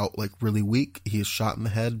crawls out like really weak, he is shot in the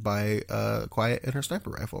head by Quiet and her sniper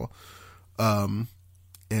rifle. And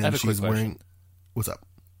have a quick she's wearing... question. What's up?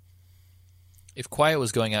 If Quiet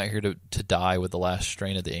was going out here to die with the last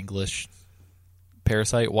strain of the English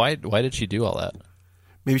parasite, why did she do all that?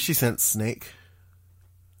 Maybe she sent Snake.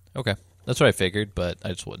 Okay, that's what I figured, but I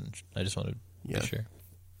just wanted to Yeah. be sure.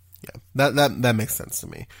 Yeah, that makes sense to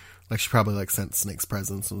me. Like she probably like sent Snake's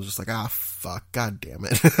presence and was just like, fuck, god damn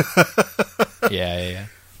it. Yeah.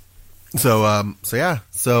 So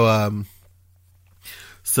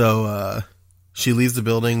she leaves the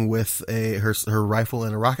building with her rifle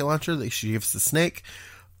and a rocket launcher that she gives to Snake.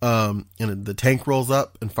 And the tank rolls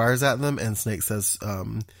up and fires at them, and Snake says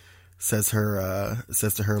to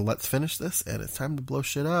her, "Let's finish this, and it's time to blow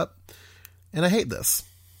shit up." And I hate this.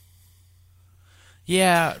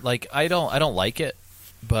 Yeah, like I don't like it,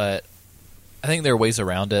 but I think there are ways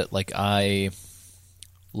around it. Like I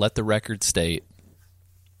let the record state,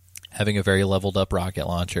 having a very leveled up rocket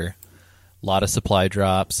launcher, a lot of supply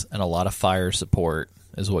drops, and a lot of fire support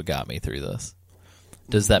is what got me through this.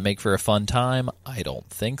 Does that make for a fun time? I don't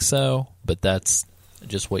think so, but that's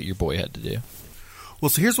just what your boy had to do. Well,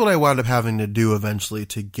 so here's what I wound up having to do eventually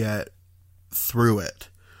to get through it,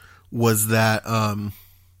 was that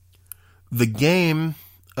the game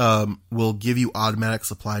will give you automatic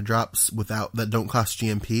supply drops that don't cost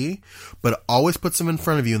GMP, but it always puts them in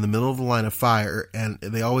front of you in the middle of the line of fire, and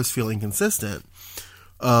they always feel inconsistent.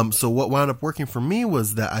 So what wound up working for me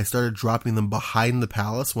was that I started dropping them behind the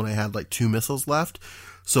palace when I had like 2 missiles left.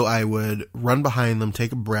 So I would run behind them,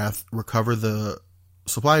 take a breath, recover the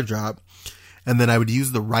supply drop, and then I would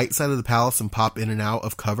use the right side of the palace and pop in and out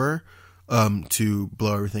of cover to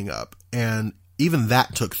blow everything up. And even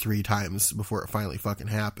that took 3 times before it finally fucking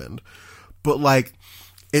happened. But like,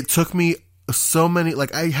 it took me so many,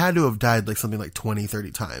 like I had to have died like something like 20,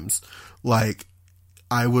 30 times. Like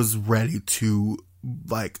I was ready to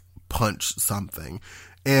like punch something,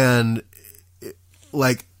 and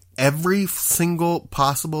like every single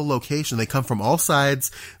possible location, they come from all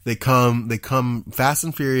sides, they come fast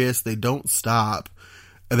and furious, they don't stop,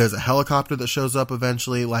 and there's a helicopter that shows up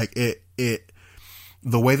eventually. Like it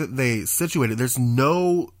the way that they situate it, there's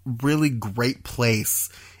no really great place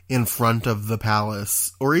in front of the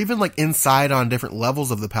palace, or even like inside on different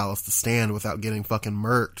levels of the palace to stand without getting fucking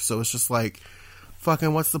murked. So it's just like,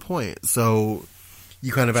 fucking what's the point? So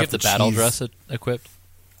you kind of Did you have have the to battle cheese. dress equipped?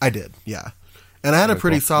 I did, yeah. And I had a Very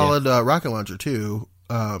pretty cool. solid rocket launcher too.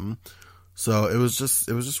 So it was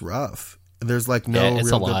just rough. There's like no Yeah, it's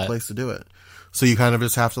a real good lot. place to do it. So you kind of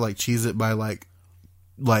just have to like cheese it by like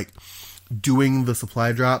doing the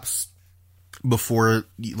supply drops before,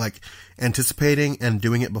 like anticipating and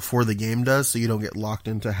doing it before the game does, so you don't get locked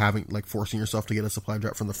into having like forcing yourself to get a supply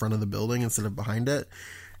drop from the front of the building instead of behind it,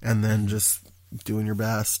 and then just doing your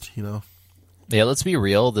best, you know. Yeah, let's be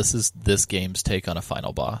real. This is this game's take on a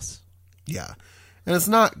final boss. Yeah, and it's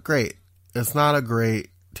not great. It's not a great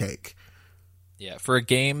take. Yeah, for a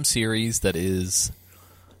game series that is,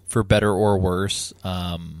 for better or worse,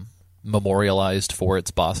 memorialized for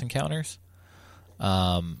its boss encounters,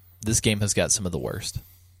 this game has got some of the worst.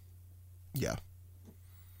 Yeah.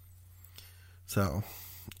 So,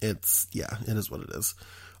 it is what it is.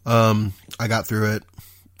 I got through it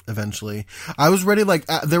eventually. I was ready, like,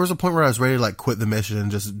 there was a point where I was ready to, like, quit the mission and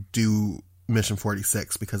just do mission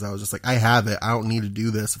 46 because I was just like, I have it. I don't need to do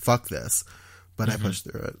this. Fuck this. But I pushed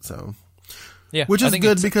through it, so. Yeah, Which I is think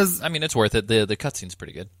good because. I mean, it's worth it. The cutscene's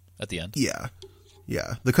pretty good at the end. Yeah.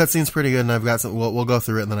 Yeah. The cutscene's pretty good, and I've got some. We'll go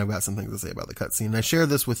through it, and then I've got some things to say about the cutscene. I shared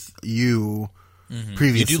this with you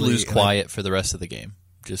previously. You do lose Quiet for the rest of the game.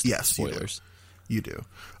 Just Yes, spoilers. You do.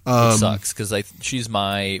 It sucks because she's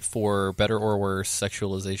my, for better or worse,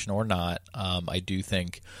 sexualization or not. I do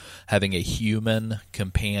think having a human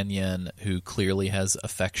companion who clearly has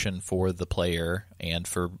affection for the player and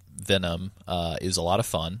for Venom is a lot of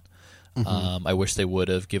fun. I wish they would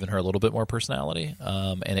have given her a little bit more personality,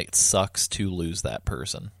 and it sucks to lose that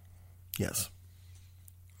person. Yes.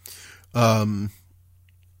 But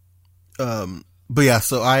yeah,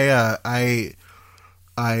 so I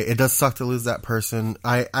it does suck to lose that person.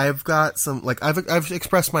 I've got some, like, I've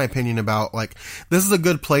expressed my opinion about, like, this is a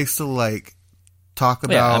good place to, like, talk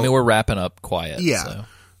about. Yeah, I mean, we're wrapping up Quiet. Yeah.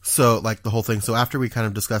 So like the whole thing. So after we kind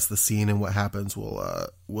of discuss the scene and what happens, I'll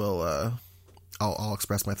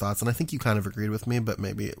express my thoughts. And I think you kind of agreed with me, but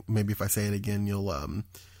maybe if I say it again, you'll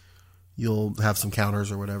have some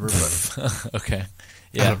counters or whatever. But Okay.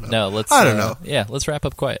 Yeah. No, let's. I don't know. Yeah, let's wrap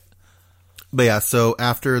up Quiet. But yeah, so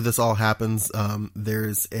after this all happens,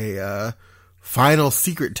 there's a final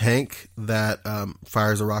secret tank that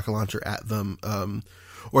fires a rocket launcher at them,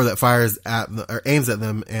 or that fires at or aims at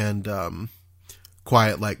them, and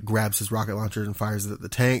Quiet like grabs his rocket launcher and fires it at the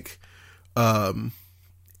tank, and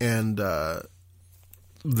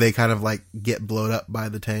they kind of like get blown up by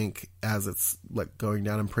the tank as it's like going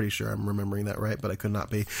down. I'm pretty sure I'm remembering that right, but I could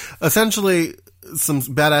not be. Essentially, some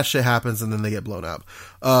badass shit happens and then they get blown up.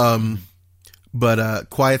 But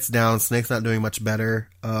Quiet's down. Snake's not doing much better.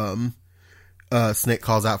 Snake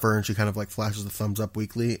calls out for her and she kind of like flashes the thumbs up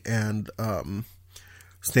weakly, and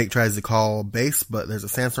Snake tries to call base, but there's a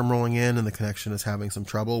sandstorm rolling in and the connection is having some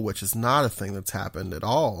trouble, which is not a thing that's happened at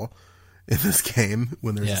all in this game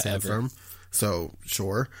when there's a sandstorm. Ever. So,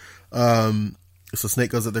 sure. So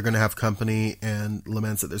Snake goes that they're going to have company and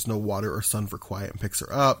laments that there's no water or sun for Quiet and picks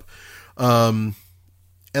her up. And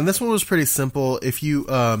this one was pretty simple. If you,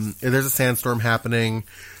 if there's a sandstorm happening,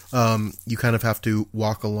 you kind of have to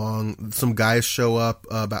walk along. Some guys show up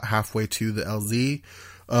about halfway to the LZ.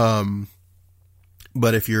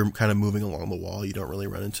 But if you're kind of moving along the wall, you don't really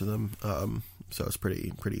run into them. So it's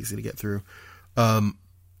pretty easy to get through.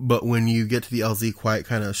 But when you get to the LZ, Quiet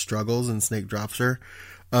kind of struggles and Snake drops her.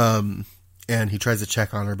 And he tries to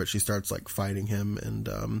check on her, but she starts like fighting him,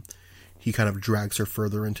 and he kind of drags her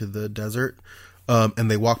further into the desert. And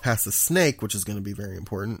they walk past the snake, which is going to be very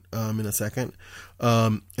important in a second.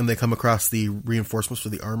 And they come across the reinforcements for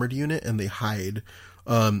the armored unit, and they hide.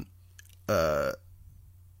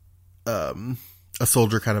 A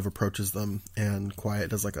soldier kind of approaches them, and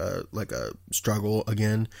Quiet does like a struggle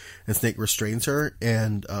again, and Snake restrains her,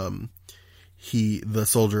 and the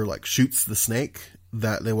soldier like shoots the snake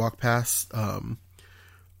that they walk past.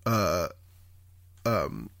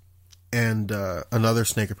 And another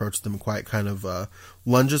snake approaches them, and Quiet kind of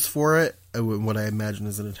lunges for it, what I imagine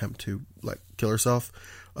is an attempt to like kill herself.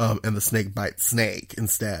 And the snake bites Snake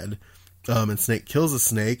instead. And Snake kills the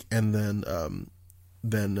snake, and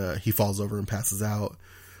then he falls over and passes out.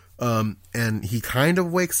 And he kind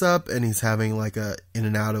of wakes up, and he's having like a in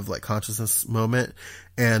and out of like consciousness moment,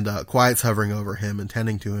 and Quiet's hovering over him and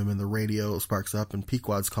tending to him, and the radio sparks up, and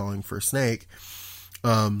Pequod's calling for Snake.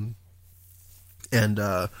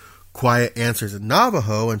 Quiet answers in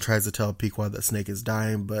Navajo and tries to tell Pequod that Snake is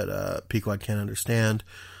dying, but Pequod can't understand.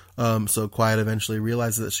 So Quiet eventually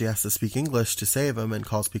realizes that she has to speak English to save him, and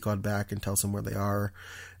calls Pequod back and tells him where they are.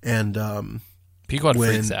 And Pequod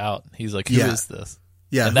freaks out. He's like, "Who is this?"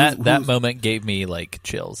 Yeah, and that moment gave me like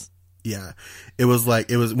chills. Yeah, it was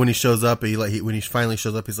when he shows up. When he finally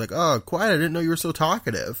shows up, he's like, "Oh, quiet! I didn't know you were so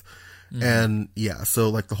talkative." Mm-hmm. And yeah, so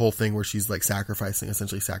like the whole thing where she's like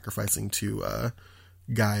essentially sacrificing to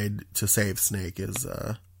Guide to save Snake is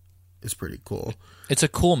pretty cool. It's a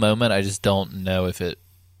cool moment. I just don't know if it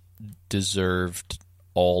deserved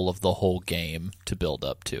all of the whole game to build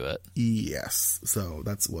up to it. Yes, so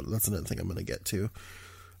that's another thing I'm going to get to.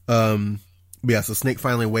 But yeah, so Snake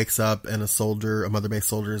finally wakes up, and a Mother Base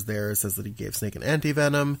soldier is there. Says that he gave Snake an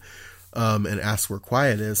anti-venom, and asks where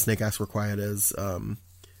Quiet is. Snake asks where Quiet is,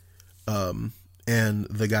 and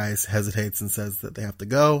the guy hesitates and says that they have to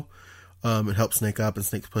go, and helps Snake up, and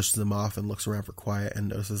Snake pushes him off and looks around for Quiet and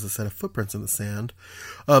notices a set of footprints in the sand.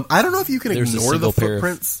 I don't know if you can ignore the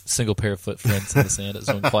footprints. Single pair of footprints in the sand is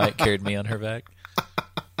when Quiet carried me on her back.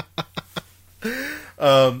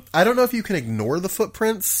 I don't know if you can ignore the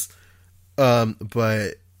footprints.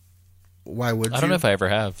 But why would you? I don't know if I ever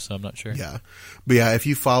have, so I'm not sure. Yeah. But yeah, if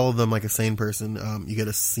you follow them like a sane person, you get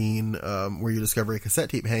a scene, where you discover a cassette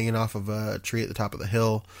tape hanging off of a tree at the top of the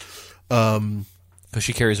hill. Because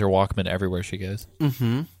she carries her Walkman everywhere she goes.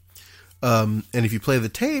 Mm-hmm. And if you play the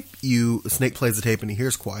tape, Snake plays the tape and he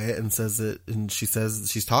hears Quiet and and she says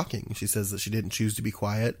she's talking. She says that she didn't choose to be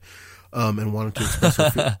quiet, and wanted to express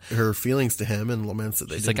her feelings to him, and laments that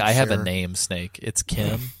she's like, I have a name, Snake. It's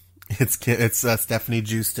Kim. It's Stephanie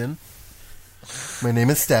Justin. My name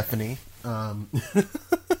is Stephanie. But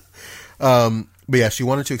yeah, she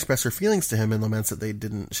wanted to express her feelings to him and laments that they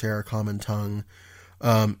didn't share a common tongue.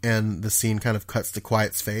 And the scene kind of cuts to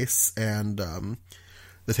Quiet's face, and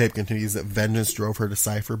the tape continues that vengeance drove her to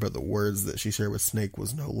cipher, but the words that she shared with Snake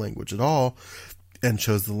was no language at all, and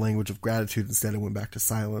chose the language of gratitude instead and went back to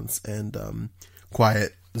silence. And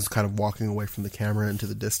Quiet is kind of walking away from the camera into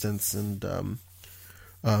the distance, and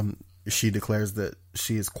she declares that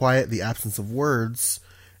she is quiet, the absence of words,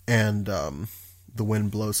 and the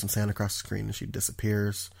wind blows some sand across the screen and she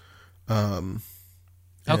disappears. How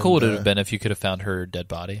cool would it have been if you could have found her dead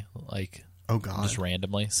body, like, oh god, just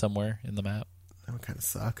randomly somewhere in the map? That would kind of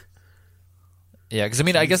suck. Yeah, because I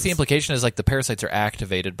mean, I guess the implication is like the parasites are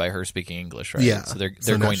activated by her speaking English, right? Yeah, so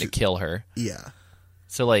they're going to kill her. Yeah.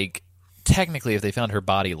 So like, technically, if they found her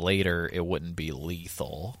body later, it wouldn't be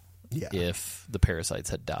lethal. Yeah. If the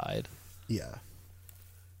parasites had died. Yeah.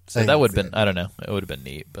 So that would have been, I don't know, it would have been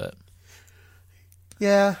neat, but.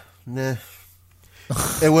 Yeah. Nah.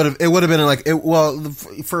 It would have been like,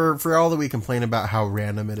 for all that we complain about how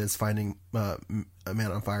random it is finding a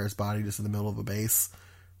Man on Fire's body just in the middle of a base.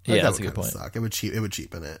 Yeah, that's a good point. Suck. It would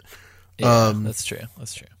cheapen it. Yeah, that's true.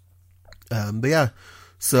 But yeah,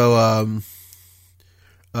 so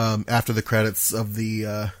after the credits of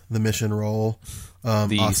the mission roll, the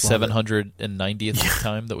 790th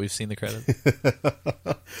time that we've seen the credits.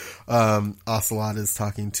 Ocelot is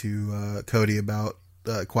talking to Cody about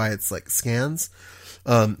Quiet's like scans,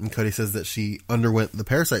 and Cody says that she underwent the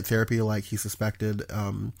parasite therapy like he suspected,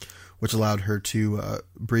 which allowed her to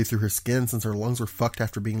breathe through her skin since her lungs were fucked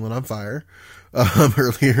after being lit on fire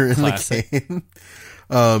earlier in the game.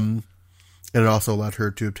 And it also allowed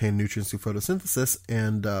her to obtain nutrients through photosynthesis,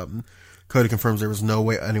 and Cody confirms there was no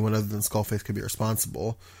way anyone other than Skullface could be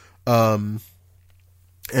responsible. And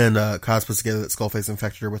Kaz puts together that Skullface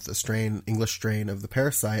infected her with the English strain of the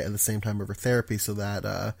parasite at the same time of her therapy, so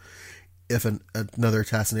that if another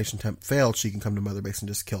assassination attempt failed, she can come to Mother Base and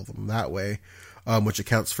just kill them that way, which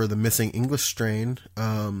accounts for the missing English strain.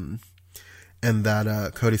 And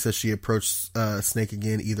that Cody says she approached Snake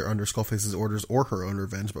again either under Skullface's orders or her own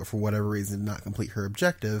revenge, but for whatever reason did not complete her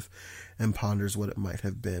objective, and ponders what it might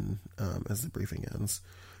have been as the briefing ends.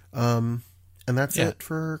 And that's it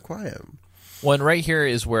for Quiet. Well, and right here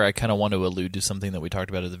is where I kind of want to allude to something that we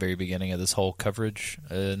talked about at the very beginning of this whole coverage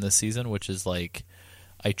in this season, which is like,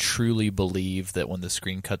 I truly believe that when the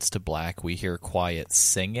screen cuts to black, we hear Quiet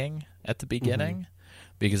singing at the beginning,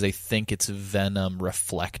 because I think it's Venom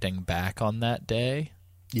reflecting back on that day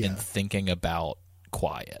and thinking about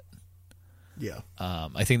Quiet. Yeah.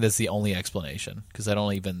 I think that's the only explanation, because I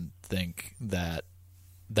don't even think that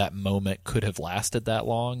moment could have lasted that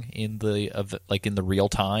long in the real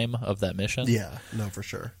time of that mission. Yeah, no, for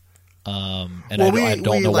sure. And I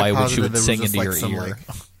don't know why she would sing into your ear.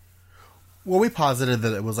 Well, we posited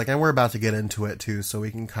that it was like, and we're about to get into it too, so we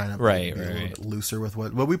can kind of be a little bit looser with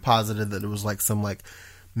what we posited that it was like some like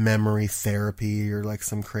memory therapy or like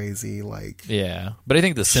some crazy like. Yeah, but I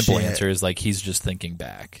think the simple answer is like he's just thinking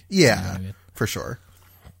back. Yeah, you know what I mean? For sure.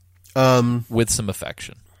 With some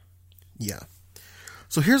affection. Yeah.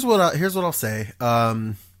 So here's what I'll say.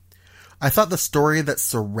 I thought the story that's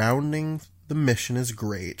surrounding the mission is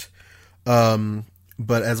great.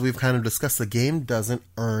 But as we've kind of discussed, the game doesn't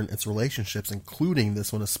earn its relationships, including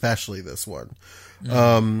this one, especially this one.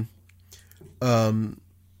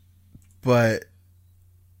 But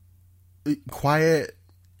Quiet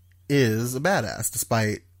is a badass,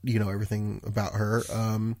 despite everything about her.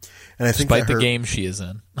 And I think despite the game she is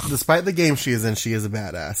in, despite the game she is in, she is a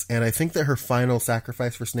badass. And I think that her final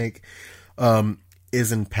sacrifice for Snake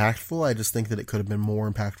is impactful. I just think that it could have been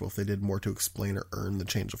more impactful if they did more to explain or earn the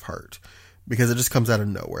change of heart, because it just comes out of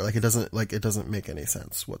nowhere. It doesn't make any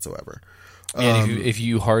sense whatsoever. And if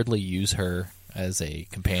you hardly use her as a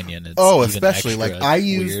companion, it's especially weird.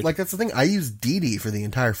 That's the thing. I used Dee Dee for the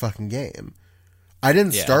entire fucking game. I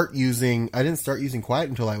didn't start using Quiet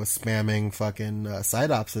until I was spamming fucking side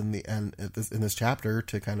ops in the end in this chapter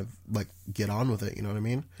to kind of get on with it. You know what I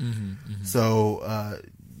mean? So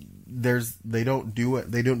they don't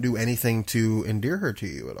do anything to endear her to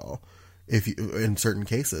you at all. In certain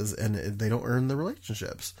cases, and they don't earn the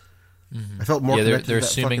relationships. I felt more. Yeah, they're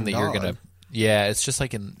assuming that you're gonna. Yeah, it's just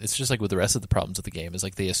like with the rest of the problems of the game is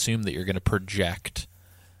they assume that you're gonna project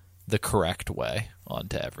the correct way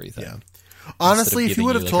onto everything. Yeah. Honestly, if you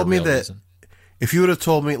would have told me that, if you would have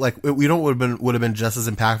told me would have been just as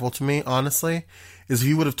impactful to me. Honestly, is if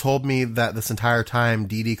you would have told me that this entire time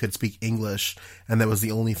Dee Dee could speak English and that was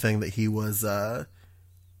the only thing that he was.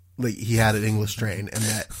 He had an English strain, and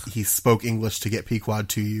that he spoke English to get Pequod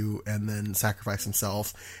to you, and then sacrifice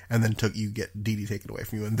himself, and then get Dee Dee taken away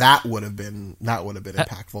from you, and that would have been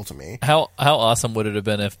impactful to me. How awesome would it have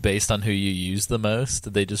been if, based on who you use the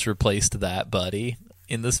most, they just replaced that buddy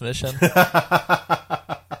in this mission?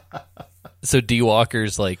 So D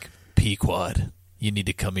Walker's like, Pequod, you need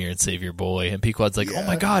to come here and save your boy, and Pequod's like, oh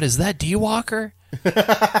my god, is that D Walker?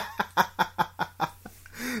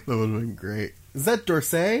 That would have been great. Is that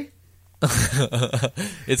Dorsey?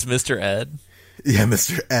 It's Mr. Ed. Yeah,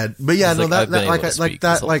 Mr. Ed. But yeah, no, that's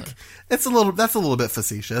a little bit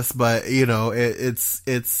facetious, but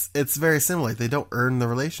it's very similar. They don't earn the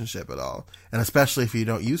relationship at all, and especially if you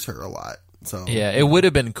don't use her a lot. So yeah, it would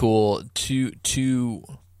have been cool to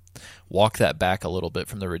walk that back a little bit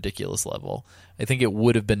from the ridiculous level. I think it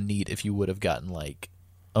would have been neat if you would have gotten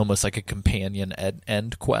almost like a companion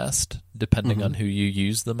end quest, depending on who you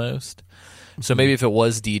use the most. So maybe if it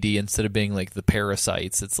was Dee Dee, instead of being the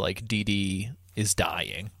parasites, it's Dee Dee is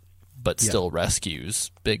dying, but still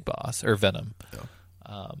rescues Big Boss or Venom. Yeah.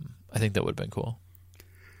 I think that would have been cool.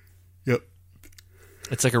 Yep.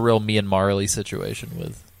 It's like a real me and Marley situation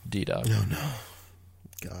with D-Dog. Oh, no.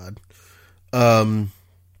 God.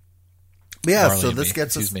 Yeah, Marley so this me.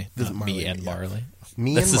 gets Excuse us... me. Me and Marley.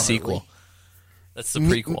 Me That's and the Marley. sequel. That's the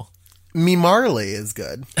prequel. Me Marley is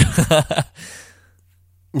good.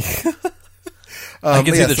 I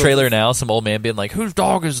can see the trailer now, some old man being like, whose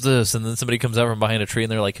dog is this? And then somebody comes out from behind a tree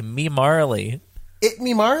and they're like, me Marley. It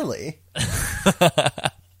me Marley.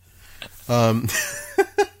 So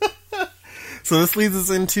this leads us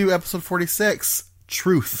into episode 46,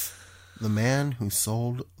 Truth, the man who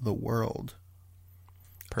sold the world.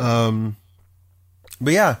 Perfect.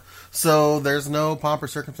 But yeah, so there's no pomp or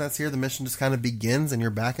circumstance here. The mission just kind of begins and you're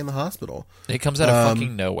back in the hospital. It comes out of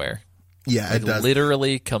fucking nowhere. Yeah, it does.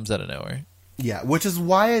 Literally comes out of nowhere. Yeah, which is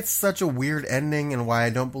why it's such a weird ending and why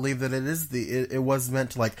I don't believe that it was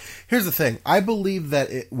meant to here's the thing. I believe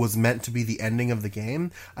that it was meant to be the ending of the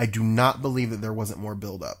game. I do not believe that there wasn't more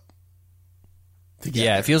build up.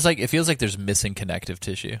 Yeah, it feels like there's missing connective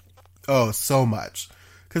tissue. Oh, so much.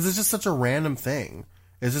 Cuz it's just such a random thing.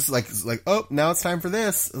 It's just like oh, now it's time for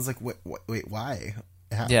this. It's like wait, why?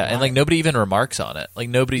 Yeah, and nobody even remarks on it.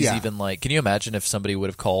 Nobody's even can you imagine if somebody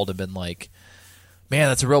would have called and been like, man,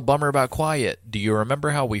 that's a real bummer about Quiet. Do you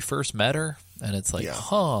remember how we first met her? And it's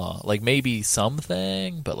maybe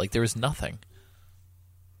something, but there was nothing.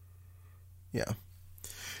 Yeah.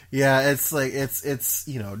 Yeah, it's it's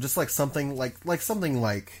just something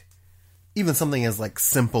even something as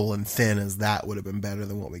simple and thin as that would have been better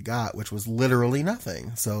than what we got, which was literally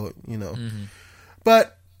nothing. So,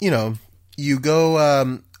 but, you go,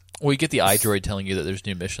 well, you get the iDroid telling you that there's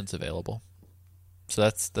new missions available. So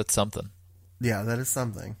that's something. Yeah, that is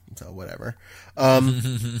something. So whatever. But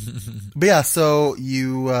yeah, so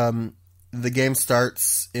you, the game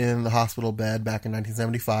starts in the hospital bed back in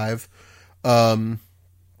 1975.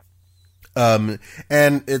 And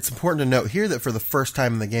it's important to note here that for the first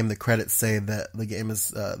time in the game, the credits say that the game is,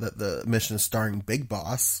 that the mission is starring Big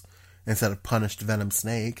Boss instead of Punished Venom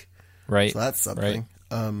Snake. Right. So that's something.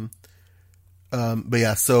 Right. But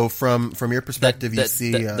yeah, so from your perspective, you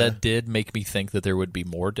see that did make me think that there would be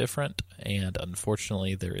more different, and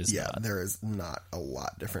unfortunately, there is not. There is not a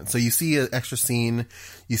lot different. So you see an extra scene,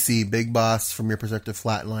 you see Big Boss from your perspective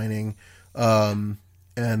flatlining,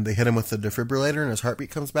 and they hit him with the defibrillator, and his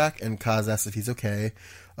heartbeat comes back, and Kaz asks if he's okay.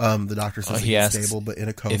 The doctor says he he's asks stable, but in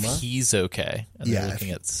a coma. if he's okay, and Yeah, they're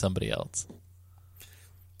looking at somebody else.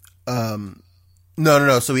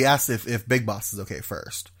 No. So he asks if Big Boss is okay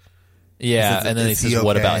first. Yeah, says, and then he "Is says,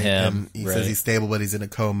 "What okay?" about him?" And he says he's stable, but he's in a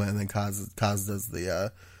coma. And then Kaz does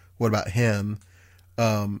the "What about him?"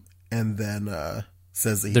 And then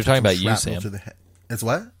says that he They're talking took about you, shrapnel Sam. to the head. It's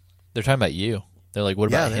what? They're talking about you. They're like,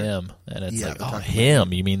 "What Yeah, about they're- him?" And it's yeah, like, they're "Oh, talking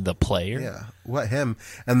him? You mean the player?" Yeah, what him?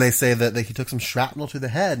 And they say that he took some shrapnel to the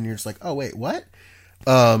head, and you're just like, oh wait, what?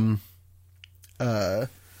 And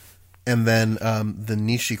then the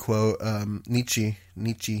Nietzsche quote,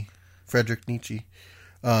 Friedrich Nietzsche.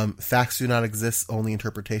 Facts do not exist; only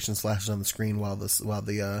interpretation flashes on the screen while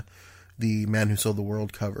the Man Who Sold the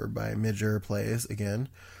World cover by Midger plays again.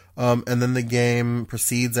 And then the game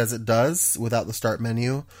proceeds as it does without the start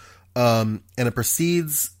menu. And it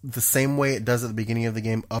proceeds the same way it does at the beginning of the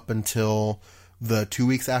game up until the 2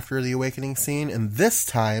 weeks after the awakening scene. And this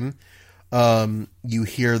time, you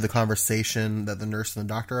hear the conversation that the nurse and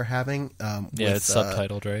the doctor are having. It's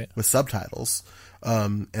subtitled, right? With subtitles.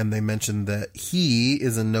 And they mention that he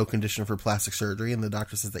is in no condition for plastic surgery, and the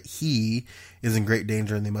doctor says that he is in great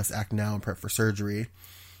danger and they must act now and prep for surgery.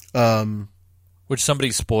 Which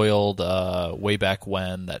somebody spoiled way back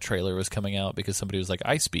when that trailer was coming out, because somebody was like,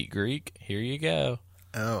 "I speak Greek. Here you go."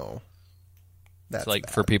 Oh. That's It's like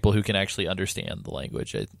bad. for people who can actually understand the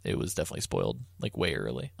language, it was definitely spoiled like way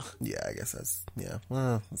early. Yeah, I guess that's, yeah.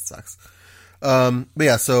 Well, that sucks. But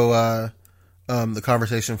yeah, so the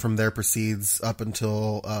conversation from there proceeds up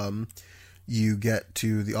until you get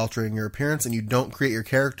to the altering your appearance, and you don't create your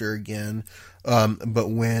character again. But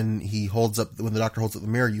when the doctor holds up the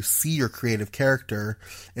mirror, you see your creative character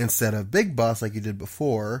instead of Big Boss like you did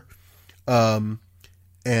before.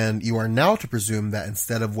 And you are now to presume that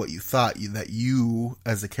instead of what you thought, that you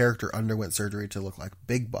as a character underwent surgery to look like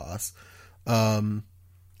Big Boss. Not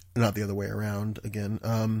the other way around again.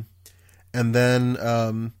 And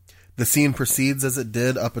then the scene proceeds as it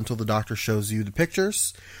did up until the doctor shows you the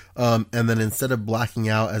pictures. And then instead of blacking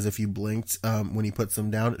out as if you blinked when he puts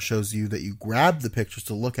them down, it shows you that you grabbed the pictures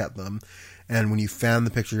to look at them. And when you fan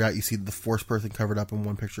the picture out, you see the fourth person covered up in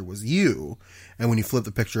one picture was you. And when you flip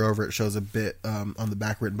the picture over, it shows a bit on the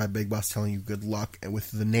back written by Big Boss telling you good luck, and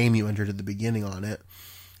with the name you entered at the beginning on it.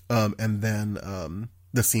 And then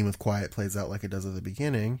the scene with Quiet plays out like it does at the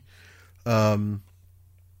beginning. And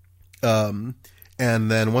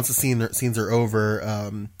then once the scenes are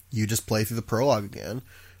over, you just play through the prologue again.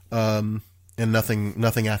 And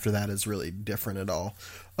nothing after that is really different at all.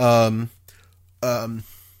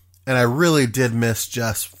 And I really did miss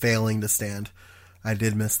just failing to stand. I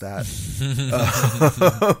did miss that.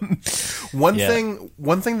 One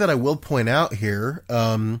thing that I will point out here,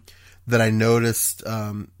 that I noticed,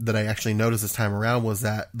 that I actually noticed this time around, was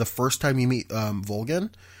that the first time you meet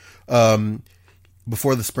Volgan,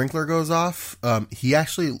 before the sprinkler goes off, he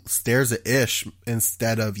actually stares at Ish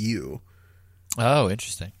instead of you. Oh,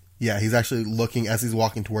 interesting. Yeah, he's actually looking as he's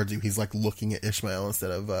walking towards you. He's like looking at Ishmael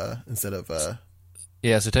instead of.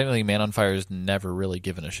 Yeah, so technically, Man on Fire has never really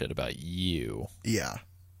given a shit about you. Yeah.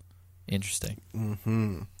 Interesting.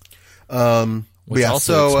 Mm-hmm. Which yeah,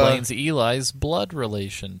 also explains Eli's blood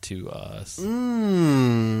relation to us.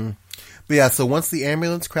 But yeah, so once the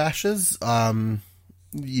ambulance crashes,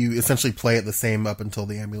 you essentially play it the same up until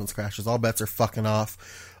the ambulance crashes. All bets are fucking off.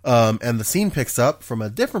 And the scene picks up from a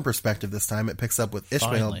different perspective this time. It picks up with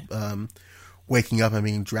Ishmael waking up and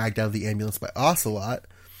being dragged out of the ambulance by Ocelot.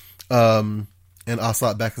 And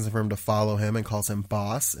Ocelot beckons for him to follow him and calls him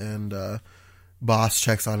Boss. And Boss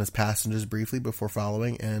checks on his passengers briefly before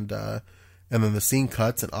following. And then the scene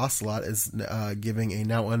cuts, and Ocelot is giving a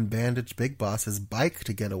now unbandaged Big Boss his bike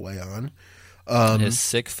to get away on. His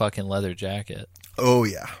sick fucking leather jacket. Oh,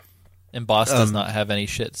 yeah. And Boss does not have any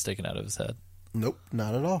shit sticking out of his head. Nope,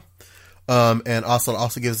 not at all. And Ocelot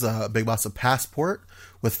also gives Big Boss a passport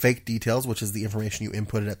with fake details, which is the information you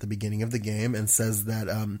inputted at the beginning of the game, and says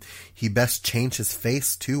that he best change his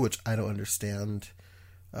face too, which I don't understand.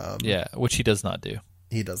 Yeah, which he does not do.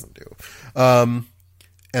 He doesn't do. And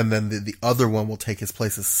then the other one will take his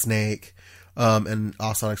place as Snake. And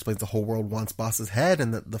Ocelot explains the whole world wants Boss's head,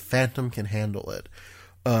 and that the Phantom can handle it.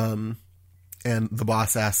 And the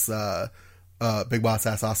boss asks, Big Boss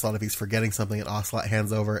asks Ocelot if he's forgetting something, and Ocelot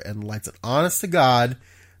hands over and lights an honest to God,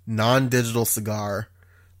 non-digital cigar.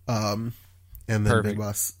 And then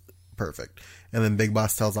perfect. And then Big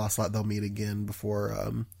Boss tells Ocelot they'll meet again before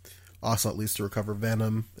Ocelot leaves to recover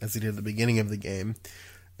Venom, as he did at the beginning of the game.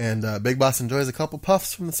 And Big Boss enjoys a couple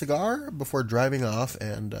puffs from the cigar before driving off,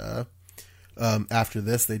 and After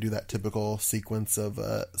this, they do that typical sequence of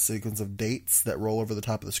dates that roll over the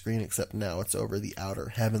top of the screen, except now it's over the Outer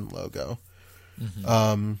Heaven logo.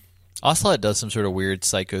 Mm-hmm. Ocelot does some sort of weird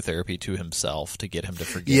psychotherapy to himself to get him to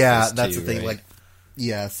forget. Yeah, this that's too, the thing. right?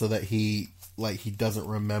 So that he doesn't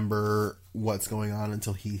remember what's going on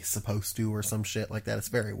until he's supposed to, or some shit like that. It's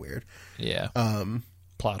very weird. Yeah.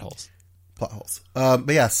 Plot holes.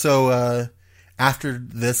 But yeah, so after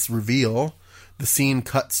this reveal, the scene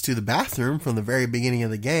cuts to the bathroom from the very beginning of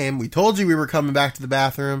the game. We told you we were coming back to the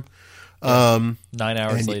bathroom. 9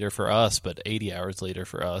 hours later for us, but 80 hours later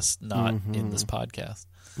for us, not in this podcast.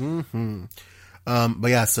 Mm-hmm. But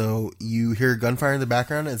yeah, so you hear gunfire in the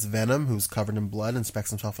background. It's Venom, who's covered in blood, inspects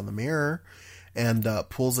himself in the mirror, and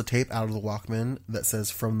pulls a tape out of the Walkman that says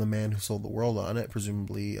 "From the Man Who Sold the World" on it,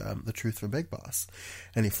 presumably the truth from Big Boss.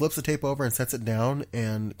 And he flips the tape over and sets it down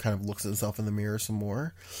and kind of looks at himself in the mirror some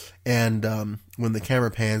more. And when the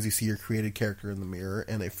camera pans, you see your created character in the mirror,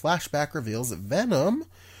 and a flashback reveals that Venom,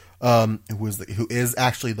 who is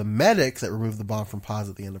actually the medic that removed the bomb from Paz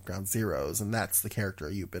at the end of Ground Zeroes, and that's the character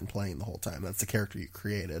you've been playing the whole time. That's the character you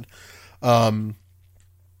created.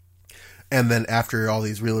 And then after all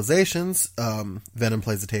these realizations, Venom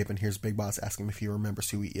plays the tape and hears Big Boss ask him if he remembers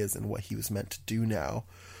who he is and what he was meant to do now.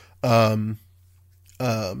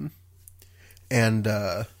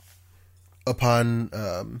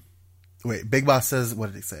 Big Boss says, what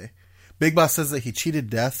did he say? Big Boss says that he cheated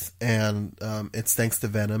death, and it's thanks to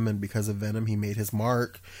Venom, and because of Venom, he made his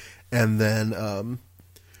mark. And then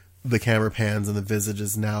the camera pans, and the visage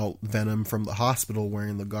is now Venom from the hospital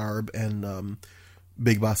wearing the garb, and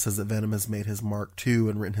Big Boss says that Venom has made his mark too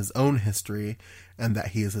and written his own history, and that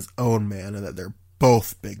he is his own man, and that they're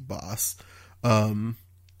both Big Boss. And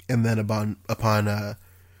then upon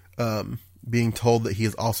being told that he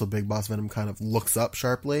is also Big Boss, Venom kind of looks up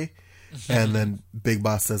sharply, and then Big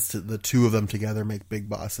Boss says to the two of them together make Big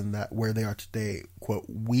Boss, and that where they are today, quote,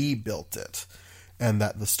 we built it, and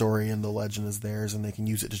that the story and the legend is theirs, and they can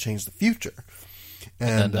use it to change the future.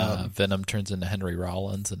 And then Venom turns into Henry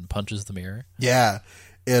Rollins and punches the mirror. Yeah.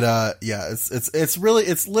 It's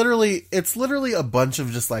literally a bunch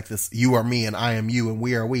of just like this, you are me and I am you and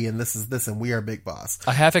we are we and this is this and we are Big Boss.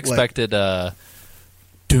 I half expected dung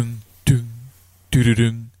dung doo doo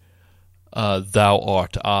dung thou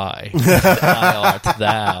art I. I art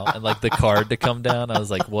thou, and like the card to come down. I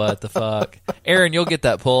was like, what the fuck? Aaron, you'll get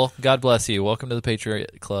that pull. God bless you. Welcome to the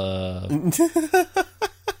Patriot Club.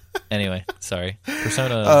 Anyway, sorry.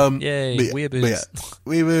 Persona. Yay. Weeaboos.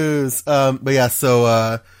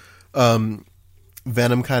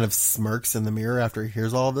 Venom kind of smirks in the mirror after he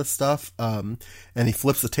hears all this stuff. And he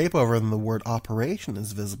flips the tape over and the word operation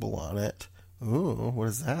is visible on it. Ooh, what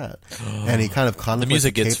is that? And he kind of contemplates the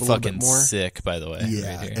music the gets tape a little fucking bit more. sick, by the way.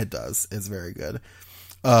 Yeah, right here. it does. It's very good.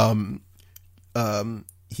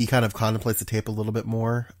 He kind of contemplates the tape a little bit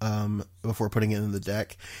more before putting it in the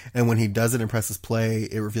deck. And when he does it and presses play,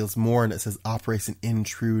 it reveals more, and it says Operation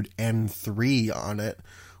Intrude N3 on it,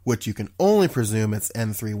 which you can only presume it's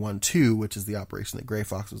N312, which is the operation that Gray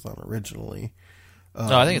Fox was on originally.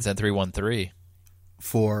 No, I think it's N313.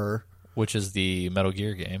 For... Which is the Metal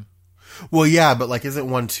Gear game. Well, yeah, but like, isn't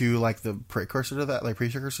 1-2 like the precursor to that? Like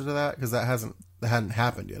precursor to that? Because that hadn't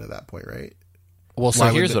happened yet at that point, right? Well, so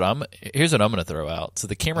here's what I'm going to throw out. So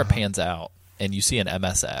the camera pans out, and you see an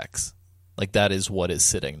MSX. Like, that is what is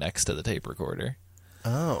sitting next to the tape recorder.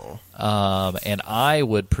 Oh. And I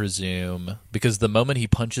would presume, because the moment he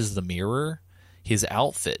punches the mirror, his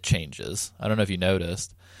outfit changes. I don't know if you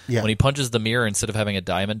noticed. Yeah. When he punches the mirror, instead of having a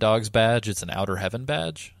Diamond Dogs badge, it's an Outer Heaven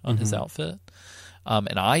badge on his outfit.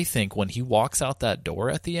 And I think when he walks out that door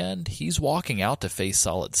at the end, he's walking out to face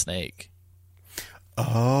Solid Snake.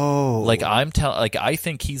 Oh, I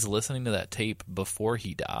think he's listening to that tape before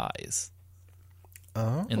he dies.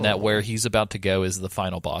 Oh, and that where he's about to go is the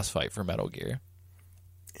final boss fight for Metal Gear.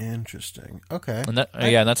 Interesting. Okay, and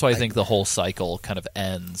that's why I think the whole cycle kind of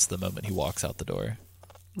ends the moment he walks out the door.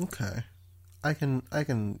 Okay, I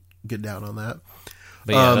can get down on that.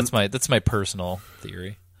 But yeah, that's my personal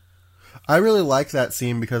theory. I really like that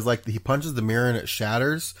scene because like he punches the mirror and it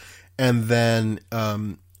shatters, and then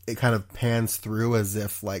it kind of pans through as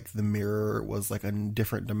if like the mirror was like a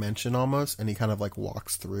different dimension almost, and he kind of like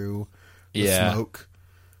walks through the smoke.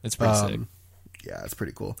 It's pretty sick. Yeah, it's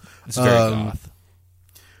pretty cool. It's very goth.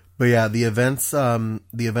 But yeah, the events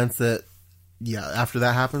that after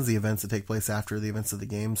that happens, the events that take place after the events of the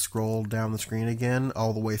game scroll down the screen again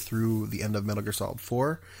all the way through the end of Metal Gear Solid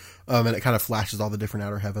 4. And it kind of flashes all the different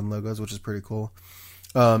Outer Heaven logos, which is pretty cool.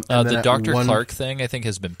 And then The at Dr. Clark thing, I think,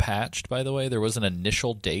 has been patched, by the way. There was an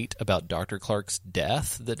initial date about Dr. Clark's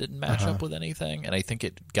death that didn't match up with anything, and I think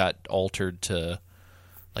it got altered to,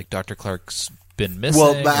 like, Dr. Clark's been missing.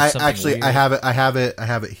 Well, or something I weird.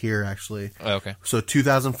 have it here, actually. Oh, okay. So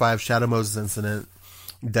 2005 Shadow Moses incident,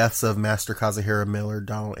 deaths of Master Kazuhira Miller,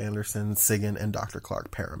 Donald Anderson, Sigan, and Dr.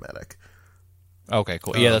 Clark, paramedic. Okay,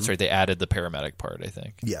 cool. Yeah, that's right. They added the paramedic part, I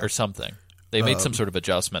think. Yeah. Or something. They made some sort of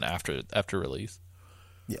adjustment after release.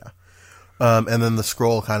 Yeah. And then the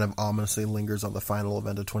scroll kind of ominously lingers on the final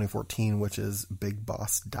event of 2014, which is Big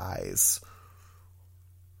Boss Dies.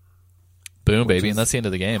 Boom, baby, and that's the end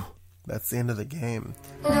of the game. That's the end of the game.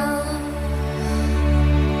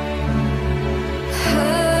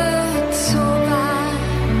 Hurt so bad,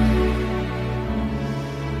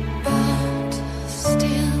 but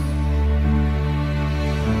still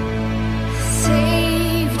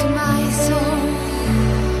saved my soul.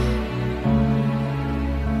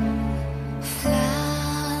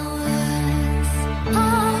 Flowers of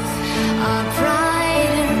a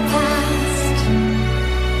brighter past,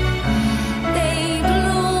 they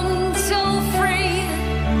bloomed so free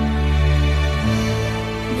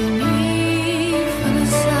beneath the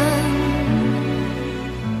sun.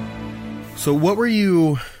 So what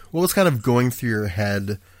was kind of going through your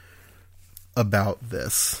head about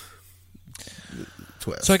this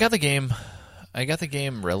twist? So I got the game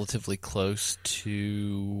relatively close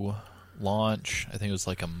to launch. I think it was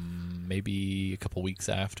like maybe a couple weeks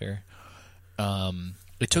after.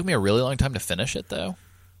 It took me a really long time to finish it, though.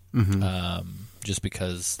 Just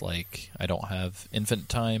because, like, I don't have infinite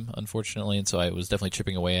time, unfortunately, and so I was definitely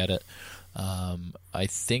chipping away at it. I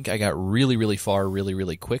think I got really, really far really,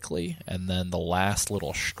 really quickly, and then the last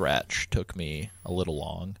little stretch took me a little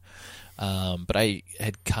long. But I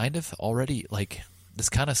had kind of already, like, this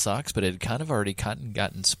kind of sucks, but it had kind of already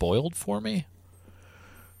gotten spoiled for me.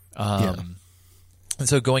 And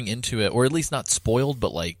so going into it, or at least not spoiled,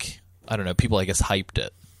 but, like, I don't know, people, I guess, hyped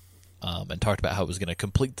it. And talked about how it was going to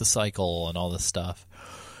complete the cycle and all this stuff.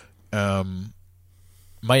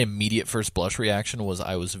 My immediate first blush reaction was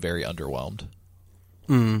I was very underwhelmed.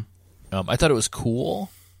 I thought it was cool.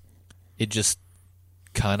 It just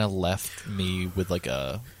kind of left me with like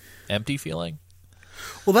a empty feeling.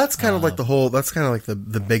 Well, that's kind of like that's kind of like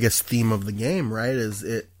the biggest theme of the game, right? Is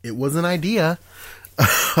it was an idea.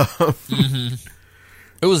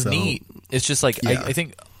 It was neat. It's just like, yeah. I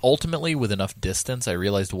think ultimately with enough distance, I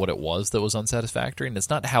realized what it was that was unsatisfactory, and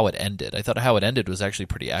it's not how it ended. I thought how it ended was actually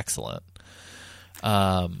pretty excellent.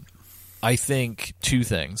 I think two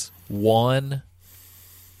things. One,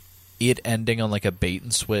 it ending on like a bait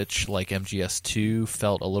and switch like MGS2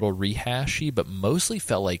 felt a little rehashy, but mostly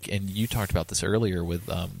felt like, and you talked about this earlier with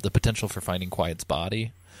the potential for finding Quiet's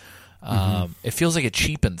body. It feels like it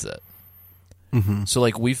cheapens it. So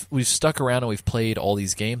like we've stuck around and we've played all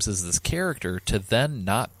these games as this character to then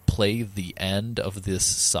not play the end of this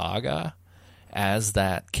saga as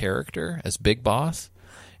that character, as Big Boss.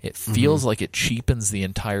 It feels like it cheapens the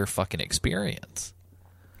entire fucking experience.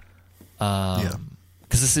 Because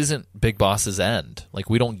this isn't Big Boss's end. Like,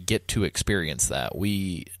 we don't get to experience that.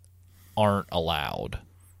 We aren't allowed.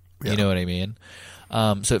 You know what I mean?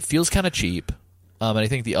 So it feels kind of cheap. And I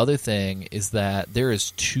think the other thing is that there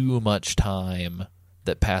is too much time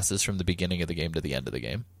that passes from the beginning of the game to the end of the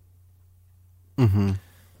game.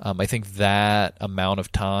 I think that amount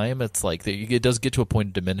of time, it's like, it does get to a point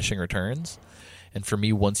of diminishing returns. And for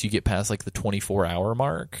me, once you get past like the 24-hour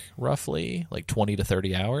mark, roughly, like 20 to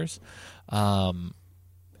 30 hours,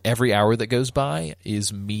 every hour that goes by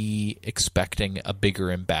is me expecting a bigger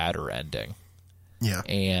and badder ending. Yeah.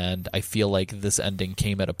 And I feel like this ending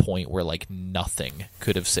came at a point where like nothing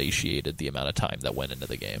could have satiated the amount of time that went into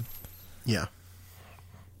the game. Yeah.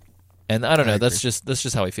 And I don't know, agree. that's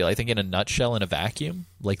just how I feel. I think in a nutshell, in a vacuum,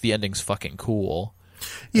 like the ending's fucking cool.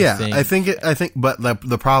 Yeah, I think, but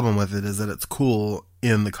the problem with it is that it's cool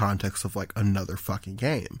in the context of like another fucking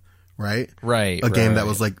game, right? Right. A game that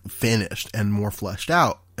was like finished and more fleshed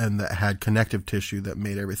out, and that had connective tissue that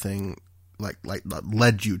made everything like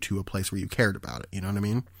led you to a place where you cared about it. You know what I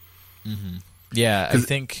mean? Yeah, I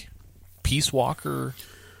think Peace Walker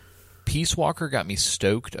got me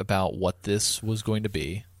stoked about what this was going to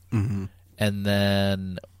be, and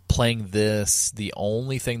then playing this, the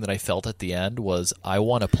only thing that I felt at the end was I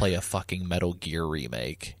want to play a fucking Metal Gear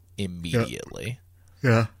remake immediately.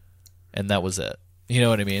 Yeah. And that was it. You know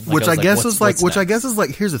what I mean? Which I guess is like,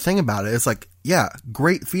 next? here's the thing about it. It's like, yeah,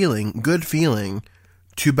 great feeling, good feeling.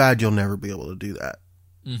 Too bad you'll never be able to do that.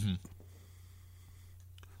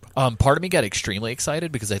 Part of me got extremely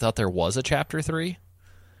excited because I thought there was a chapter 3.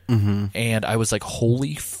 And I was like,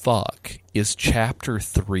 holy fuck, is Chapter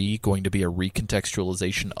 3 going to be a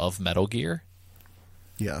recontextualization of Metal Gear?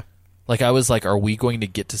 Yeah. Like, I was like, are we going to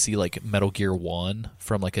get to see, like, Metal Gear 1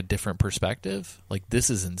 from, like, a different perspective? Like, this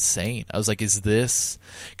is insane. I was like, is this...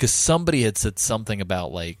 Because somebody had said something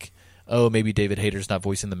about, like, oh, maybe David Hayter's not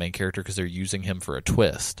voicing the main character because they're using him for a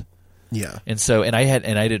twist. Yeah. And so, and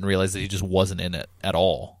I didn't realize that he just wasn't in it at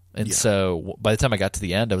all. And so, by the time I got to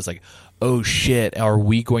the end, I was like, oh shit, are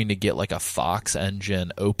we going to get like a Fox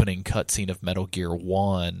Engine opening cutscene of Metal Gear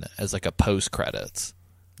 1 as like a post-credits?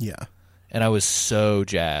 Yeah. And I was so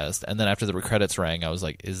jazzed. And then after the credits rang, I was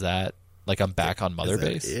like, is that, like, I'm back on Mother Is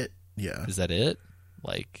that Base? it? Yeah. Is that it?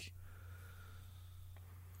 Like...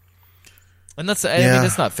 And that's, I mean,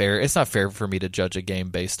 it's not fair. It's not fair for me to judge a game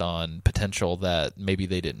based on potential that maybe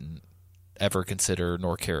they didn't ever consider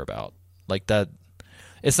nor care about. Like that,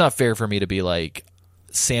 it's not fair for me to be like,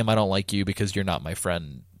 Sam, I don't like you because you're not my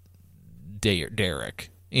friend, Derek.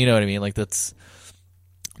 You know what I mean? Like that's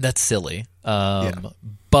silly.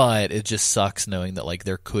 But it just sucks knowing that like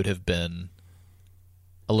there could have been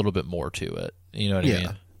a little bit more to it. You know what I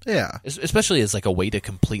mean? Yeah. Especially as like a way to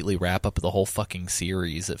completely wrap up the whole fucking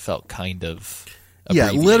series. It felt kind of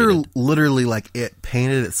literally like it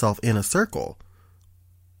painted itself in a circle.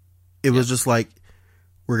 It was just like,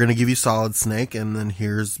 we're going to give you Solid Snake, and then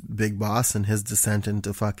here's Big Boss and his descent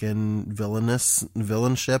into fucking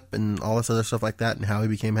villainship and all this other stuff like that, and how he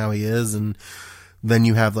became how he is. And then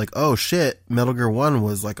you have like, oh shit, Metal Gear 1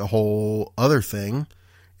 was like a whole other thing.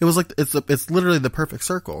 It was like it's literally the perfect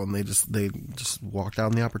circle, and they just walked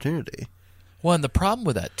down the opportunity. Well, and the problem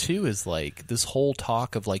with that too is like this whole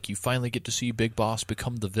talk of like you finally get to see Big Boss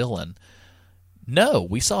become the villain. No,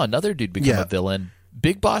 we saw another dude become a villain.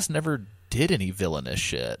 Big Boss never did any villainous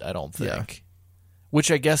shit, I don't think. Yeah. Which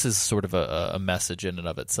I guess is sort of a message in and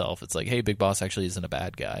of itself. It's like, hey, Big Boss actually isn't a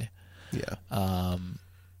bad guy. Yeah.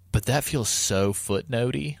 But that feels so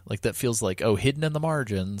footnotey. Like that feels like, oh, hidden in the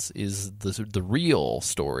margins is the real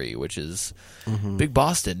story, which is Big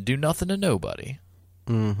Boss didn't do nothing to nobody.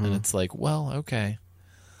 And it's like, well, okay.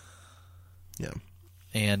 Yeah.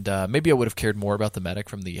 And maybe I would have cared more about the medic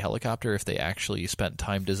from the helicopter if they actually spent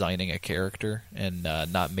time designing a character and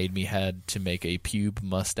not made me had to make a pube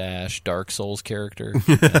mustache Dark Souls character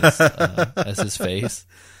as his face.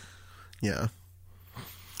 Yeah.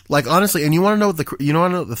 Like honestly, and you want to know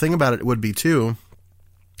what the thing about it would be too,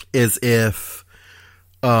 is if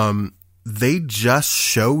they just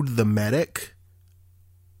showed the medic,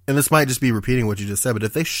 and this might just be repeating what you just said, but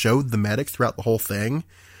if they showed the medic throughout the whole thing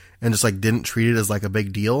and just like didn't treat it as like a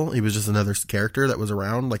big deal, he was just another character that was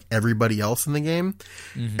around like everybody else in the game,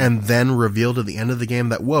 and then revealed at the end of the game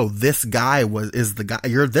that, whoa, this guy is the guy,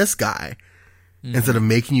 you're this guy, instead of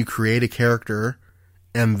making you create a character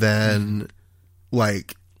and then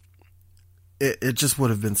like it just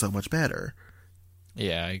would have been so much better.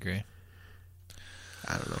 Yeah, I agree.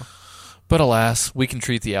 I don't know. But alas, we can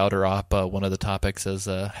treat the Outer Op, one of the topics, as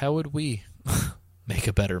how would we make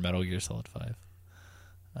a better Metal Gear Solid 5?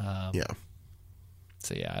 Yeah.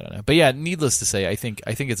 So yeah, I don't know. But yeah, needless to say, I think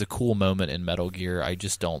it's a cool moment in Metal Gear. I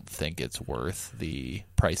just don't think it's worth the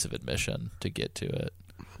price of admission to get to it.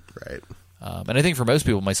 Right. And I think for most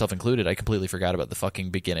people, myself included, I completely forgot about the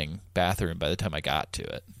fucking beginning bathroom by the time I got to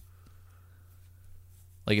it.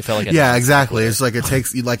 Like it felt like exactly. It's like it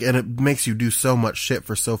takes you like, and it makes you do so much shit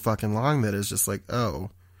for so fucking long that it's just like,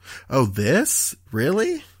 oh, this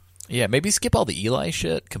really? Yeah, maybe skip all the Eli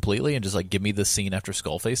shit completely and just like give me the scene after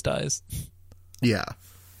Skullface dies. Yeah.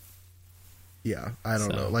 I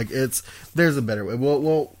don't know. Like there's a better way.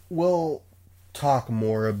 We'll talk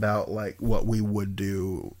more about like what we would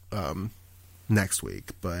do next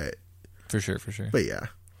week, but for sure. But yeah,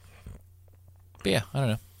 I don't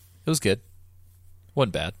know. It was good.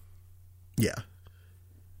 Wasn't bad. Yeah.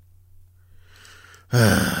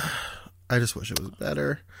 I just wish it was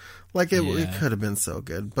better. Like it could have been so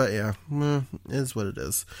good, but yeah, it is what it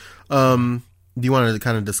is. Do you want to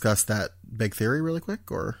kind of discuss that big theory really quick,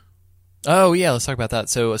 or? Oh yeah, let's talk about that.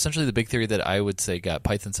 So essentially, the big theory that I would say got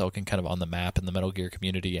Python Selkin kind of on the map in the Metal Gear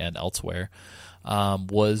community and elsewhere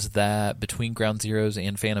was that between Ground Zeroes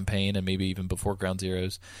and Phantom Pain, and maybe even before Ground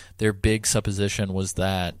Zeroes, their big supposition was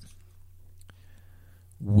that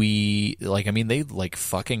they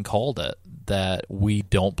fucking called it, that we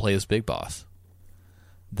don't play as Big Boss.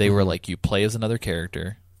 They were like, you play as another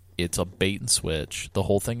character. It's a bait and switch. The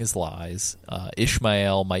whole thing is lies.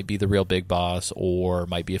 Ishmael might be the real Big Boss or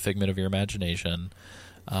might be a figment of your imagination.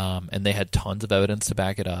 And they had tons of evidence to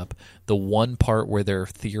back it up. The one part where their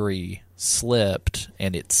theory slipped,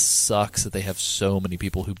 and it sucks that they have so many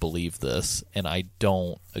people who believe this, and I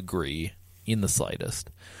don't agree in the slightest,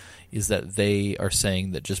 is that they are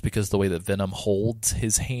saying that just because the way that Venom holds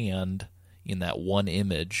his hand in that one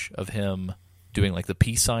image of him doing like the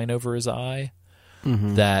peace sign over his eye,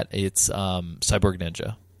 that it's Cyborg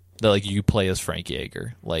Ninja. That like you play as Frank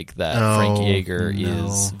Yeager, like that Frank Yeager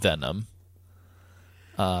is Venom.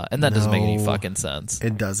 And that doesn't make any fucking sense.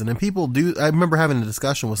 It doesn't. And people do. I remember having a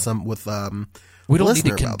discussion with we don't need to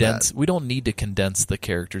listener about condense. that. We don't need to condense the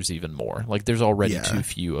characters even more. Like there's already Yeah. too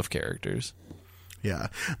few of characters. Yeah,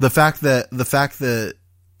 the fact that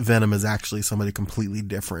Venom is actually somebody completely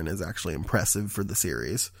different is actually impressive for the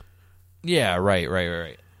series. Yeah,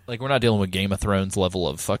 right. Like we're not dealing with Game of Thrones level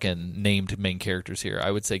of fucking named main characters here.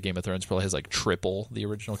 I would say Game of Thrones probably has like triple the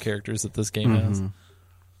original characters that this game has.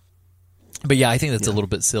 But yeah, I think that's a little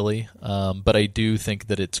bit silly. But I do think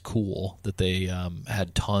that it's cool that they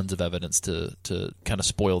had tons of evidence to kind of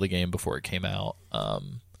spoil the game before it came out.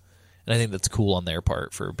 And I think that's cool on their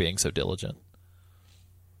part for being so diligent.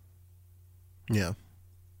 Yeah,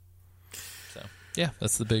 So yeah,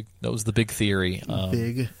 that was the big theory.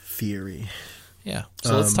 big theory. Yeah.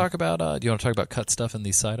 So let's talk about. Do you want to talk about cut stuff in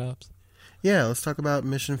these side ops? Yeah, let's talk about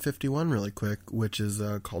Mission 51 really quick, which is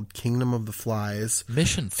called Kingdom of the Flies.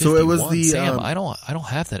 Mission 51. So it was the Sam. I don't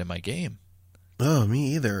have that in my game. Oh,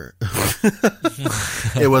 me either.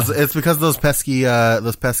 It's because those pesky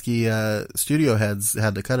studio heads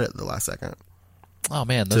had to cut it at the last second Oh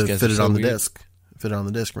man, those to guys fit are it so on the weird. disc. Fit it on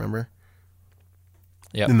the disc, remember?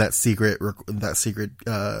 Yeah. In that secret recorded,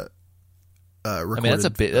 I mean, that's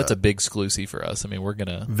a big exclusive for us. I mean, we're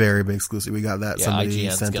gonna. very big exclusive. We got that. Yeah, Somebody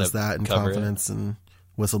IGN's sent gonna us that in cover it. confidence and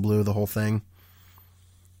whistle blew the whole thing.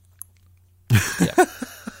 Yeah.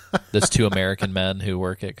 Those two American men who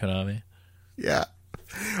work at Konami. Yeah.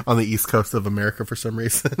 On the East Coast of America for some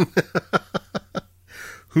reason.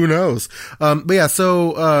 Who knows? But yeah,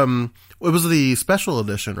 so it was the special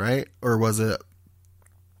edition, right? Or was it?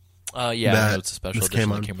 Yeah, I That know it's a special this edition came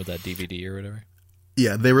that on. came with that DVD or whatever.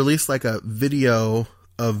 Yeah, they released like a video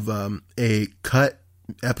of a cut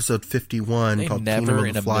episode 51 They called Kingdom never of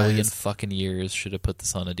in the a million Flies. fucking years should have put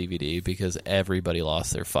this on a DVD because everybody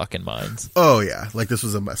lost their fucking minds. Oh yeah, like this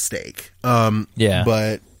was a mistake. Yeah.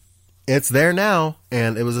 But it's there now,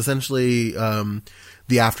 and it was essentially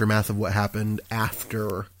the aftermath of what happened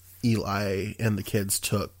after Eli and the kids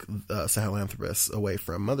took Sahelanthropus away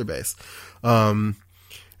from Mother Base, and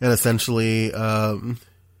essentially,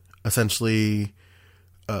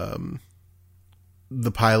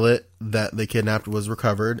 the pilot that they kidnapped was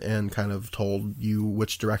recovered and kind of told you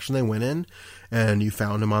which direction they went in, and you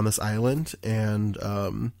found him on this island, and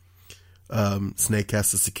Snake has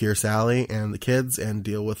to secure Sally and the kids and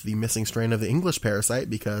deal with the missing strain of the English parasite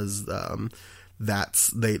because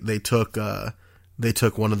they took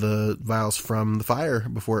one of the vials from the fire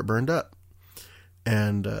before it burned up,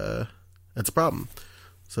 and that's a problem.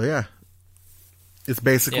 So yeah, it's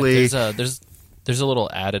basically There's a little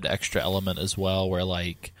added extra element as well where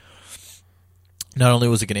like not only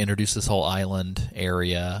was it going to introduce this whole island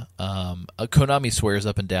area, Konami swears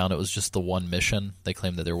up and down it was just the one mission. They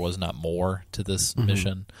claim that there was not more to this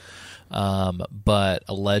mission, but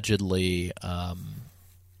allegedly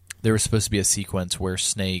there was supposed to be a sequence where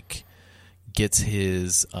Snake gets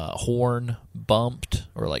his horn bumped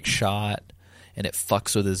or like shot, and it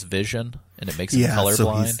fucks with his vision and it makes him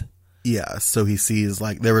colorblind. So he sees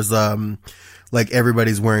like there was like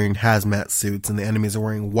everybody's wearing hazmat suits and the enemies are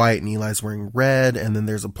wearing white and Eli's wearing red, and then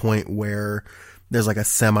there's a point where there's like a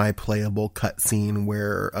semi-playable cutscene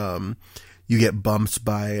where you get bumped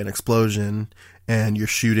by an explosion and you're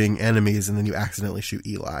shooting enemies and then you accidentally shoot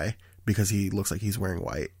Eli because he looks like he's wearing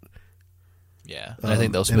white. Yeah, and I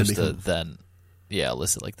think that was and it supposed to then,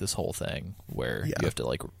 elicit like this whole thing where you have to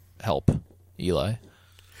like help Eli.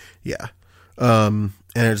 Yeah. And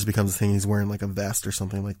it just becomes a thing. He's wearing like a vest or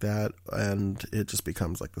something like that, and it just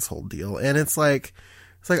becomes like this whole deal. And it's like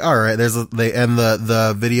all right.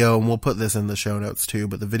 The video, and we'll put this in the show notes too.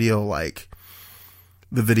 But the video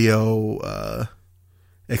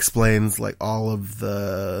explains like all of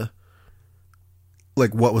the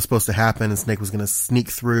like what was supposed to happen, and Snake was going to sneak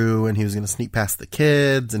through, and he was going to sneak past the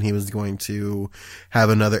kids, and he was going to have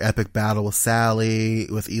another epic battle with Sally,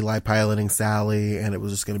 with Eli piloting Sally, and it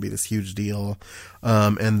was just going to be this huge deal.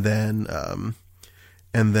 And then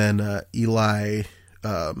Eli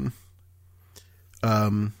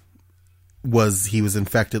was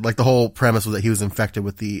infected. Like the whole premise was that he was infected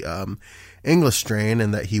with the English strain,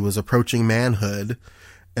 and that he was approaching manhood.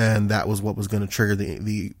 And that was what was going to trigger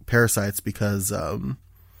the parasites because what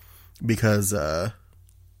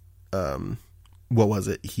was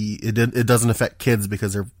it? It doesn't affect kids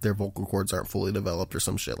because their vocal cords aren't fully developed or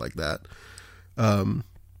some shit like that.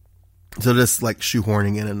 So just like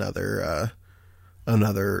shoehorning in another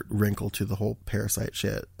wrinkle to the whole Parasite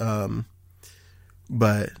shit.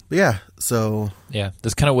 But yeah, so Yeah,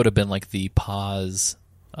 this kind of would have been like the pause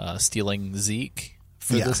stealing Zeke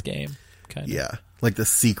for Yeah. this game, kind of. yeah, like the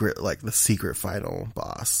secret final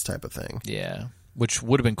boss type of thing. Yeah, which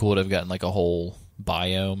would have been cool to have gotten like a whole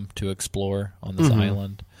biome to explore on this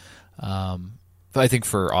island. But I think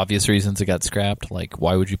for obvious reasons it got scrapped. Like,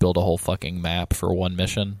 why would you build a whole fucking map for one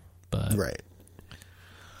mission? But Right.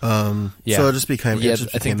 yeah, So it just became. yeah. It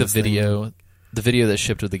just I think became the this thing. video that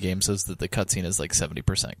shipped with the game says that the cutscene is like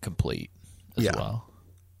 70% complete as Yeah. well.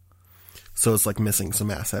 So it's like missing some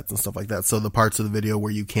assets and stuff like that. So the parts of the video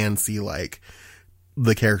where you can see like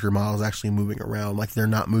the character models actually moving around, like they're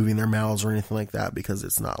not moving their mouths or anything like that because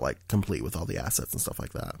it's not like complete with all the assets and stuff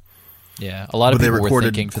like that. Yeah, a lot of But they people were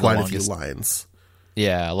recorded thinking for the quite a longest. few lines.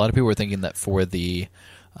 Yeah, a lot of people were thinking that for the,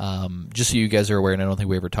 just so you guys are aware, and I don't think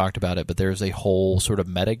we ever talked about it, but there's a whole sort of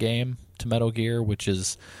meta game to Metal Gear, which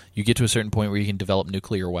is you get to a certain point where you can develop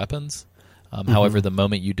nuclear weapons. However, the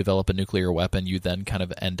moment you develop a nuclear weapon, you then kind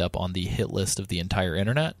of end up on the hit list of the entire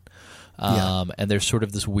internet. And there's sort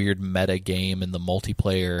of this weird meta game in the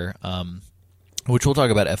multiplayer, which we'll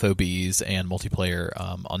talk about FOBs and multiplayer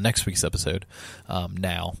on next week's episode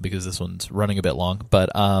now, because this one's running a bit long. But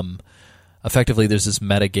effectively, there's this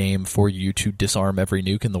meta game for you to disarm every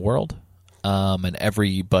nuke in the world. And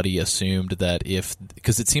everybody assumed that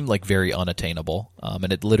because it seemed like very unattainable,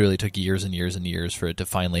 and it literally took years and years and years for it to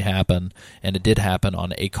finally happen, and it did happen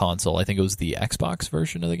on a console. I think it was the Xbox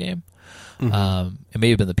version of the game. It may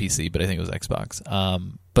have been the PC, but I think it was Xbox.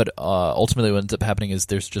 But ultimately what ends up happening is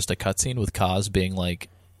there's just a cutscene with Kaz being like,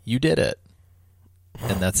 you did it.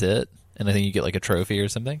 And that's it. And I think you get like a trophy or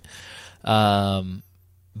something.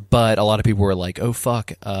 But a lot of people were like, oh,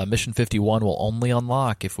 fuck, Mission 51 will only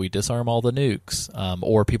unlock if we disarm all the nukes.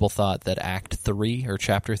 Or people thought that Act 3 or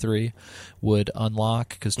Chapter 3 would unlock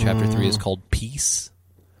because Chapter 3 is called Peace.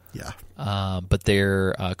 Yeah. But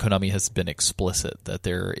Konami has been explicit that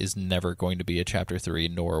there is never going to be a Chapter 3,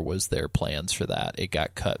 nor was there plans for that. It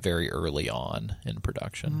got cut very early on in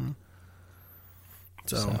production.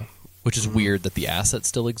 So Which is weird that the asset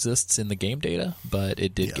still exists in the game data, but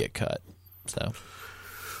it did Yeah. get cut.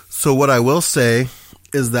 So what I will say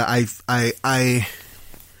is that I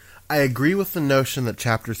agree with the notion that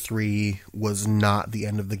Chapter 3 was not the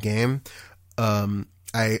end of the game.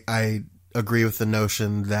 I agree with the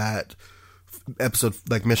notion that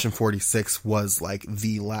Mission 46 was like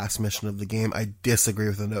the last mission of the game. I disagree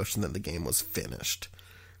with the notion that the game was finished,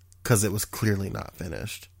 because it was clearly not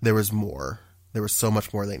finished. There was more. There was so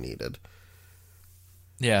much more they needed.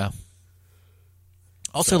 Yeah.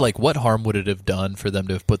 Also, like, what harm would it have done for them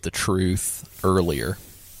to have put the truth earlier?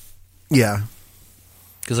 Yeah.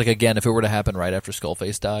 Because, like, again, if it were to happen right after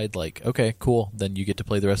Skullface died, like, okay, cool. Then you get to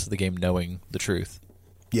play the rest of the game knowing the truth.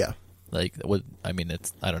 Yeah. Like, I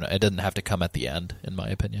don't know. It doesn't have to come at the end, in my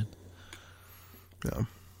opinion. Yeah.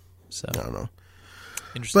 So, I don't know.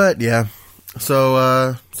 interesting. But yeah.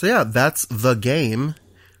 So yeah, that's the game.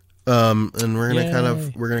 And we're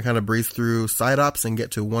gonna kind of breeze through side ops and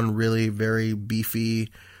get to one really very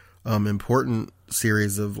beefy, important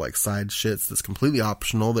series of like side shits that's completely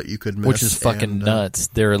optional that you could miss. Which is fucking and, nuts.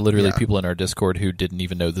 There are literally yeah. people in our Discord who didn't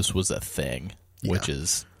even know this was a thing, which Yeah.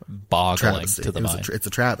 is boggling Travesty. to the mind. It's a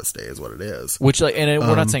travesty, is what it is. Which, like, and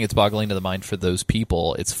we're not saying it's boggling to the mind for those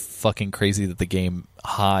people. It's fucking crazy that the game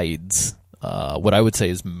hides what I would say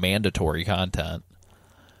is mandatory content.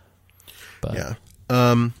 But Yeah.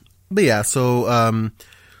 But yeah, so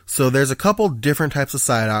there's a couple different types of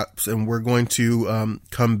side ops, and we're going to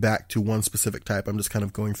come back to one specific type. I'm just kind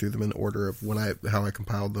of going through them in order of how I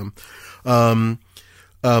compiled them. But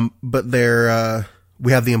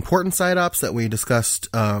we have the important side ops that we discussed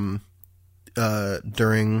during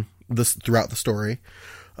this throughout the story.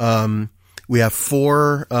 We have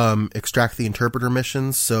 4 extract the interpreter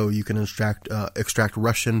missions, so you can extract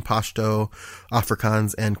Russian, Pashto,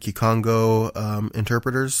 Afrikaans, and Kikongo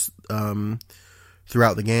interpreters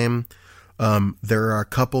throughout the game. There are a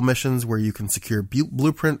couple missions where you can secure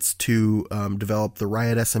blueprints to develop the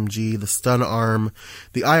Riot SMG, the stun arm,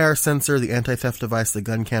 the IR sensor, the anti-theft device, the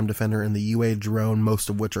gun cam defender, and the UA drone, most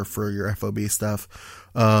of which are for your FOB stuff.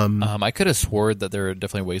 I could have sworn that there are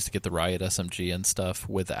definitely ways to get the Riot SMG and stuff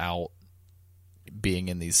without being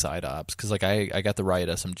in these side ops, because like I got the Riot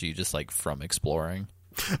SMG just like from exploring.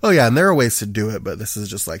 Oh yeah, and there are ways to do it, but this is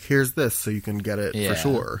just like, here's this so you can get it Yeah. for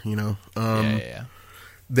sure, you know. Yeah.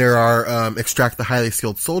 There are extract the highly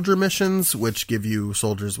skilled soldier missions, which give you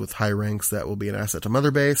soldiers with high ranks that will be an asset to Mother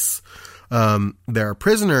Base. There are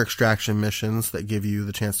prisoner extraction missions that give you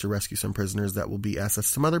the chance to rescue some prisoners that will be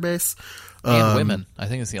assets to Mother Base. And women. I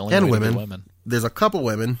think it's the only And way to women. do women. There's a couple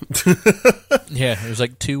women. Yeah, there's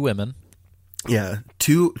like 2 women. Yeah,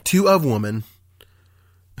 two of women.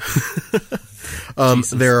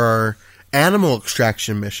 There are animal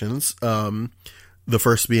extraction missions. The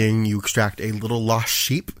first being you extract a little lost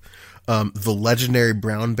sheep, the legendary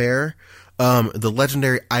brown bear, the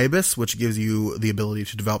legendary ibis, which gives you the ability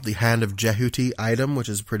to develop the Hand of Jehuti item, which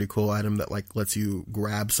is a pretty cool item that like lets you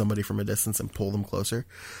grab somebody from a distance and pull them closer.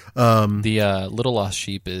 The little lost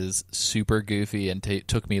sheep is super goofy and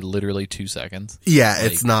took me literally 2 seconds. Yeah,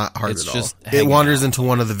 Like, it's not hard it's at all. just It hanging wanders out. into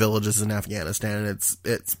one of the villages in Afghanistan,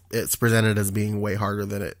 and it's presented as being way harder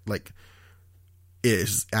than it like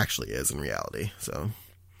actually is in reality. So,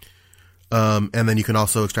 and then you can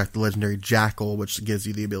also extract the legendary Jackal, which gives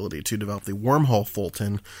you the ability to develop the Wormhole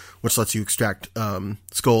Fulton, which lets you extract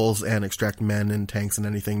skulls and extract men and tanks and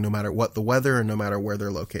anything, no matter what the weather and no matter where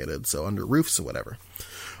they're located. So under roofs or whatever.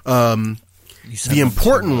 You send The them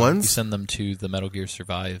important to, ones- You send them to the Metal Gear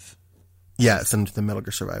Survive. Yeah, send them to the Metal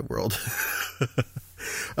Gear Survive world.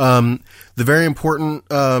 The very important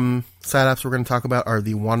side apps we're going to talk about are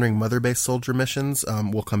the Wandering Mother Base Soldier missions.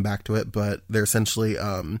 We'll come back to it, but they're essentially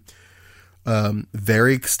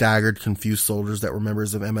very staggered, confused soldiers that were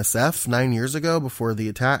members of MSF 9 years ago before the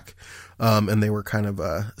attack, and they were kind of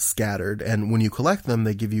scattered. And when you collect them,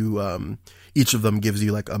 they give you each of them gives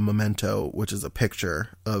you like a memento, which is a picture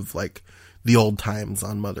of like the old times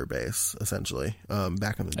on Mother Base, essentially,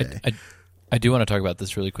 back in the day. I do want to talk about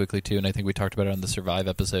this really quickly too, and I think we talked about it on the Survive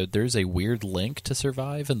episode. There's a weird link to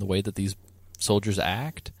Survive in the way that these soldiers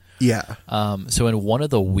act. Yeah. So in one of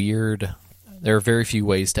the weird, there are very few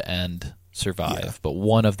ways to end Survive, but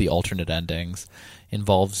one of the alternate endings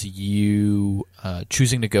involves you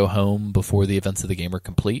choosing to go home before the events of the game are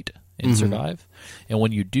complete in Survive. And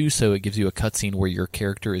when you do so, it gives you a cutscene where your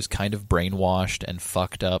character is kind of brainwashed and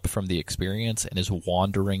fucked up from the experience and is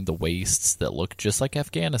wandering the wastes that look just like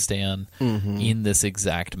Afghanistan in this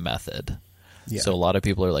exact method. Yeah. So a lot of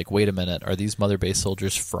people are like, wait a minute, are these Mother Base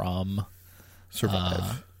soldiers from...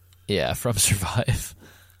 Survive. Yeah, from Survive.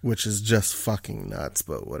 Which is just fucking nuts,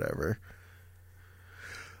 but whatever.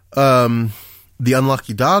 The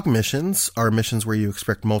Unlucky Dog missions are missions where you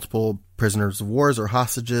expect multiple prisoners of wars or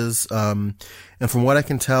hostages. And from what I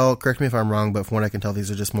can tell, correct me if I'm wrong, but from what I can tell, these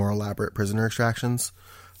are just more elaborate prisoner extractions.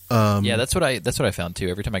 Yeah, that's what I found too.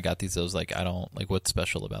 Every time I got these, I was like, I don't like what's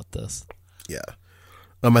special about this. Yeah.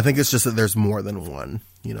 I think it's just that there's more than one,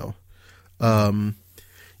 you know.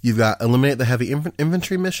 You've got Eliminate the Heavy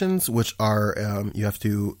Infantry missions, which are you have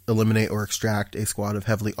to eliminate or extract a squad of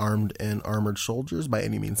heavily armed and armored soldiers by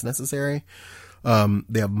any means necessary.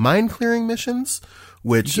 They have Mine Clearing missions,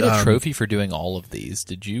 which... You get a trophy for doing all of these.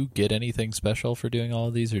 Did you get anything special for doing all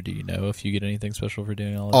of these, or do you know if you get anything special for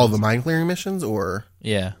doing all of all these? the Mine Clearing missions, or...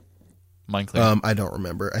 Yeah. Mine clearing. I don't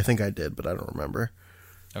remember. I think I did, but I don't remember.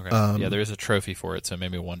 Okay. Yeah, there is a trophy for it, so it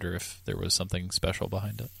made me wonder if there was something special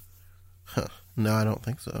behind it. No, I don't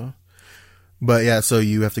think so. But yeah, so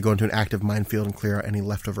you have to go into an active minefield and clear out any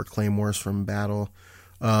leftover claymores from battle.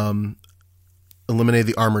 Eliminate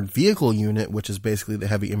the armored vehicle unit, which is basically the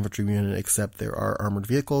heavy infantry unit, except there are armored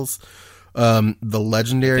vehicles. The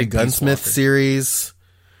legendary Big Peace Gunsmith Walker. series,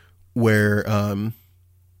 where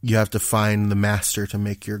you have to find the master to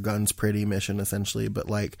make your guns pretty mission, essentially. But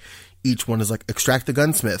like each one is like, extract the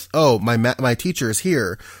gunsmith. Oh, my teacher is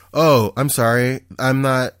here. Oh, I'm sorry, I'm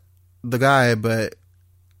not the guy, but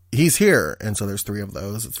he's here. And so there's 3 of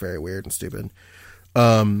those. It's very weird and stupid.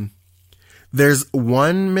 There's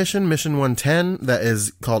one mission 110, that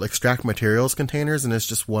is called Extract Materials Containers, and it's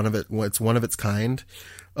just it's one of its kind.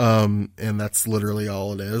 And that's literally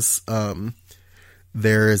all it is.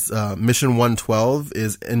 There's mission 112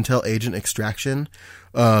 is Intel Agent Extraction.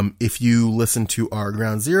 If you listen to our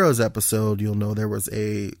Ground Zeroes episode, you'll know there was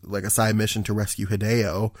a side mission to rescue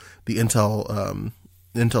Hideo, the Intel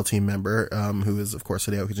team member, who is of course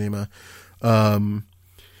Hideo Kojima.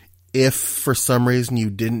 If for some reason you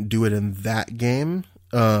didn't do it in that game,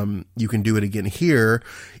 you can do it again here.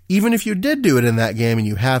 Even if you did do it in that game and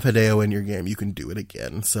you have Hideo in your game, you can do it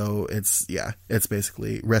again. So it's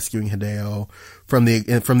basically rescuing Hideo from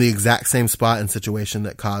the exact same spot and situation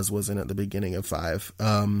that Kaz was in at the beginning of 5.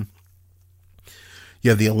 You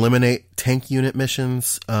have the Eliminate Tank Unit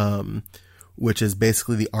missions, which is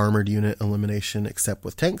basically the armored unit elimination except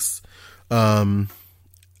with tanks.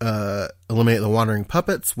 eliminate the wandering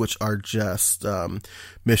puppets, which are just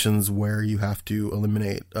missions where you have to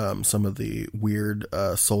eliminate some of the weird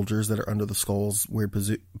soldiers that are under the skull's weird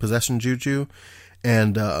possession juju,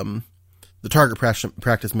 and the target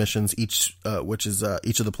practice missions, which is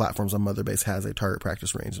each of the platforms on Mother Base has a target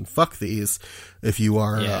practice range. And fuck these if you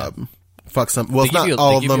are fuck some. Well, it's not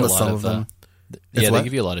all of them, but some of them. They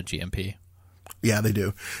give you a lot of GMP. Yeah, they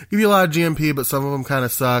do. Give you a lot of GMP, but some of them kind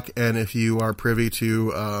of suck. And if you are privy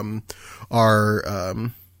to our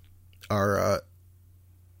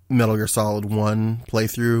Metal Gear Solid 1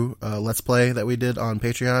 playthrough Let's Play that we did on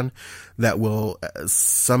Patreon, that will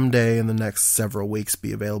someday in the next several weeks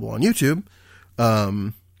be available on YouTube,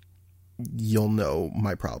 you'll know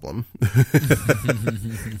my problem.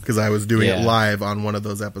 Because I was doing it live on one of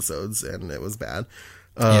those episodes, and it was bad.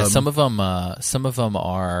 Some of them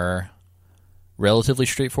are relatively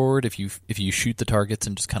straightforward. If you shoot the targets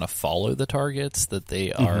and just kind of follow the targets, that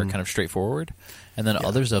they are kind of straightforward. And then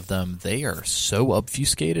others of them, they are so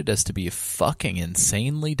obfuscated as to be fucking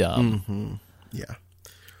insanely dumb. Yeah.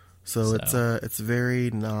 So it's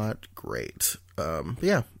very not great. But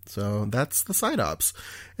yeah, so that's the side ops.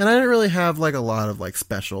 And I didn't really have like a lot of like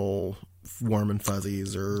special warm and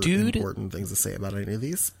fuzzies or important things to say about any of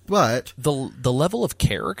these. But the level of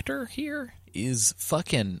character here is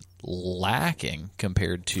fucking lacking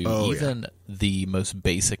compared to the most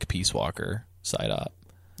basic Peace Walker side op.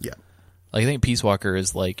 Yeah. Like, I think Peace Walker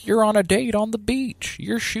is like, you're on a date on the beach.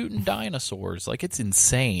 You're shooting dinosaurs. Like, it's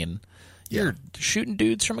insane. You're shooting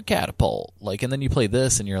dudes from a catapult. Like, and then you play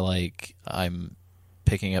this and you're like, I'm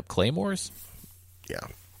picking up claymores? Yeah.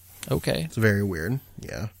 Okay. It's very weird.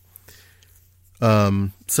 Yeah.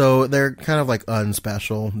 So they're kind of like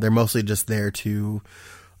unspecial. They're mostly just there to,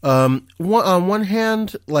 on one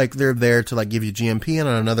hand, like they're there to like give you GMP, and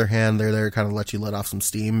on another hand, they're there to kind of let you let off some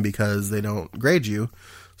steam because they don't grade you,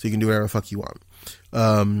 so you can do whatever the fuck you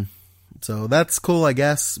want. So that's cool, I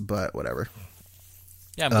guess, but whatever.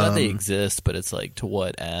 Yeah, I'm glad they exist, but it's like, to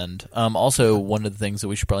what end? Also, one of the things that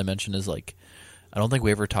we should probably mention is like, I don't think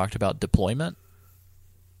we ever talked about deployment.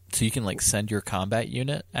 So you can like send your combat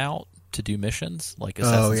unit out to do missions, like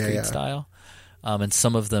Assassin's Creed style. And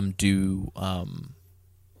some of them do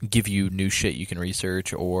give you new shit you can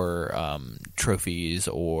research, or trophies,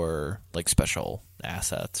 or like special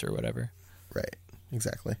assets or whatever. Right,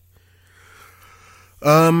 exactly.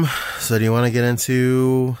 So do you want to get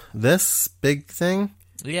into this big thing?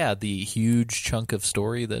 Yeah, the huge chunk of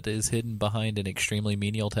story that is hidden behind an extremely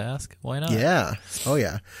menial task. Why not? Yeah. Oh,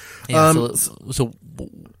 yeah. Yeah,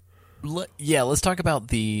 let's talk about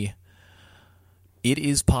the... It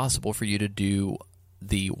is possible for you to do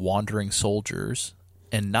the Wandering Soldiers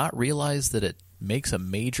and not realize that it makes a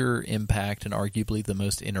major impact, and arguably the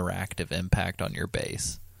most interactive impact on your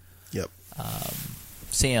base. Yep.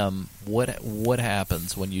 Sam, what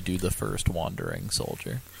happens when you do the first Wandering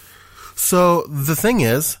Soldier? So the thing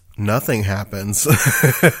is, nothing happens.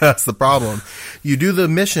 That's the problem. You do the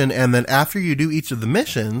mission, and then after you do each of the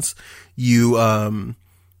missions, you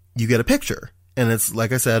get a picture. And it's,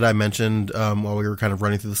 like I said, I mentioned while we were kind of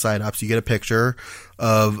running through the side ops, you get a picture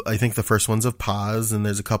of, I think the first one's of Paz, and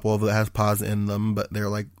there's a couple of that has Paz in them, but they're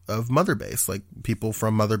like of Mother Base, like people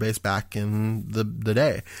from Mother Base back in the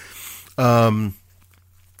day.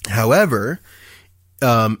 However,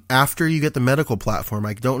 after you get the medical platform,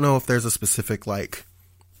 I don't know if there's a specific like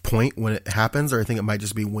point when it happens, or I think it might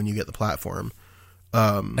just be when you get the platform.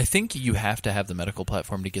 I think you have to have the medical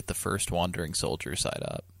platform to get the first Wandering Soldier side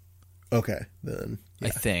up. Okay, then. Yeah.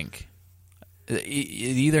 I think it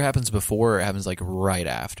either happens before or it happens like right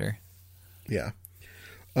after. Yeah.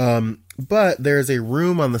 But there's a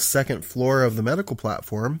room on the second floor of the medical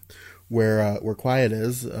platform where Quiet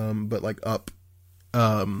is, but like up.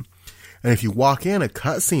 And if you walk in, a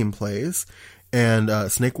cutscene plays,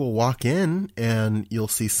 and Snake will walk in, and you'll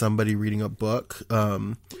see somebody reading a book.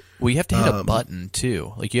 Well, you have to hit a button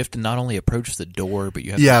too. Like, you have to not only approach the door, but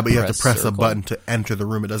you have but you have to press a button to enter the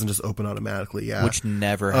room. It doesn't just open automatically. Yeah, which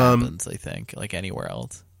never happens, I think, like anywhere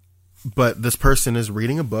else. But this person is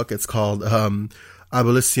reading a book. It's called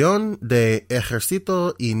Abolición de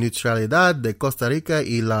Ejército y Neutralidad de Costa Rica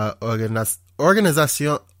y la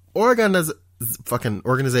Organización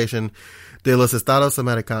de los Estados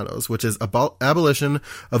Americanos, which is about abolition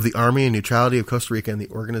of the Army and neutrality of Costa Rica and the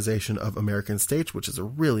Organization of American States, which is a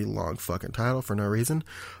really long fucking title for no reason.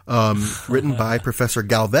 Written by Professor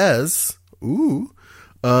Galvez. Ooh.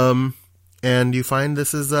 And you find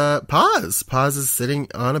this is Paz. Paz is sitting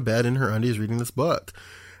on a bed in her undies reading this book.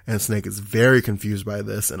 And Snake is very confused by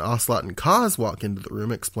this, and Ocelot and Kaz walk into the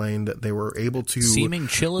room, explain that they were able to... Seeming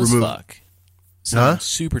chill as fuck.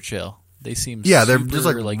 Super chill. They seem Yeah, they're super, just,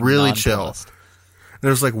 like, really chill. nonplussed.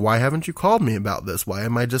 There's like, why haven't you called me about this? Why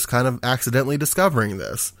am I just kind of accidentally discovering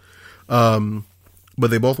this? But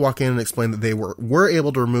they both walk in and explain that they were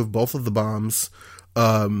able to remove both of the bombs.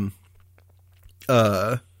 And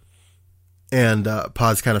Paz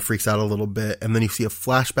kind of freaks out a little bit. And then you see a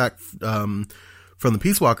flashback from the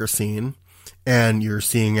Peace Walker scene, and you're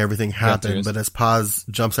seeing everything happen. Yes. But as Paz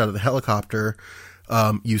jumps out of the helicopter,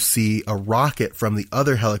 you see a rocket from the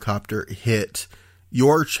other helicopter hit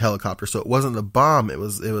your helicopter. So it wasn't the bomb, it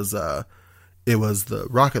was the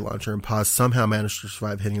rocket launcher, and Paz somehow managed to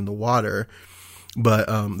survive hitting the water, but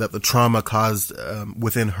that the trauma caused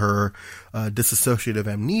within her dissociative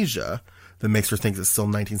amnesia that makes her think it's still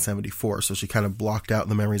 1974. So she kind of blocked out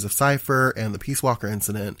the memories of Cypher and the Peace Walker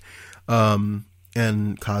incident, and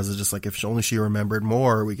Kaz is just like, if only she remembered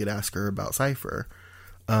more, we could ask her about Cypher.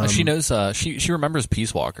 She knows. She remembers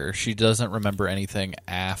Peace Walker. She doesn't remember anything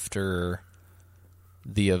after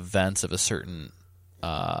the events of a certain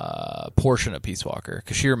portion of Peace Walker,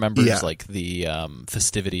 because she remembers like the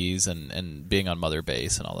festivities and being on Mother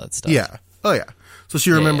Base and all that stuff. Yeah. Oh yeah. So she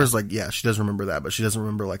remembers she does remember that, but she doesn't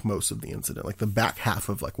remember like most of the incident, like the back half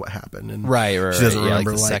of like what happened. And Right. She doesn't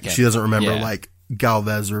remember like she doesn't remember like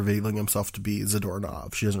Galvez revealing himself to be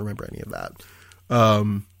Zadornov. She doesn't remember any of that.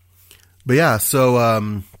 But yeah,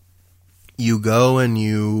 so you go and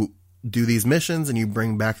you do these missions and you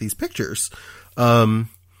bring back these pictures.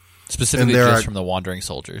 Specifically just from the wandering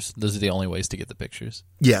soldiers. Those are the only ways to get the pictures.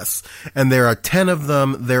 Yes. And there are 10 of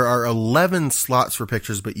them. There are 11 slots for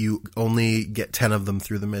pictures, but you only get 10 of them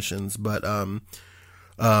through the missions. But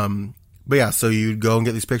yeah, so you go and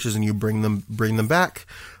get these pictures and you bring them back.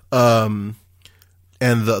 And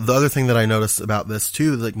the other thing that I noticed about this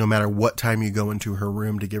too, like no matter what time you go into her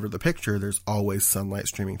room to give her the picture, there's always sunlight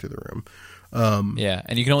streaming through the room. Yeah.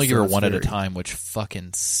 And you can only give her one at a time, which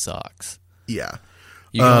fucking sucks. Yeah.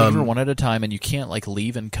 You can only give her one at a time, and you can't like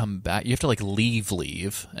leave and come back. You have to like leave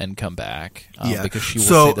and come back because she will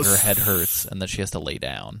say that her head hurts and that she has to lay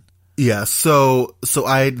down. Yeah. So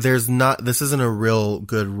this isn't a real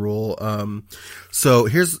good rule. So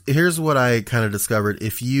here's what I kind of discovered.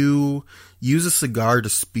 If you use a cigar to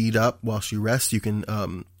speed up while she rests, you can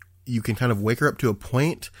kind of wake her up to a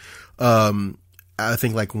point. I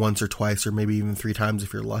think like once or twice or maybe even 3 times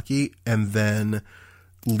if you're lucky, and then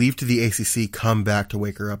leave to the ACC, come back to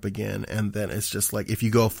wake her up again. And then it's just like, if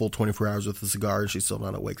you go a full 24 hours with the cigar and she's still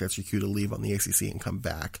not awake, that's your cue to leave on the ACC and come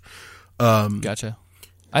back. Gotcha.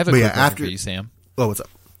 I have a quick question for you, Sam. Oh, what's up?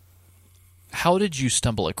 How did you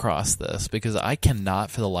stumble across this? Because I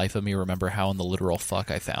cannot for the life of me remember how in the literal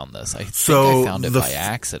fuck I found this. I think I found it by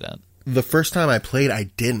accident. The first time I played, I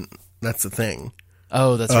didn't. That's the thing.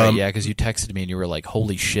 Oh, that's right. Yeah, because you texted me and you were like,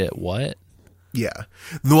 holy shit, what? Yeah.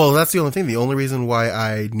 Well, that's the only thing. The only reason why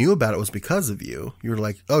I knew about it was because of you. You were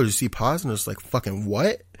like, oh, did you see Pause? And I was like, fucking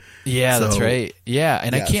what? Yeah, that's right. Yeah,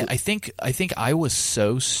 and I can't. I think I was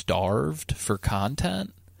so starved for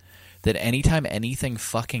content that anytime anything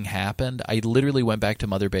fucking happened, I literally went back to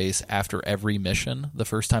Mother Base after every mission the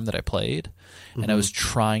first time that I played, and I was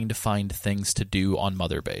trying to find things to do on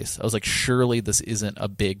Mother Base. I was like, surely this isn't a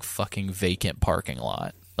big fucking vacant parking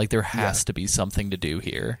lot. Like, there has to be something to do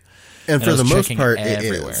here. And for the most part, it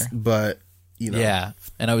is. But, you know. Yeah.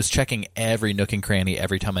 And I was checking every nook and cranny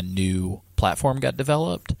every time a new platform got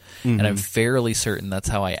developed. And I'm fairly certain that's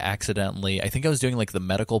how I accidentally... I think I was doing, like, the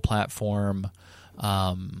medical platform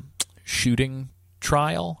shooting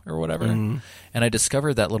trial or whatever. And I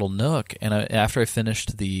discovered that little nook. And after I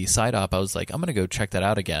finished the side op, I was like, I'm going to go check that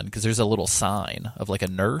out again. Because there's a little sign of, like, a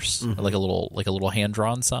nurse. Like a little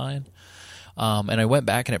hand-drawn sign. And I went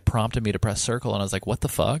back and it prompted me to press circle, and I was like, what the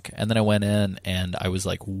fuck? And then I went in and I was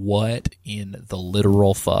like, what in the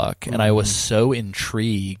literal fuck? And I was so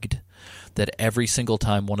intrigued that every single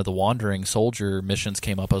time one of the wandering soldier missions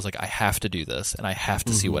came up, I was like, I have to do this and I have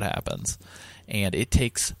to see what happens. And it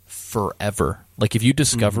takes forever. Like, if you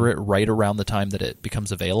discover it right around the time that it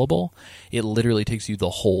becomes available, it literally takes you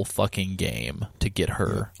the whole fucking game to get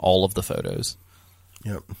her all of the photos.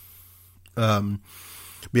 Yep.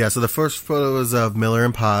 Yeah, so the first photo is of Miller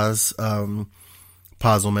and Paz.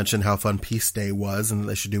 Paz will mention how fun Peace Day was and that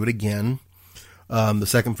they should do it again. The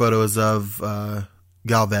second photo is of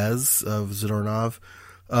Galvez, of Zadornov.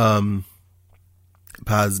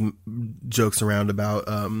 Paz jokes around about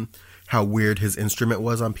how weird his instrument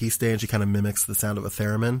was on Peace Day, and she kind of mimics the sound of a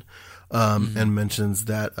theremin, and mentions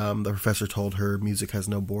that the professor told her music has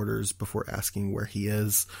no borders before asking where he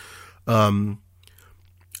is. And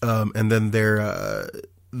then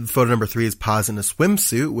photo number 3 is Paz in a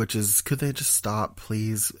swimsuit, which is, could they just stop,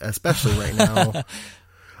 please? Especially right now.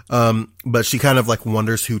 But she kind of like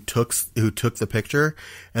wonders who took the picture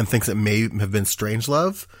and thinks it may have been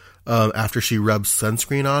Strangelove. After she rubs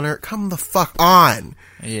sunscreen on her. Come the fuck on.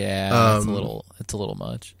 Yeah, it's a little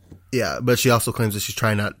much. Yeah, but she also claims that she's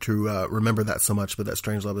trying not to remember that so much, but that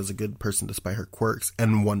Strangelove is a good person despite her quirks,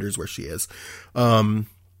 and wonders where she is.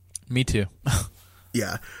 Me too.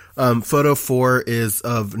 Yeah. Photo 4 is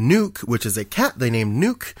of Nuke, which is a cat they named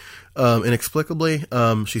Nuke. Inexplicably,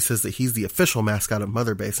 she says that he's the official mascot of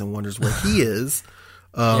Mother Base and wonders where he is.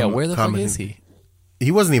 Yeah, where the fuck is he?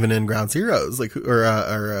 He wasn't even in Ground Zeroes, like,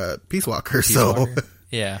 or Peace Walker. So,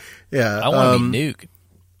 yeah. Yeah. I want to be Nuke.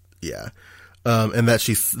 Yeah. And that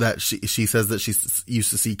she says that she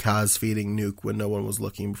used to see Kaz feeding Nuke when no one was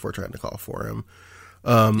looking before trying to call for him.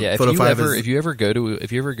 Yeah, if you ever go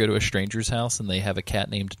to a stranger's house and they have a cat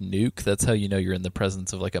named Nuke, that's how you know you're in the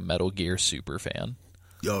presence of like a Metal Gear super fan.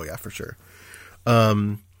 Oh yeah, for sure.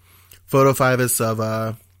 Photo 5 is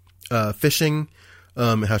of fishing.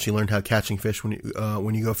 How she learned how catching fish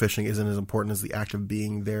when you go fishing isn't as important as the act of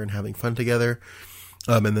being there and having fun together.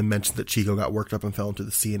 And then mentioned that Chico got worked up and fell into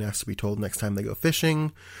the sea and asked to be told next time they go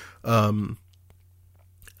fishing. Photo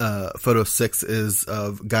 6 is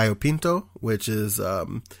of Gallo Pinto, which is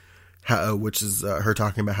her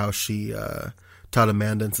talking about how she taught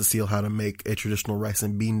Amanda and Cecile how to make a traditional rice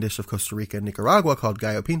and bean dish of Costa Rica and Nicaragua called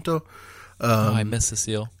Gallo Pinto. I miss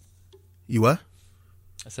Cecile. You what?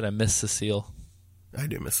 I said I miss Cecile. I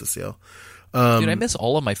do miss Cecile. Dude, I miss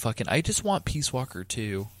all of my fucking... I just want Peace Walker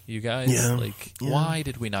too, you guys. Yeah, why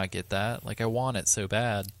did we not get that? Like, I want it so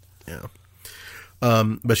bad. Yeah.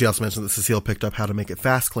 But she also mentioned that Cecile picked up how to make it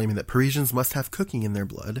fast, claiming that Parisians must have cooking in their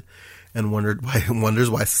blood, and wonders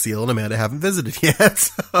why Cecile and Amanda haven't visited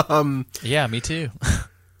yet. Yeah, me too.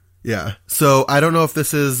 Yeah. So I don't know if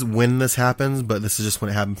this is when this happens, but this is just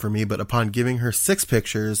when it happened for me. But upon giving her 6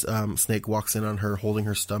 pictures, Snake walks in on her holding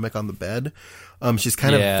her stomach on the bed. She's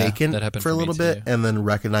kind of vacant for a little bit and then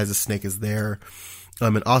recognizes Snake is there.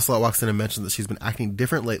 And Ocelot walks in and mentions that she's been acting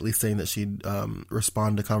different lately, saying that she'd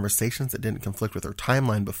respond to conversations that didn't conflict with her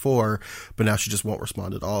timeline before, but now she just won't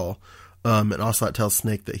respond at all. And Ocelot tells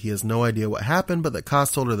Snake that he has no idea what happened, but that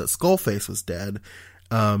Kaz told her that Skullface was dead.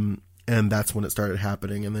 And that's when it started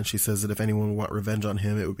happening. And then she says that if anyone would want revenge on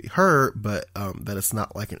him, it would be her, but that it's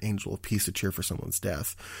not like an angel of peace to cheer for someone's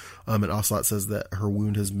death. And Ocelot says that her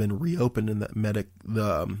wound has been reopened and that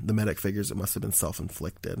the medic figures it must have been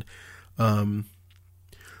self-inflicted.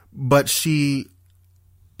 But she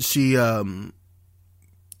kind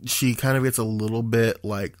of gets a little bit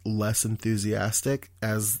like less enthusiastic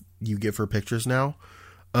as you give her pictures now.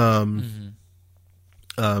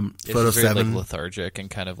 Photo she's very, 7, like, lethargic and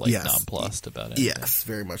kind of like nonplussed about it. Yes,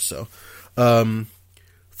 very much so.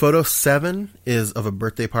 Photo 7 is of a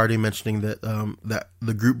birthday party, mentioning that that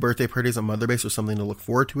the group birthday parties at Mother Base are something to look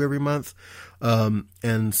forward to every month,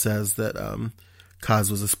 and says that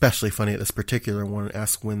Kaz was especially funny at this particular one.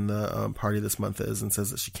 Asks when the party this month is, and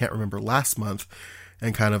says that she can't remember last month,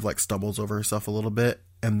 and kind of like stumbles over herself a little bit,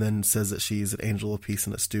 and then says that she's an angel of peace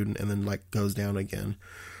and a student, and then like goes down again.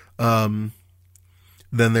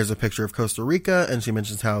 Then there's a picture of Costa Rica, and she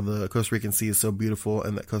mentions how the Costa Rican sea is so beautiful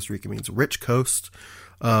and that Costa Rica means rich coast,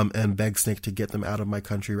 and begs Snake to get them out of my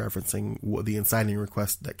country, referencing the inciting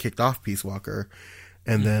request that kicked off Peace Walker,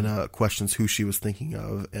 and then questions who she was thinking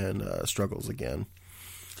of and struggles again.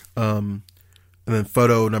 And then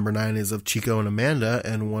photo number 9 is of Chico and Amanda,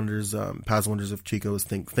 and Paz wonders if Chico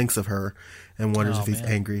thinks of her, and wonders if he's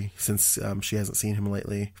angry since she hasn't seen him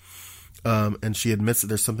lately. And she admits that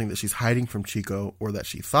there's something that she's hiding from Chico, or that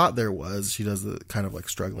she thought there was. She does the kind of like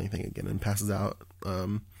struggling thing again and passes out.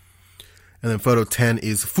 And then photo 10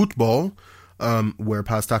 is football, where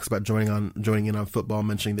Paz talks about joining in on football,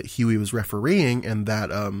 mentioning that Huey was refereeing, and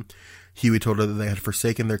that Huey told her that they had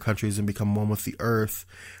forsaken their countries and become one with the earth,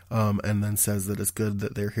 and then says that it's good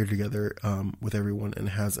that they're here together with everyone, and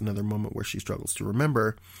has another moment where she struggles to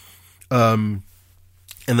remember.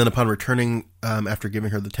 And then upon returning, after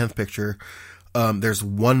giving her the 10th picture, there's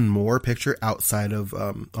one more picture outside of,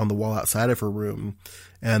 on the wall outside of her room.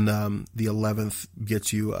 And the 11th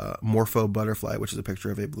gets you Morpho Butterfly, which is a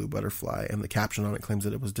picture of a blue butterfly. And the caption on it claims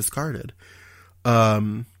that it was discarded.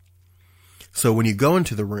 So when you go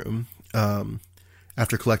into the room,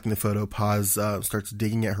 after collecting the photo, Paz starts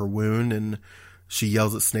digging at her wound, and she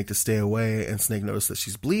yells at Snake to stay away. And Snake notices that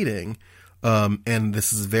she's bleeding. And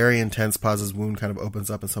this is very intense. Paz's wound kind of opens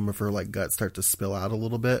up, and some of her like guts start to spill out a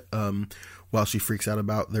little bit, while she freaks out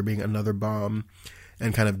about there being another bomb,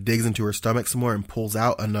 and kind of digs into her stomach some more and pulls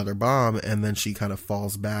out another bomb. And then she kind of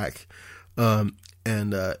falls back, and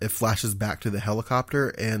it flashes back to the helicopter,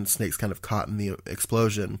 and Snake's kind of caught in the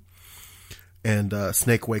explosion. And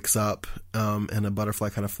Snake wakes up, and a butterfly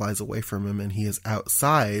kind of flies away from him, and he is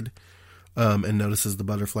outside, and notices the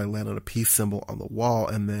butterfly land on a peace symbol on the wall,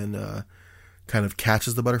 and then kind of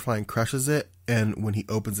catches the butterfly and crushes it. And when he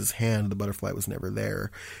opens his hand, the butterfly was never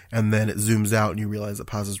there. And then it zooms out, and you realize that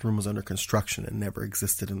Paz's room was under construction and never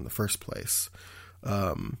existed in the first place.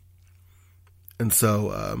 And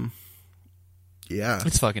so, yeah,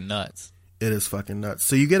 It's fucking nuts. it is fucking nuts.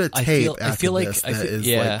 So you get a tape after this that is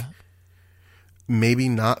like maybe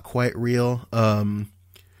not quite real.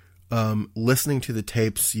 Listening to the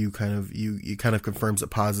tapes, you kind of confirms that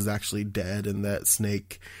Paz is actually dead, and that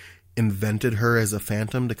Snake invented her as a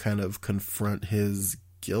phantom to kind of confront his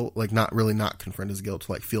guilt, like not confront his guilt,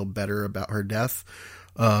 to like feel better about her death.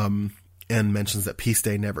 And mentions that Peace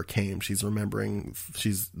Day never came. He's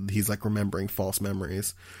like remembering false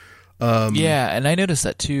memories. Yeah, and I noticed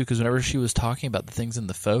that too, because whenever she was talking about the things in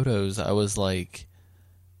the photos, I was like,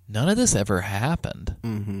 none of this ever happened.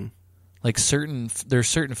 Mm-hmm. Like there's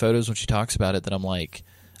certain photos when she talks about it that I'm like,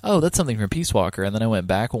 oh, that's something from Peace Walker. And then I went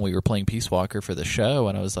back when we were playing Peace Walker for the show,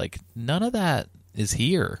 and I was like, none of that is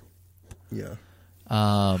here. Yeah.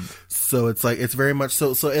 So it's like, it's very much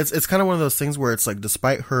so it's kind of one of those things where it's like,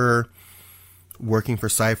 despite her working for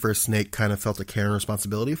Cypher, Snake kind of felt a care and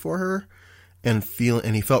responsibility for her, and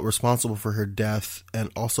he felt responsible for her death,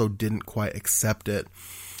 and also didn't quite accept it.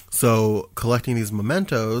 So collecting these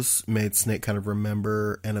mementos made Snake kind of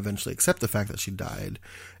remember and eventually accept the fact that she died.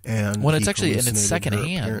 And when it's actually, and it's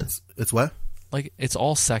secondhand. It's what? Like, it's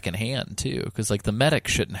all secondhand too, because like the medic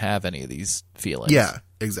shouldn't have any of these feelings. Yeah,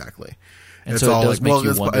 exactly. And it's so all it does like, make well, you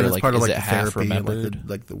it's wonder, like, part of is like it the half therapy, remembered?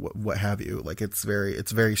 like the what have you. Like it's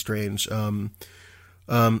very strange. But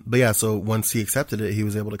yeah, so once he accepted it, he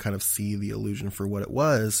was able to kind of see the illusion for what it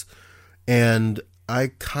was. And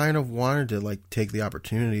I kind of wanted to like take the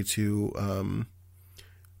opportunity to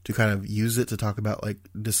kind of use it to talk about like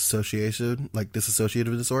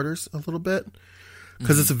dissociative disorders a little bit,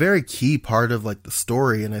 because it's a very key part of like the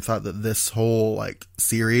story. And I thought that this whole like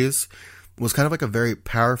series was kind of like a very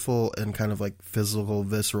powerful and kind of like physical,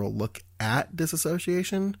 visceral look at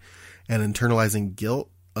disassociation and internalizing guilt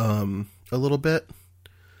a little bit.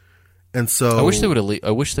 And so I wish they would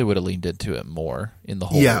have leaned into it more in the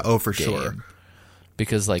whole for game. sure.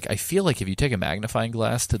 Because like I feel like if you take a magnifying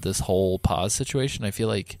glass to this whole pause situation, I feel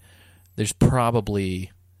like there's probably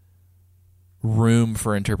room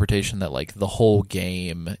for interpretation that like the whole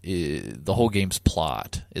game's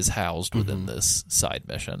plot is housed within this side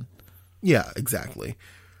mission. Yeah, exactly.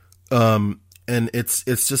 And it's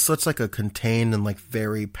just such like a contained and like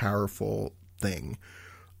very powerful thing.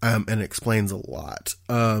 And it explains a lot.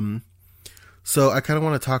 So I kind of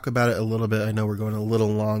want to talk about it a little bit. I know we're going a little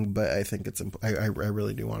long, but I think I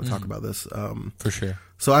really do want to talk about this. For sure.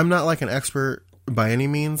 So I'm not like an expert by any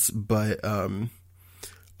means, but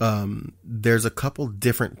there's a couple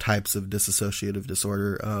different types of dissociative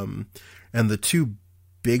disorder. And the two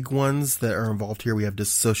big ones that are involved here, we have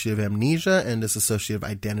dissociative amnesia and dissociative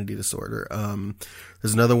identity disorder.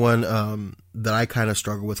 There's another one that I kind of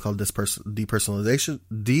struggle with called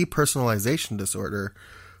depersonalization disorder.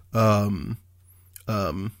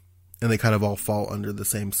 And they kind of all fall under the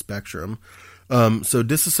same spectrum. So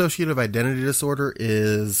dissociative identity disorder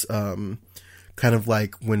is kind of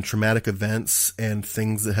like when traumatic events and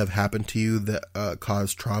things that have happened to you that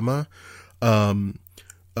cause trauma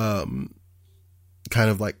kind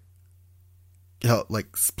of like help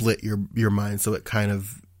like split your mind, so it kind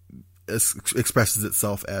of expresses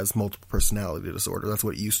itself as multiple personality disorder. That's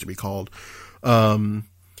what it used to be called.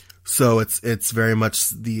 So it's very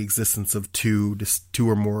much the existence of two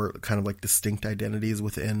or more kind of like distinct identities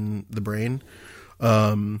within the brain.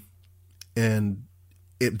 And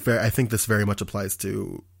I think this very much applies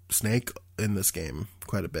to Snake in this game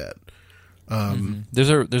quite a bit.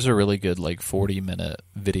 There's a really good like 40-minute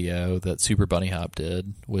video that Super Bunny Hop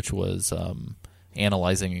did, which was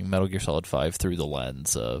analyzing Metal Gear Solid 5 through the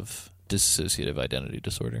lens of dissociative identity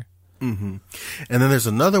disorder. Mm-hmm. And then there's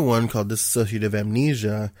another one called dissociative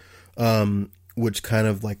amnesia, which kind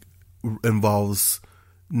of like involves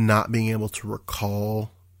not being able to recall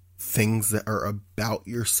things that are about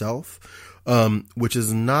yourself, which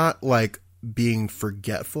is not like being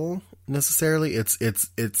forgetful necessarily.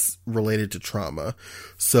 It's related to trauma.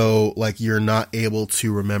 So like you're not able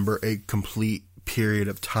to remember a complete period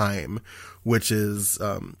of time, which is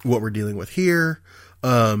what we're dealing with here.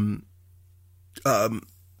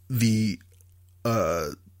 The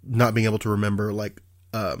not being able to remember like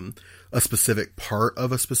a specific part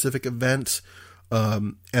of a specific event,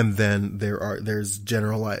 and then there's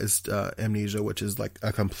generalized amnesia, which is like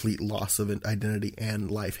a complete loss of identity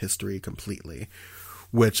and life history completely,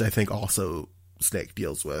 which I think also Snake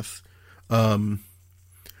deals with. I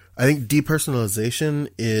think depersonalization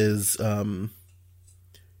is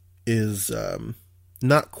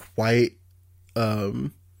not quite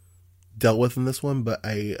dealt with in this one, but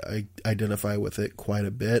I identify with it quite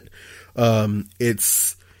a bit.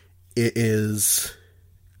 It is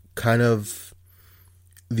kind of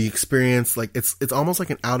the experience, like it's almost like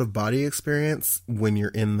an out of body experience when you're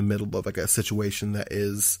in the middle of like a situation that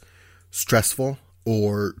is stressful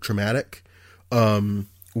or traumatic,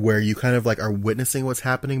 where you kind of like are witnessing what's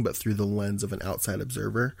happening, but through the lens of an outside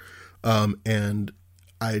observer. And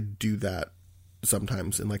I do that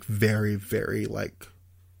sometimes in like very, very like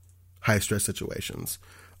high stress situations.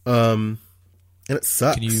 And it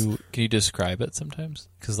sucks. Can you describe it sometimes?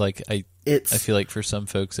 Because like I feel like for some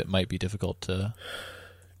folks it might be difficult to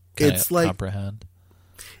comprehend.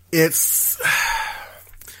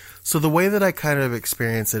 So the way that I kind of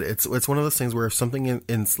experience it, it's one of those things where if something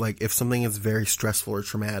if something is very stressful or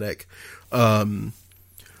traumatic,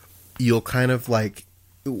 you'll kind of like,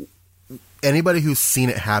 anybody who's seen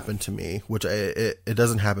it happen to me, which it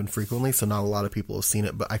doesn't happen frequently, so not a lot of people have seen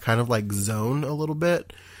it, but I kind of like zone a little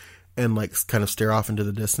bit and like kind of stare off into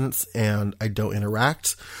the distance, and I don't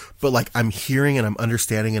interact, but like I'm hearing and I'm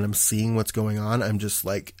understanding and I'm seeing what's going on. I'm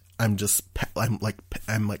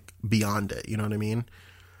beyond it. You know what I mean?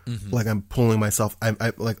 Mm-hmm. Like I'm pulling myself.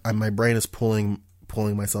 My brain is pulling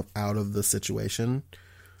myself out of the situation,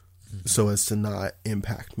 mm-hmm. so as to not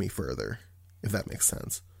impact me further. If that makes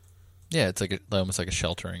sense. Yeah, it's like almost like a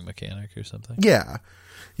sheltering mechanic or something. Yeah,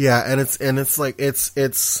 and it's like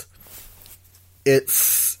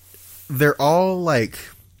they're all like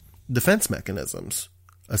defense mechanisms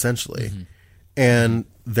essentially, mm-hmm. and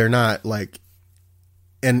they're not like,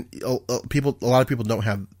 and a lot of people don't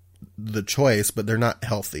have the choice, but they're not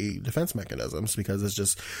healthy defense mechanisms because it's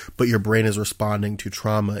just, but your brain is responding to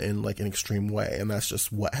trauma in like an extreme way, and that's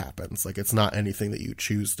just what happens. Like it's not anything that you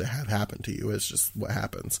choose to have happen to you, it's just what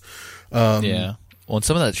happens. Yeah, well, and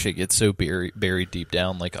some of that shit gets so buried deep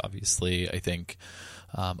down. Like obviously I think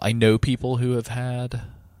I know people who have had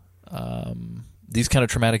these kind of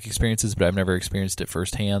traumatic experiences, but I've never experienced it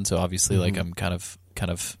firsthand, so obviously mm-hmm. like I'm kind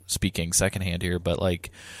of speaking secondhand here, but like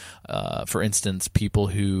for instance, people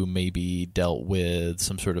who maybe dealt with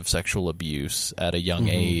some sort of sexual abuse at a young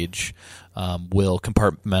mm-hmm. age will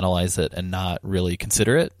compartmentalize it and not really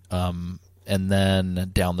consider it. And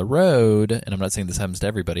then down the road, and I'm not saying this happens to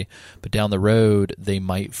everybody, but down the road, they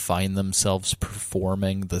might find themselves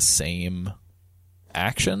performing the same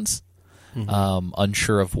actions, mm-hmm.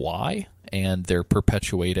 Unsure of why, and they're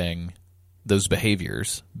perpetuating those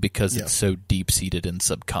behaviors because it's so deep-seated and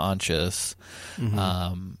subconscious.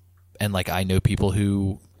 Mm-hmm. And like I know people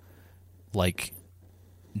who like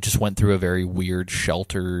just went through a very weird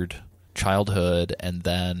sheltered childhood and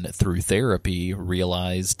then through therapy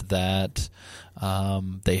realized that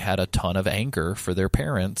they had a ton of anger for their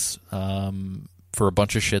parents for a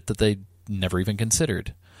bunch of shit that they never even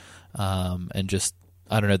considered. And just,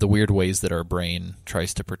 I don't know, the weird ways that our brain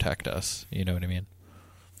tries to protect us. You know what I mean?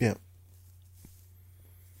 Yeah.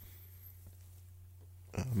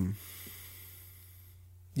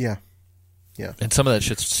 Yeah. Yeah. And some of that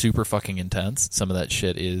shit's super fucking intense. Some of that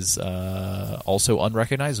shit is also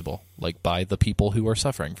unrecognizable, like by the people who are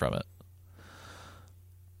suffering from it.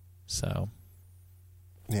 So.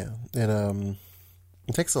 Yeah. It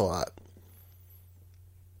takes a lot.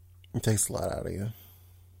 It takes a lot out of you.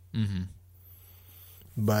 Mm-hmm.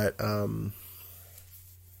 But,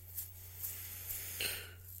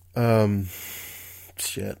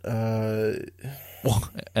 shit. Well,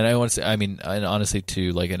 and I want to say, I mean, and honestly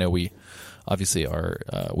too, like I know we obviously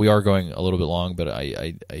we are going a little bit long, but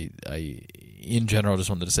I in general just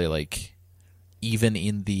wanted to say, like, even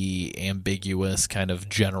in the ambiguous kind of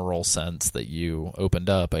general sense that you opened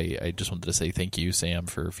up, I just wanted to say thank you, Sam,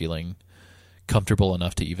 for feeling comfortable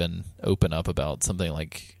enough to even open up about something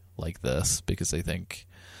like this, because I think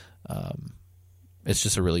it's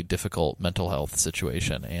just a really difficult mental health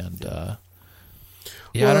situation, and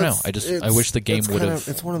yeah, well, I don't know. I wish the game would have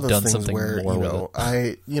done something where, more with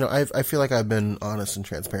it. I feel like I've been honest and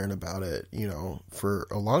transparent about it, for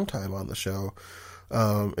a long time on the show.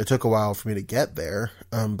 It took a while for me to get there,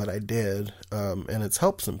 but I did, and it's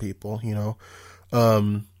helped some people,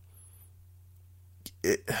 some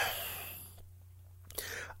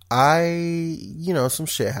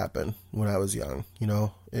shit happened when I was young,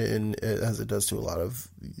 and as it does to a lot of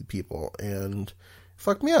people, and it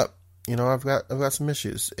fucked me up. I've got some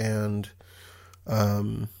issues, and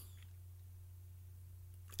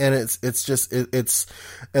it's just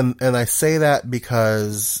and I say that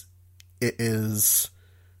because it is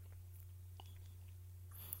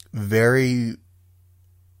very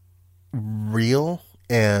real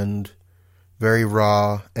and very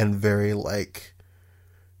raw and very like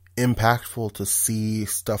impactful to see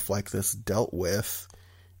stuff like this dealt with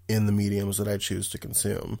in the mediums that I choose to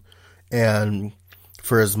consume. And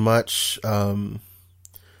for as much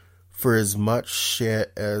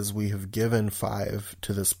shit as we have given 5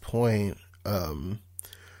 to this point,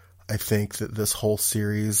 I think that this whole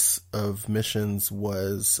series of missions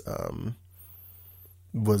was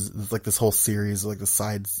like this whole series, like the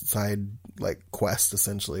side like quest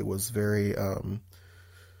essentially was very,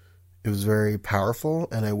 it was very powerful,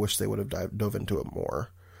 and I wish they would have dove into it more,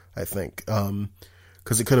 I think.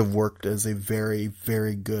 'Cause it could have worked as a very,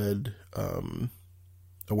 very good,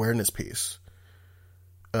 awareness piece.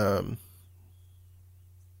 Yeah.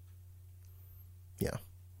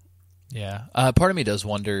 Yeah. Part of me does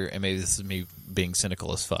wonder, and maybe this is me being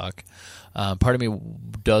cynical as fuck, part of me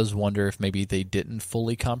does wonder if maybe they didn't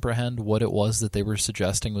fully comprehend what it was that they were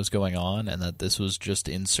suggesting was going on, and that this was just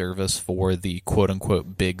in service for the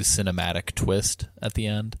quote-unquote big cinematic twist at the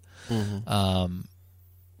end. Mm-hmm.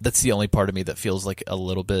 That's the only part of me that feels like a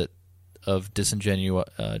little bit of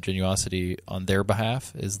disingenuosity on their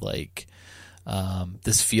behalf, is like,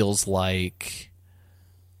 this feels like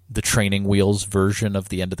the training wheels version of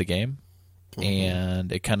the end of the game. Mm-hmm.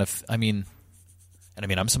 And it kind of, I mean,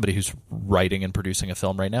 I'm somebody who's writing and producing a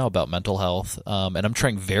film right now about mental health, and I'm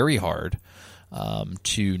trying very hard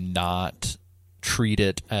to not treat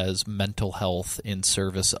it as mental health in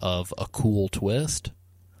service of a cool twist.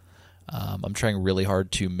 I'm trying really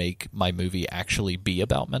hard to make my movie actually be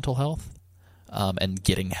about mental health and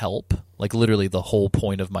getting help. Like, literally the whole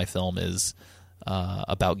point of my film is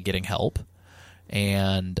about getting help.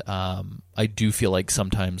 And I do feel like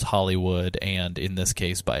sometimes Hollywood, and in this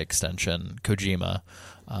case, by extension, Kojima,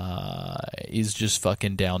 is just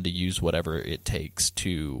fucking down to use whatever it takes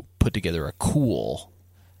to put together a cool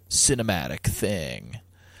cinematic thing.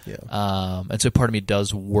 Yeah. And so part of me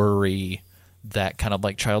does worry that, kind of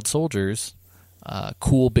like Child Soldiers,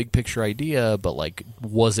 cool big picture idea, but like,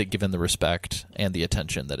 was it given the respect and the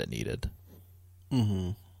attention that it needed?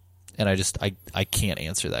 Mm-hmm. And I can't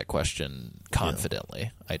answer that question confidently. Yeah.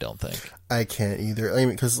 I don't think I can't either. I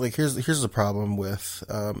mean, because like here's the problem with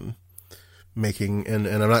making, and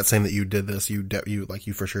I'm not saying that you did this, you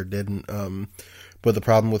for sure didn't. But the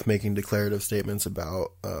problem with making declarative statements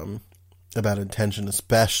about intention,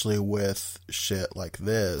 especially with shit like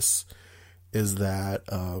this, is that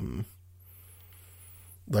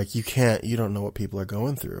like you don't know what people are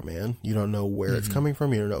going through, man. You don't know where it's coming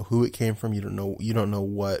from. You don't know who it came from. You don't know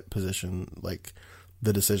what position, like,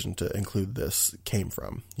 the decision to include this came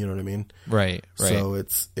from. You know what I mean? Right. So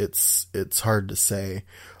it's hard to say.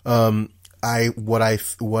 What I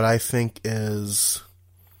think is,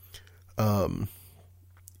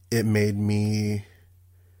 it made me,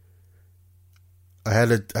 I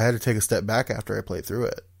had to take a step back after I played through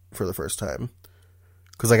it for the first time.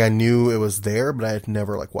 Because, like, I knew it was there, but I had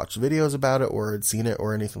never, like, watched videos about it or had seen it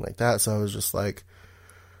or anything like that. So I was just like,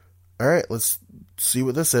 all right, let's see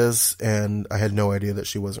what this is. And I had no idea that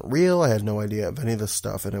she wasn't real. I had no idea of any of this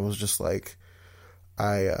stuff. And it was just like,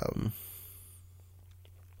 I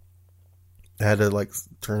had to, like,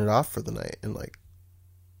 turn it off for the night and, like,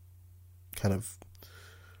 kind of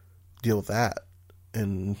deal with that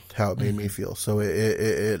and how it made me feel. So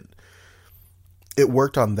it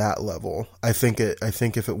worked on that level. I think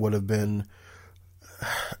if it would have been,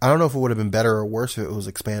 I don't know if it would have been better or worse if it was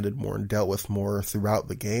expanded more and dealt with more throughout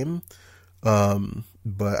the game.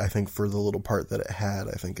 But I think for the little part that it had,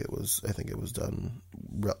 I think it was done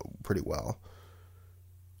pretty well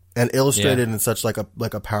and illustrated in such like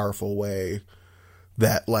a powerful way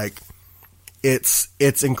that, like,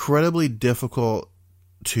 it's incredibly difficult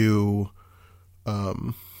to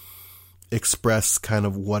express kind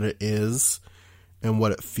of what it is and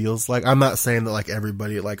what it feels like. I'm not saying that, like,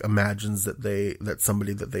 everybody, like, imagines that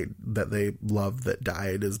somebody that they love that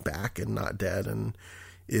died is back and not dead and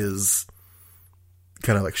is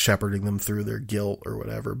kind of like shepherding them through their guilt or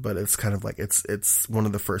whatever. But it's kind of like, it's one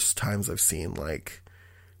of the first times I've seen, like,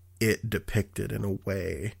 it depicted in a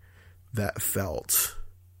way that felt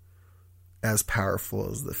as powerful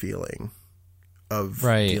as the feeling of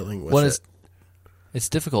dealing with it. It's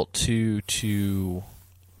difficult to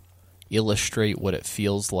illustrate what it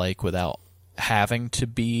feels like without having to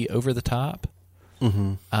be over the top.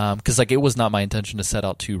 Because like, it was not my intention to set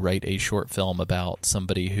out to write a short film about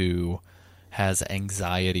somebody who has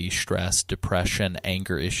anxiety, stress, depression,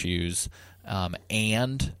 anger issues,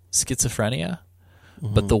 and schizophrenia.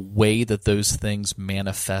 But the way that those things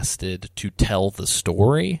manifested to tell the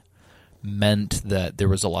story meant that there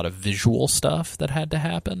was a lot of visual stuff that had to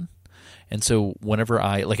happen. And so whenever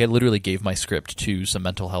I literally gave my script to some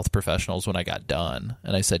mental health professionals when I got done,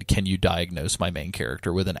 and I said, "Can you diagnose my main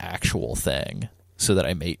character with an actual thing so that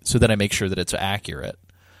I make sure that it's accurate?"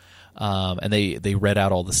 And they read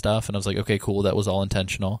out all the stuff, and I was like, "Okay, cool, that was all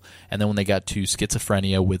intentional." And then when they got to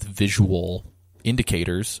schizophrenia with visual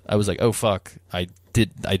indicators, I was like, "Oh fuck, I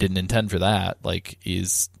didn't intend for that. Like,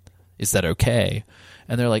 is that okay?"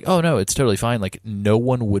 And they're like, "Oh no, it's totally fine. Like, no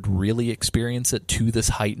one would really experience it to this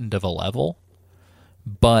heightened of a level,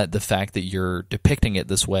 but the fact that you're depicting it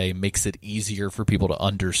this way makes it easier for people to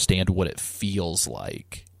understand what it feels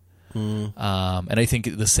like." And I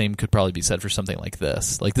think the same could probably be said for something like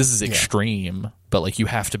this. Like, this is extreme, but like, you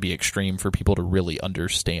have to be extreme for people to really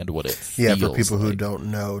understand what it feels for people who like. don't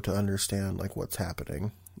know to understand like what's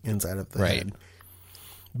happening inside of the Right. head.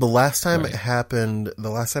 The last time it happened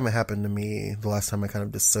to me, the last time I kind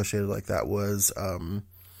of dissociated like that was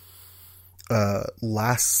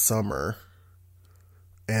last summer.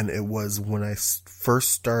 And it was when I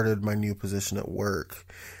first started my new position at work,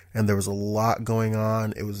 and there was a lot going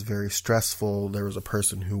on. It was very stressful. There was a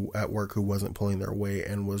person at work who wasn't pulling their weight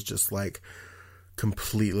and was just like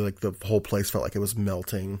completely, like, the whole place felt like it was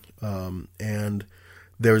melting. And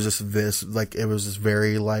there was just this, like, it was this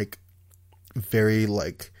very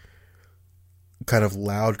kind of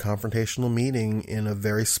loud confrontational meeting in a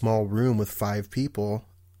very small room with 5 people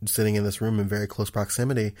sitting in this room in very close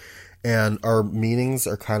proximity. And our meetings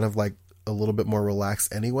are kind of like a little bit more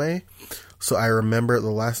relaxed anyway. So I remember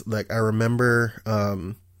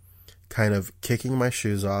kind of kicking my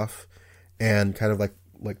shoes off and kind of like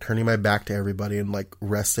turning my back to everybody and like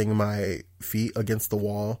resting my feet against the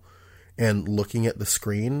wall and looking at the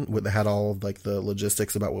screen that had all of like the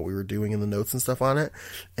logistics about what we were doing and the notes and stuff on it.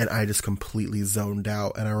 And I just completely zoned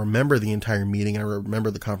out. And I remember the entire meeting. I remember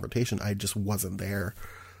the confrontation. I just wasn't there.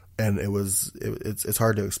 And it's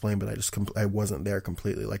hard to explain, but I wasn't there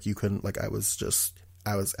completely. Like, you couldn't, like, I was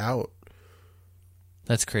out.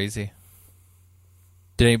 That's crazy.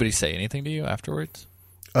 Did anybody say anything to you afterwards?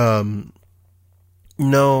 No,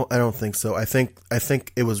 I don't think so. I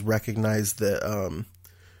think it was recognized that,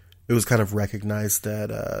 it was kind of recognized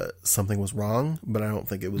that, something was wrong, but I don't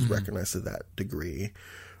think it was recognized to that degree.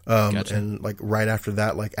 Gotcha. And like right after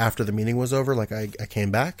that, like after the meeting was over, like I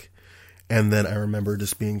came back. And then I remember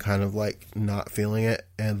just being kind of like not feeling it.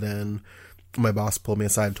 And then my boss pulled me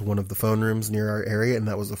aside to one of the phone rooms near our area. And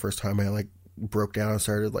that was the first time I like broke down and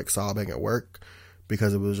started like sobbing at work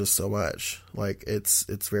because it was just so much. Like, it's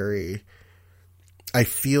very, I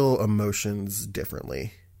feel emotions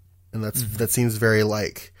differently. And that seems very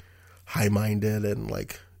like high minded and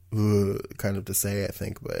like, kind of to say, I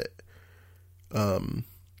think, but,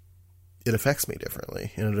 it affects me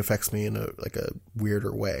differently, and it affects me in a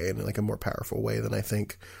weirder way and like a more powerful way than I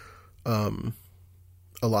think, a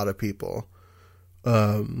lot of people.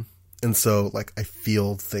 And so like, I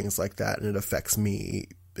feel things like that, and it affects me.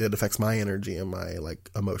 It affects my energy and my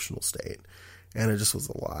like emotional state. And it just was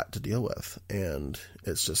a lot to deal with. And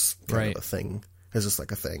it's just kind of a thing. It's just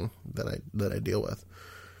like a thing that I deal with.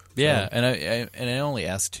 Yeah. And I only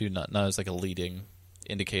ask too, not as like a leading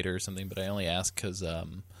indicator or something, but I only ask because,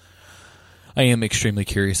 I am extremely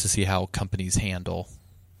curious to see how companies handle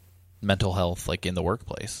mental health, like in the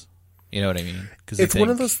workplace. You know what I mean? Cause it's one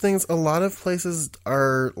of those things. A lot of places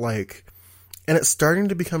are like, and it's starting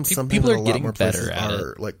to become something that a lot more places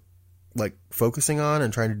are like focusing on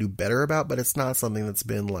and trying to do better about. But it's not something that's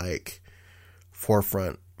been like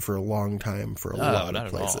forefront for a long time for a lot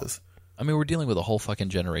of places. I mean, we're dealing with a whole fucking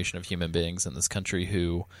generation of human beings in this country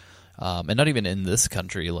who. And not even in this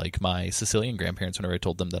country, like my Sicilian grandparents, whenever I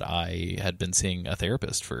told them that I had been seeing a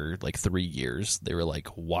therapist for like 3 years, they were like,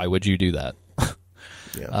 "Why would you do that?"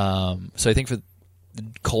 Yeah. So I think for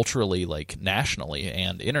culturally, like nationally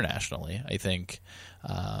and internationally, I think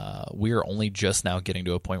we are only just now getting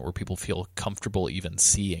to a point where people feel comfortable even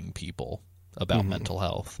seeing people about mental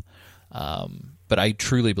health. But I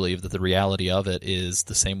truly believe that the reality of it is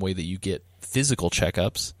the same way that you get physical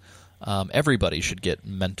checkups. Everybody should get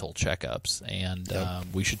mental checkups, and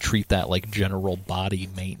we should treat that like general body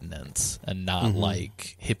maintenance and not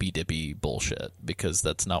like hippy-dippy bullshit, because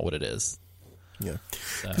that's not what it is. Yeah.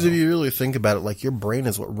 Because if you really think about it, like, your brain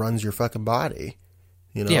is what runs your fucking body.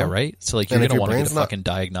 You know? Yeah, right? So, like, you're And if going to your want to get brain's a not- fucking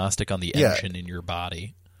diagnostic on the Yeah. engine in your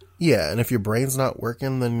body. Yeah, and if your brain's not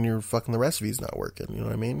working, then your fucking the rest of you's not working. You know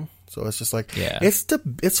what I mean? So it's just like, Yeah.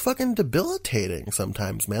 it's fucking debilitating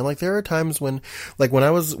sometimes, man. Like, there are times when, like, when I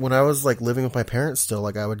was like living with my parents still,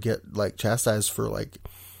 like, I would get like chastised for like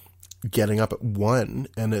getting up at 1,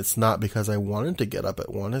 and it's not because I wanted to get up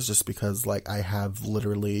at 1. It's just because like I have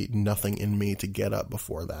literally nothing in me to get up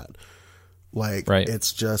before that. Like, Right.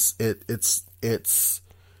 it's just it's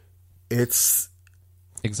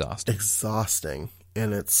Exhausting.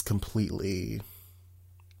 and it's completely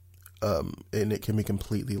and it can be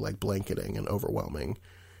completely like blanketing and overwhelming.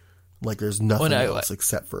 Like there's nothing else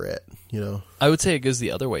except for it, you know. I would say it goes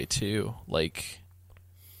the other way too. Like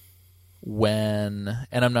and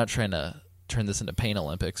I'm not trying to turn this into Pain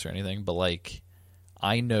Olympics or anything, but like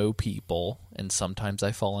I know people, and sometimes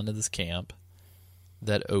I fall into this camp,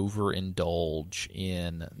 that overindulge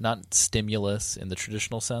in not stimulus in the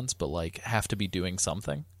traditional sense, but like have to be doing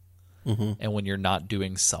something. Mm-hmm. And when you're not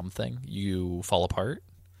doing something, you fall apart.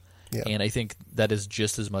 Yeah. And I think that is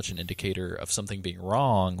just as much an indicator of something being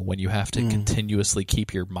wrong when you have to continuously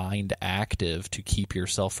keep your mind active to keep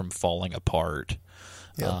yourself from falling apart.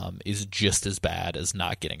 Yeah. Is just as bad as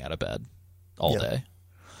not getting out of bed all Yeah. day.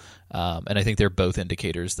 And I think they're both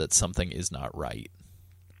indicators that something is not right.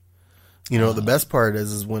 You know, the best part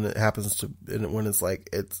is when it happens to, when it's like,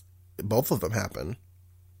 it's both of them happen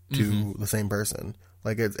to the same person.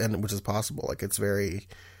 Like it's, and which is possible. Like it's very,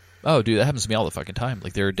 Oh, dude, that happens to me all the fucking time.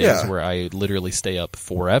 Like there are days Yeah. where I literally stay up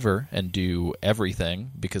forever and do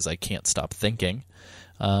everything because I can't stop thinking.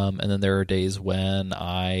 And then there are days when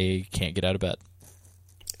I can't get out of bed.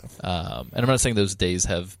 And I'm not saying those days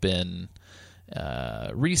have been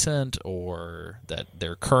recent or that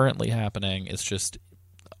they're currently happening. It's just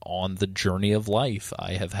on the journey of life.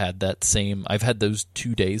 I've had those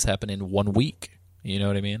 2 days happen in 1 week. You know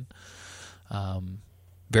what I mean?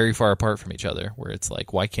 Very far apart from each other, where it's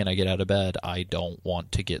like, why can't I get out of bed? I don't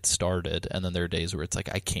want to get started. And then there are days where it's like,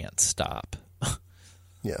 I can't stop.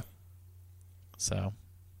 yeah. So,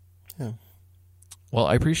 Yeah. Well,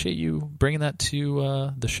 I appreciate you bringing that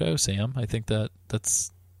to the show, Sam. I think it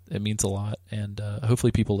means a lot, and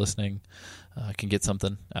hopefully people listening can get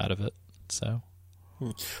something out of it. So,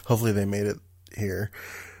 Hopefully they made it here.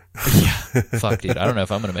 fuck, dude, I don't know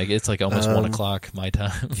if I'm gonna make it. It's like almost 1 o'clock my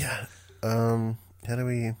time. Yeah. How do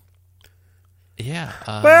we? Yeah.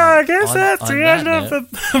 Well, I guess that's on the that end of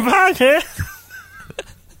note- the podcast.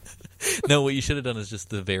 No, what you should have done is just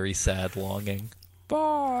the very sad longing.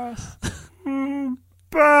 Boss.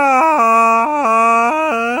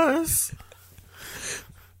 Boss,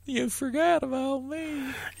 You forgot about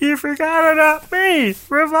me. you forgot about me,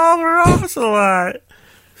 Revolver Ocelot.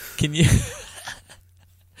 Can you?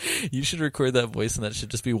 You should record that voice, and that should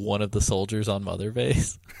just be one of the soldiers on Mother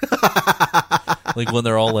Base. Like when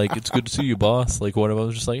they're all like, "It's good to see you, boss." Like one of them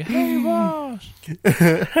is just like, "Hey, boss."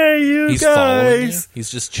 Hey, you He's following you. guys. He's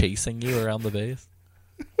just chasing you around the base.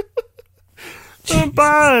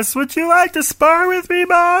 Boss, would you like to spar with me,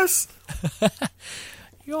 boss?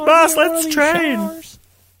 Boss, let's train.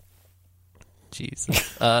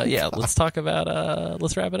 Jeez. Yeah. Let's talk about.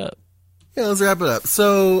 Let's wrap it up. Yeah, let's wrap it up.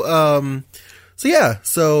 So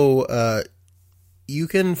you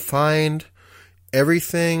can find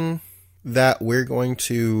everything that we're going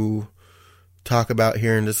to talk about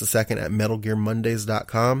here in just a second at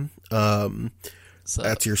MetalGearMondays.com. So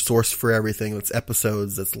That's your source for everything. That's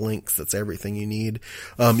episodes, that's links, that's everything you need.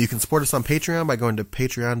 You can support us on Patreon by going to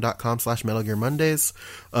patreon.com/MetalGearMondays.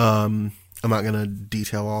 I'm not going to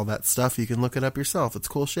detail all that stuff. You can look it up yourself. It's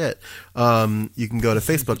cool shit. You can go to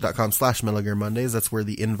facebook.com/MetalGearMondays. That's where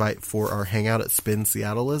the invite for our hangout at Spin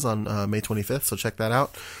Seattle is on May 25th. So check that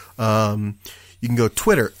out. You can go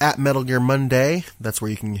Twitter at Metal Gear Monday. That's where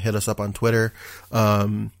you can hit us up on Twitter.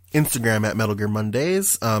 Instagram at Metal Gear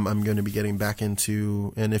Mondays. I'm going to be getting back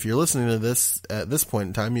into, and if you're listening to this at this point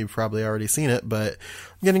in time, you've probably already seen it, but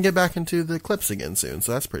I'm going to get back into the clips again soon.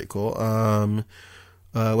 So that's pretty cool. What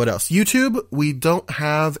else? YouTube. We don't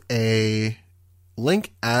have a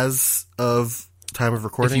link as of time of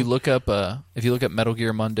recording. if you look up Metal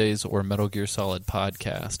Gear Mondays or Metal Gear Solid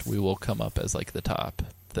Podcast, we will come up as like the top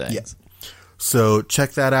things. Yeah. So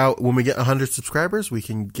check that out. When we get 100 subscribers, we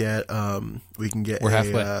can get We're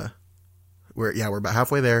halfway. We're about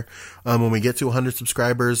halfway there. When we get to 100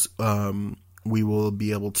 subscribers, we will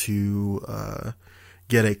be able to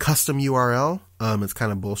get a custom URL. It's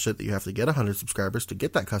kind of bullshit that you have to get 100 subscribers to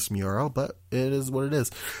get that custom URL, but it is what it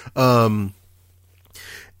is.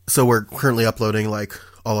 So we're currently uploading like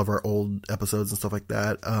all of our old episodes and stuff like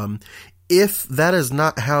that. If that is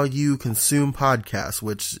not how you consume podcasts,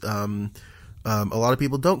 which a lot of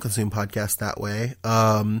people don't consume podcasts that way,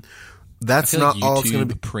 that's I feel not like all it's going YouTube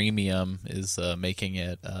to be. Premium is making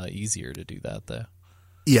it easier to do that, though.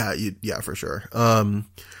 Yeah, yeah, for sure.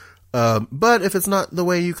 But if it's not the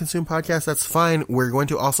way you consume podcasts, that's fine. We're going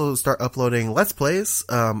to also start uploading Let's Plays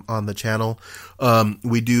on the channel.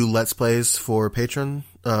 We do Let's Plays for patrons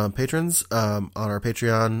on our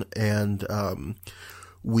Patreon, and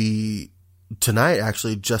we tonight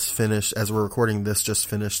actually just finished, as we're recording this, our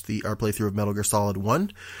playthrough of Metal Gear Solid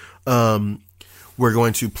 1. We're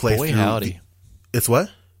going to play Boy through... howdy. It's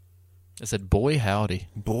what? I said, boy howdy.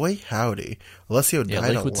 Boy howdy. Alessio Yeah,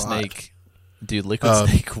 died Liquid a lot. Snake. Dude, Liquid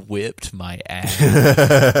Snake whipped my ass.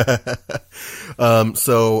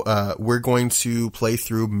 So we're going to play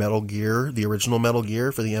through Metal Gear, the original Metal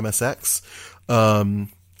Gear for the MSX,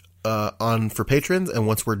 for patrons. And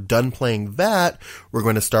once we're done playing that, we're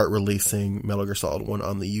going to start releasing Metal Gear Solid 1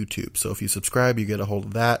 on the YouTube. So if you subscribe, you get a hold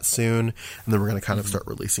of that soon. And then we're going to kind of start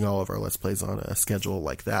releasing all of our Let's Plays on a schedule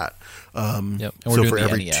like that. Yep. And we're So doing for the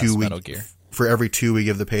every NES 2 Metal weeks, Gear. for every 2 we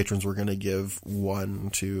give the patrons, we're going to give 1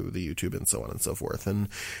 to the YouTube and so on and so forth. And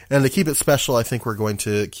to keep it special, I think we're going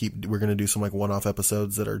to do some like one-off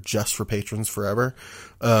episodes that are just for patrons forever.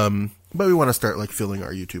 But we want to start like filling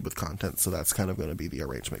our YouTube with content. So that's kind of going to be the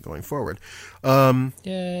arrangement going forward.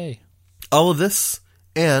 Yay. All of this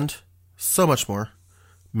and so much more,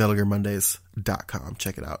 MetalGearMondays.com.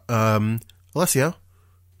 Check it out. Alessio.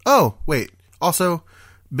 Oh, wait. Also,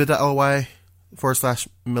 bit.ly/Metal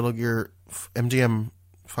Gear MGM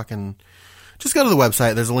fucking... Just go to the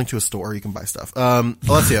website. There's a link to a store. You can buy stuff.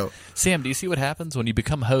 Alessio. Sam, do you see what happens when you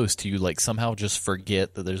become host? You like somehow just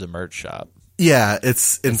forget that there's a merch shop. Yeah,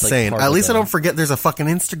 it's insane. part At of least I the- don't forget there's a fucking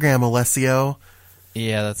Instagram, Alessio.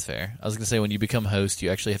 Yeah, that's fair. I was going to say, when you become host, you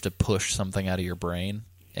actually have to push something out of your brain,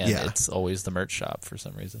 and Yeah. it's always the merch shop for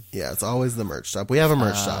some reason. Yeah, it's always the merch shop. We have a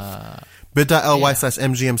merch shop.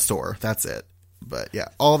 bit.ly/MGM store. That's it. But yeah,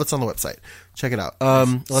 all of it's on the website. Check it out.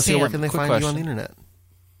 Alessio, Sam, where can they quick find you on question. the internet?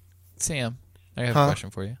 Sam, I have a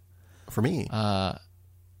question for you. For me? Am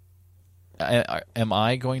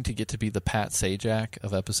I going to get to be the Pat Sajak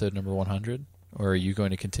of episode number 100, or are you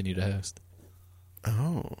going to continue to host?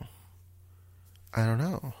 Oh. I don't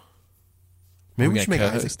know. Maybe we should make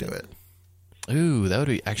co-host Isaac do it. Ooh, that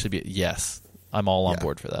would actually be... Yes, I'm all on Yeah.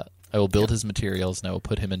 board for that. I will build his materials, and I will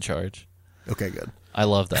put him in charge. Okay, good. I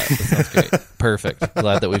love that. That sounds great. Perfect.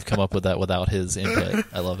 Glad that we've come up with that without his input.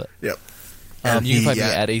 I love it. Yep. You can find me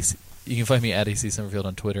at AC. You can find me at AC Summerfield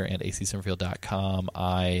on Twitter and acsummerfield.com.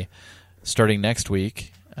 Starting next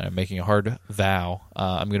week, I'm making a hard vow.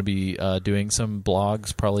 I'm going to be doing some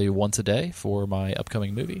blogs probably once a day for my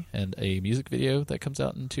upcoming movie and a music video that comes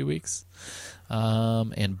out in 2 weeks.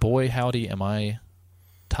 And boy, howdy, am I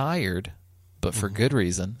tired, but for good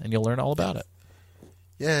reason, and you'll learn all about it.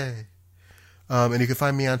 Yay. And you can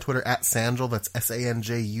find me on Twitter at Sanjul. That's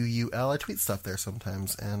SANJUUL. I tweet stuff there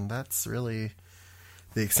sometimes, and that's really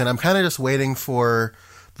the extent. I'm kind of just waiting for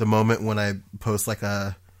the moment when I post like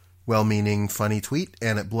a well-meaning, funny tweet,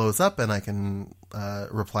 and it blows up, and I can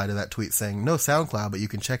reply to that tweet saying, "No SoundCloud, but you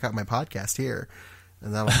can check out my podcast here,"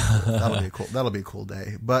 and that'll be a cool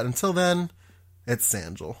day. But until then, it's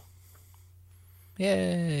Sanjul.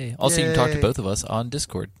 Yay! Also, you can talk to Yay. both of us on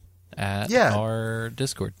Discord at our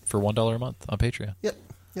Discord for $1 a month on Patreon. Yep.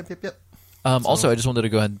 Also, I just wanted to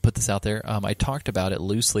go ahead and put this out there. I talked about it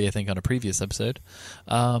loosely, I think, on a previous episode.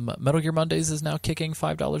 Metal Gear Mondays is now kicking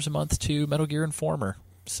 $5 a month to Metal Gear Informer.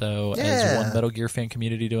 So, as one Metal Gear fan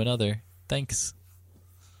community to another, thanks.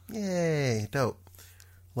 Yay, dope.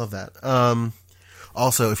 Love that.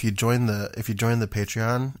 Also, if you join the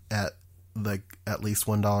Patreon at least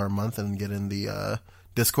 $1 a month and get in the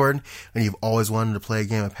Discord, and you've always wanted to play a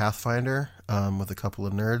game of Pathfinder with a couple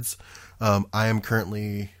of nerds, I am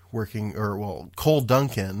currently working, Cole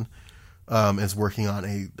Duncan is working on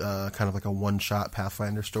a kind of like a one-shot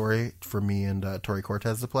Pathfinder story for me and Tori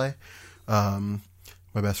Cortez to play.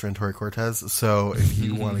 My best friend Tori Cortez. So if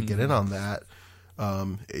you want to get in on that,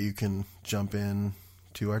 you can jump in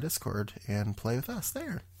to our Discord and play with us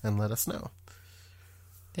there and let us know.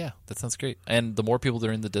 Yeah, that sounds great. And the more people that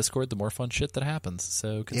are in the Discord, the more fun shit that happens.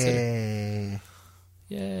 So consider.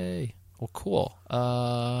 Yay. Well, cool.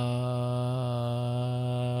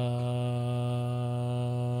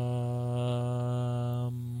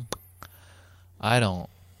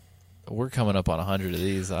 We're coming up on 100 of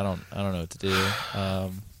these. I don't know what to do.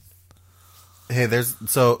 Hey, there's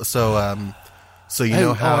so you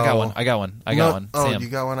know how I got one. Sam. Oh, you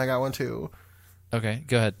got one. I got one too. Okay,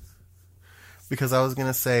 go ahead. Because I was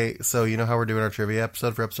gonna say, so you know how we're doing our trivia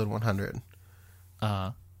episode for episode 100.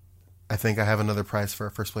 I think I have another prize for our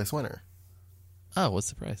first place winner. Oh, what's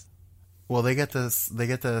the prize? Well, they get to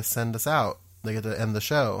send us out. They get to end the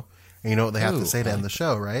show, and you know what they have to say to end the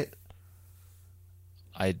show, right?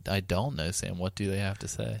 I don't know, Sam. What do they have to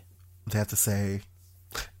say? They have to say,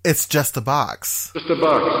 It's just a box. Just a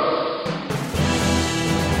box.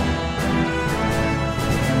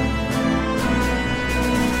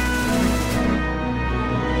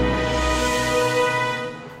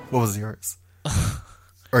 What was yours?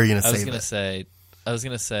 Or are you gonna I was save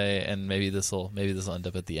gonna it? say, and maybe this will end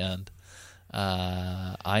up at the end.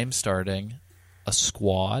 I'm starting a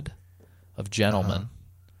squad of gentlemen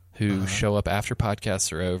who show up after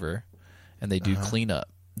podcasts are over, and they do cleanup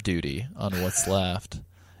duty on what's left.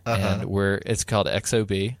 And it's called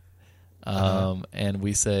XOB, and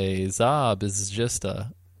we say Zob is just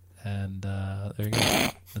a, and there you go.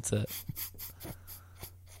 That's it.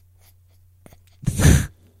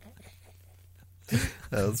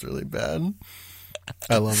 That was really bad.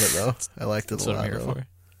 I love it though. I liked it That's a what lot. I'm here though. for.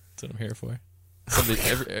 That's what I'm here for.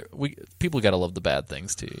 People gotta love the bad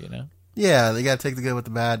things too, you know. Yeah, they gotta take the good with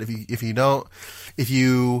the bad. If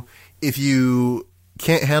you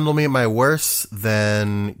can't handle me at my worst,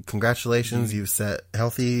 then congratulations, you've set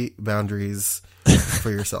healthy boundaries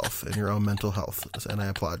for yourself and your own mental health, and I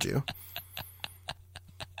applaud you.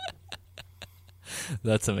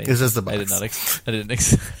 That's amazing. It's just a box. I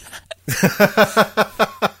didn't.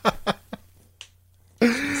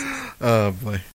 Oh boy.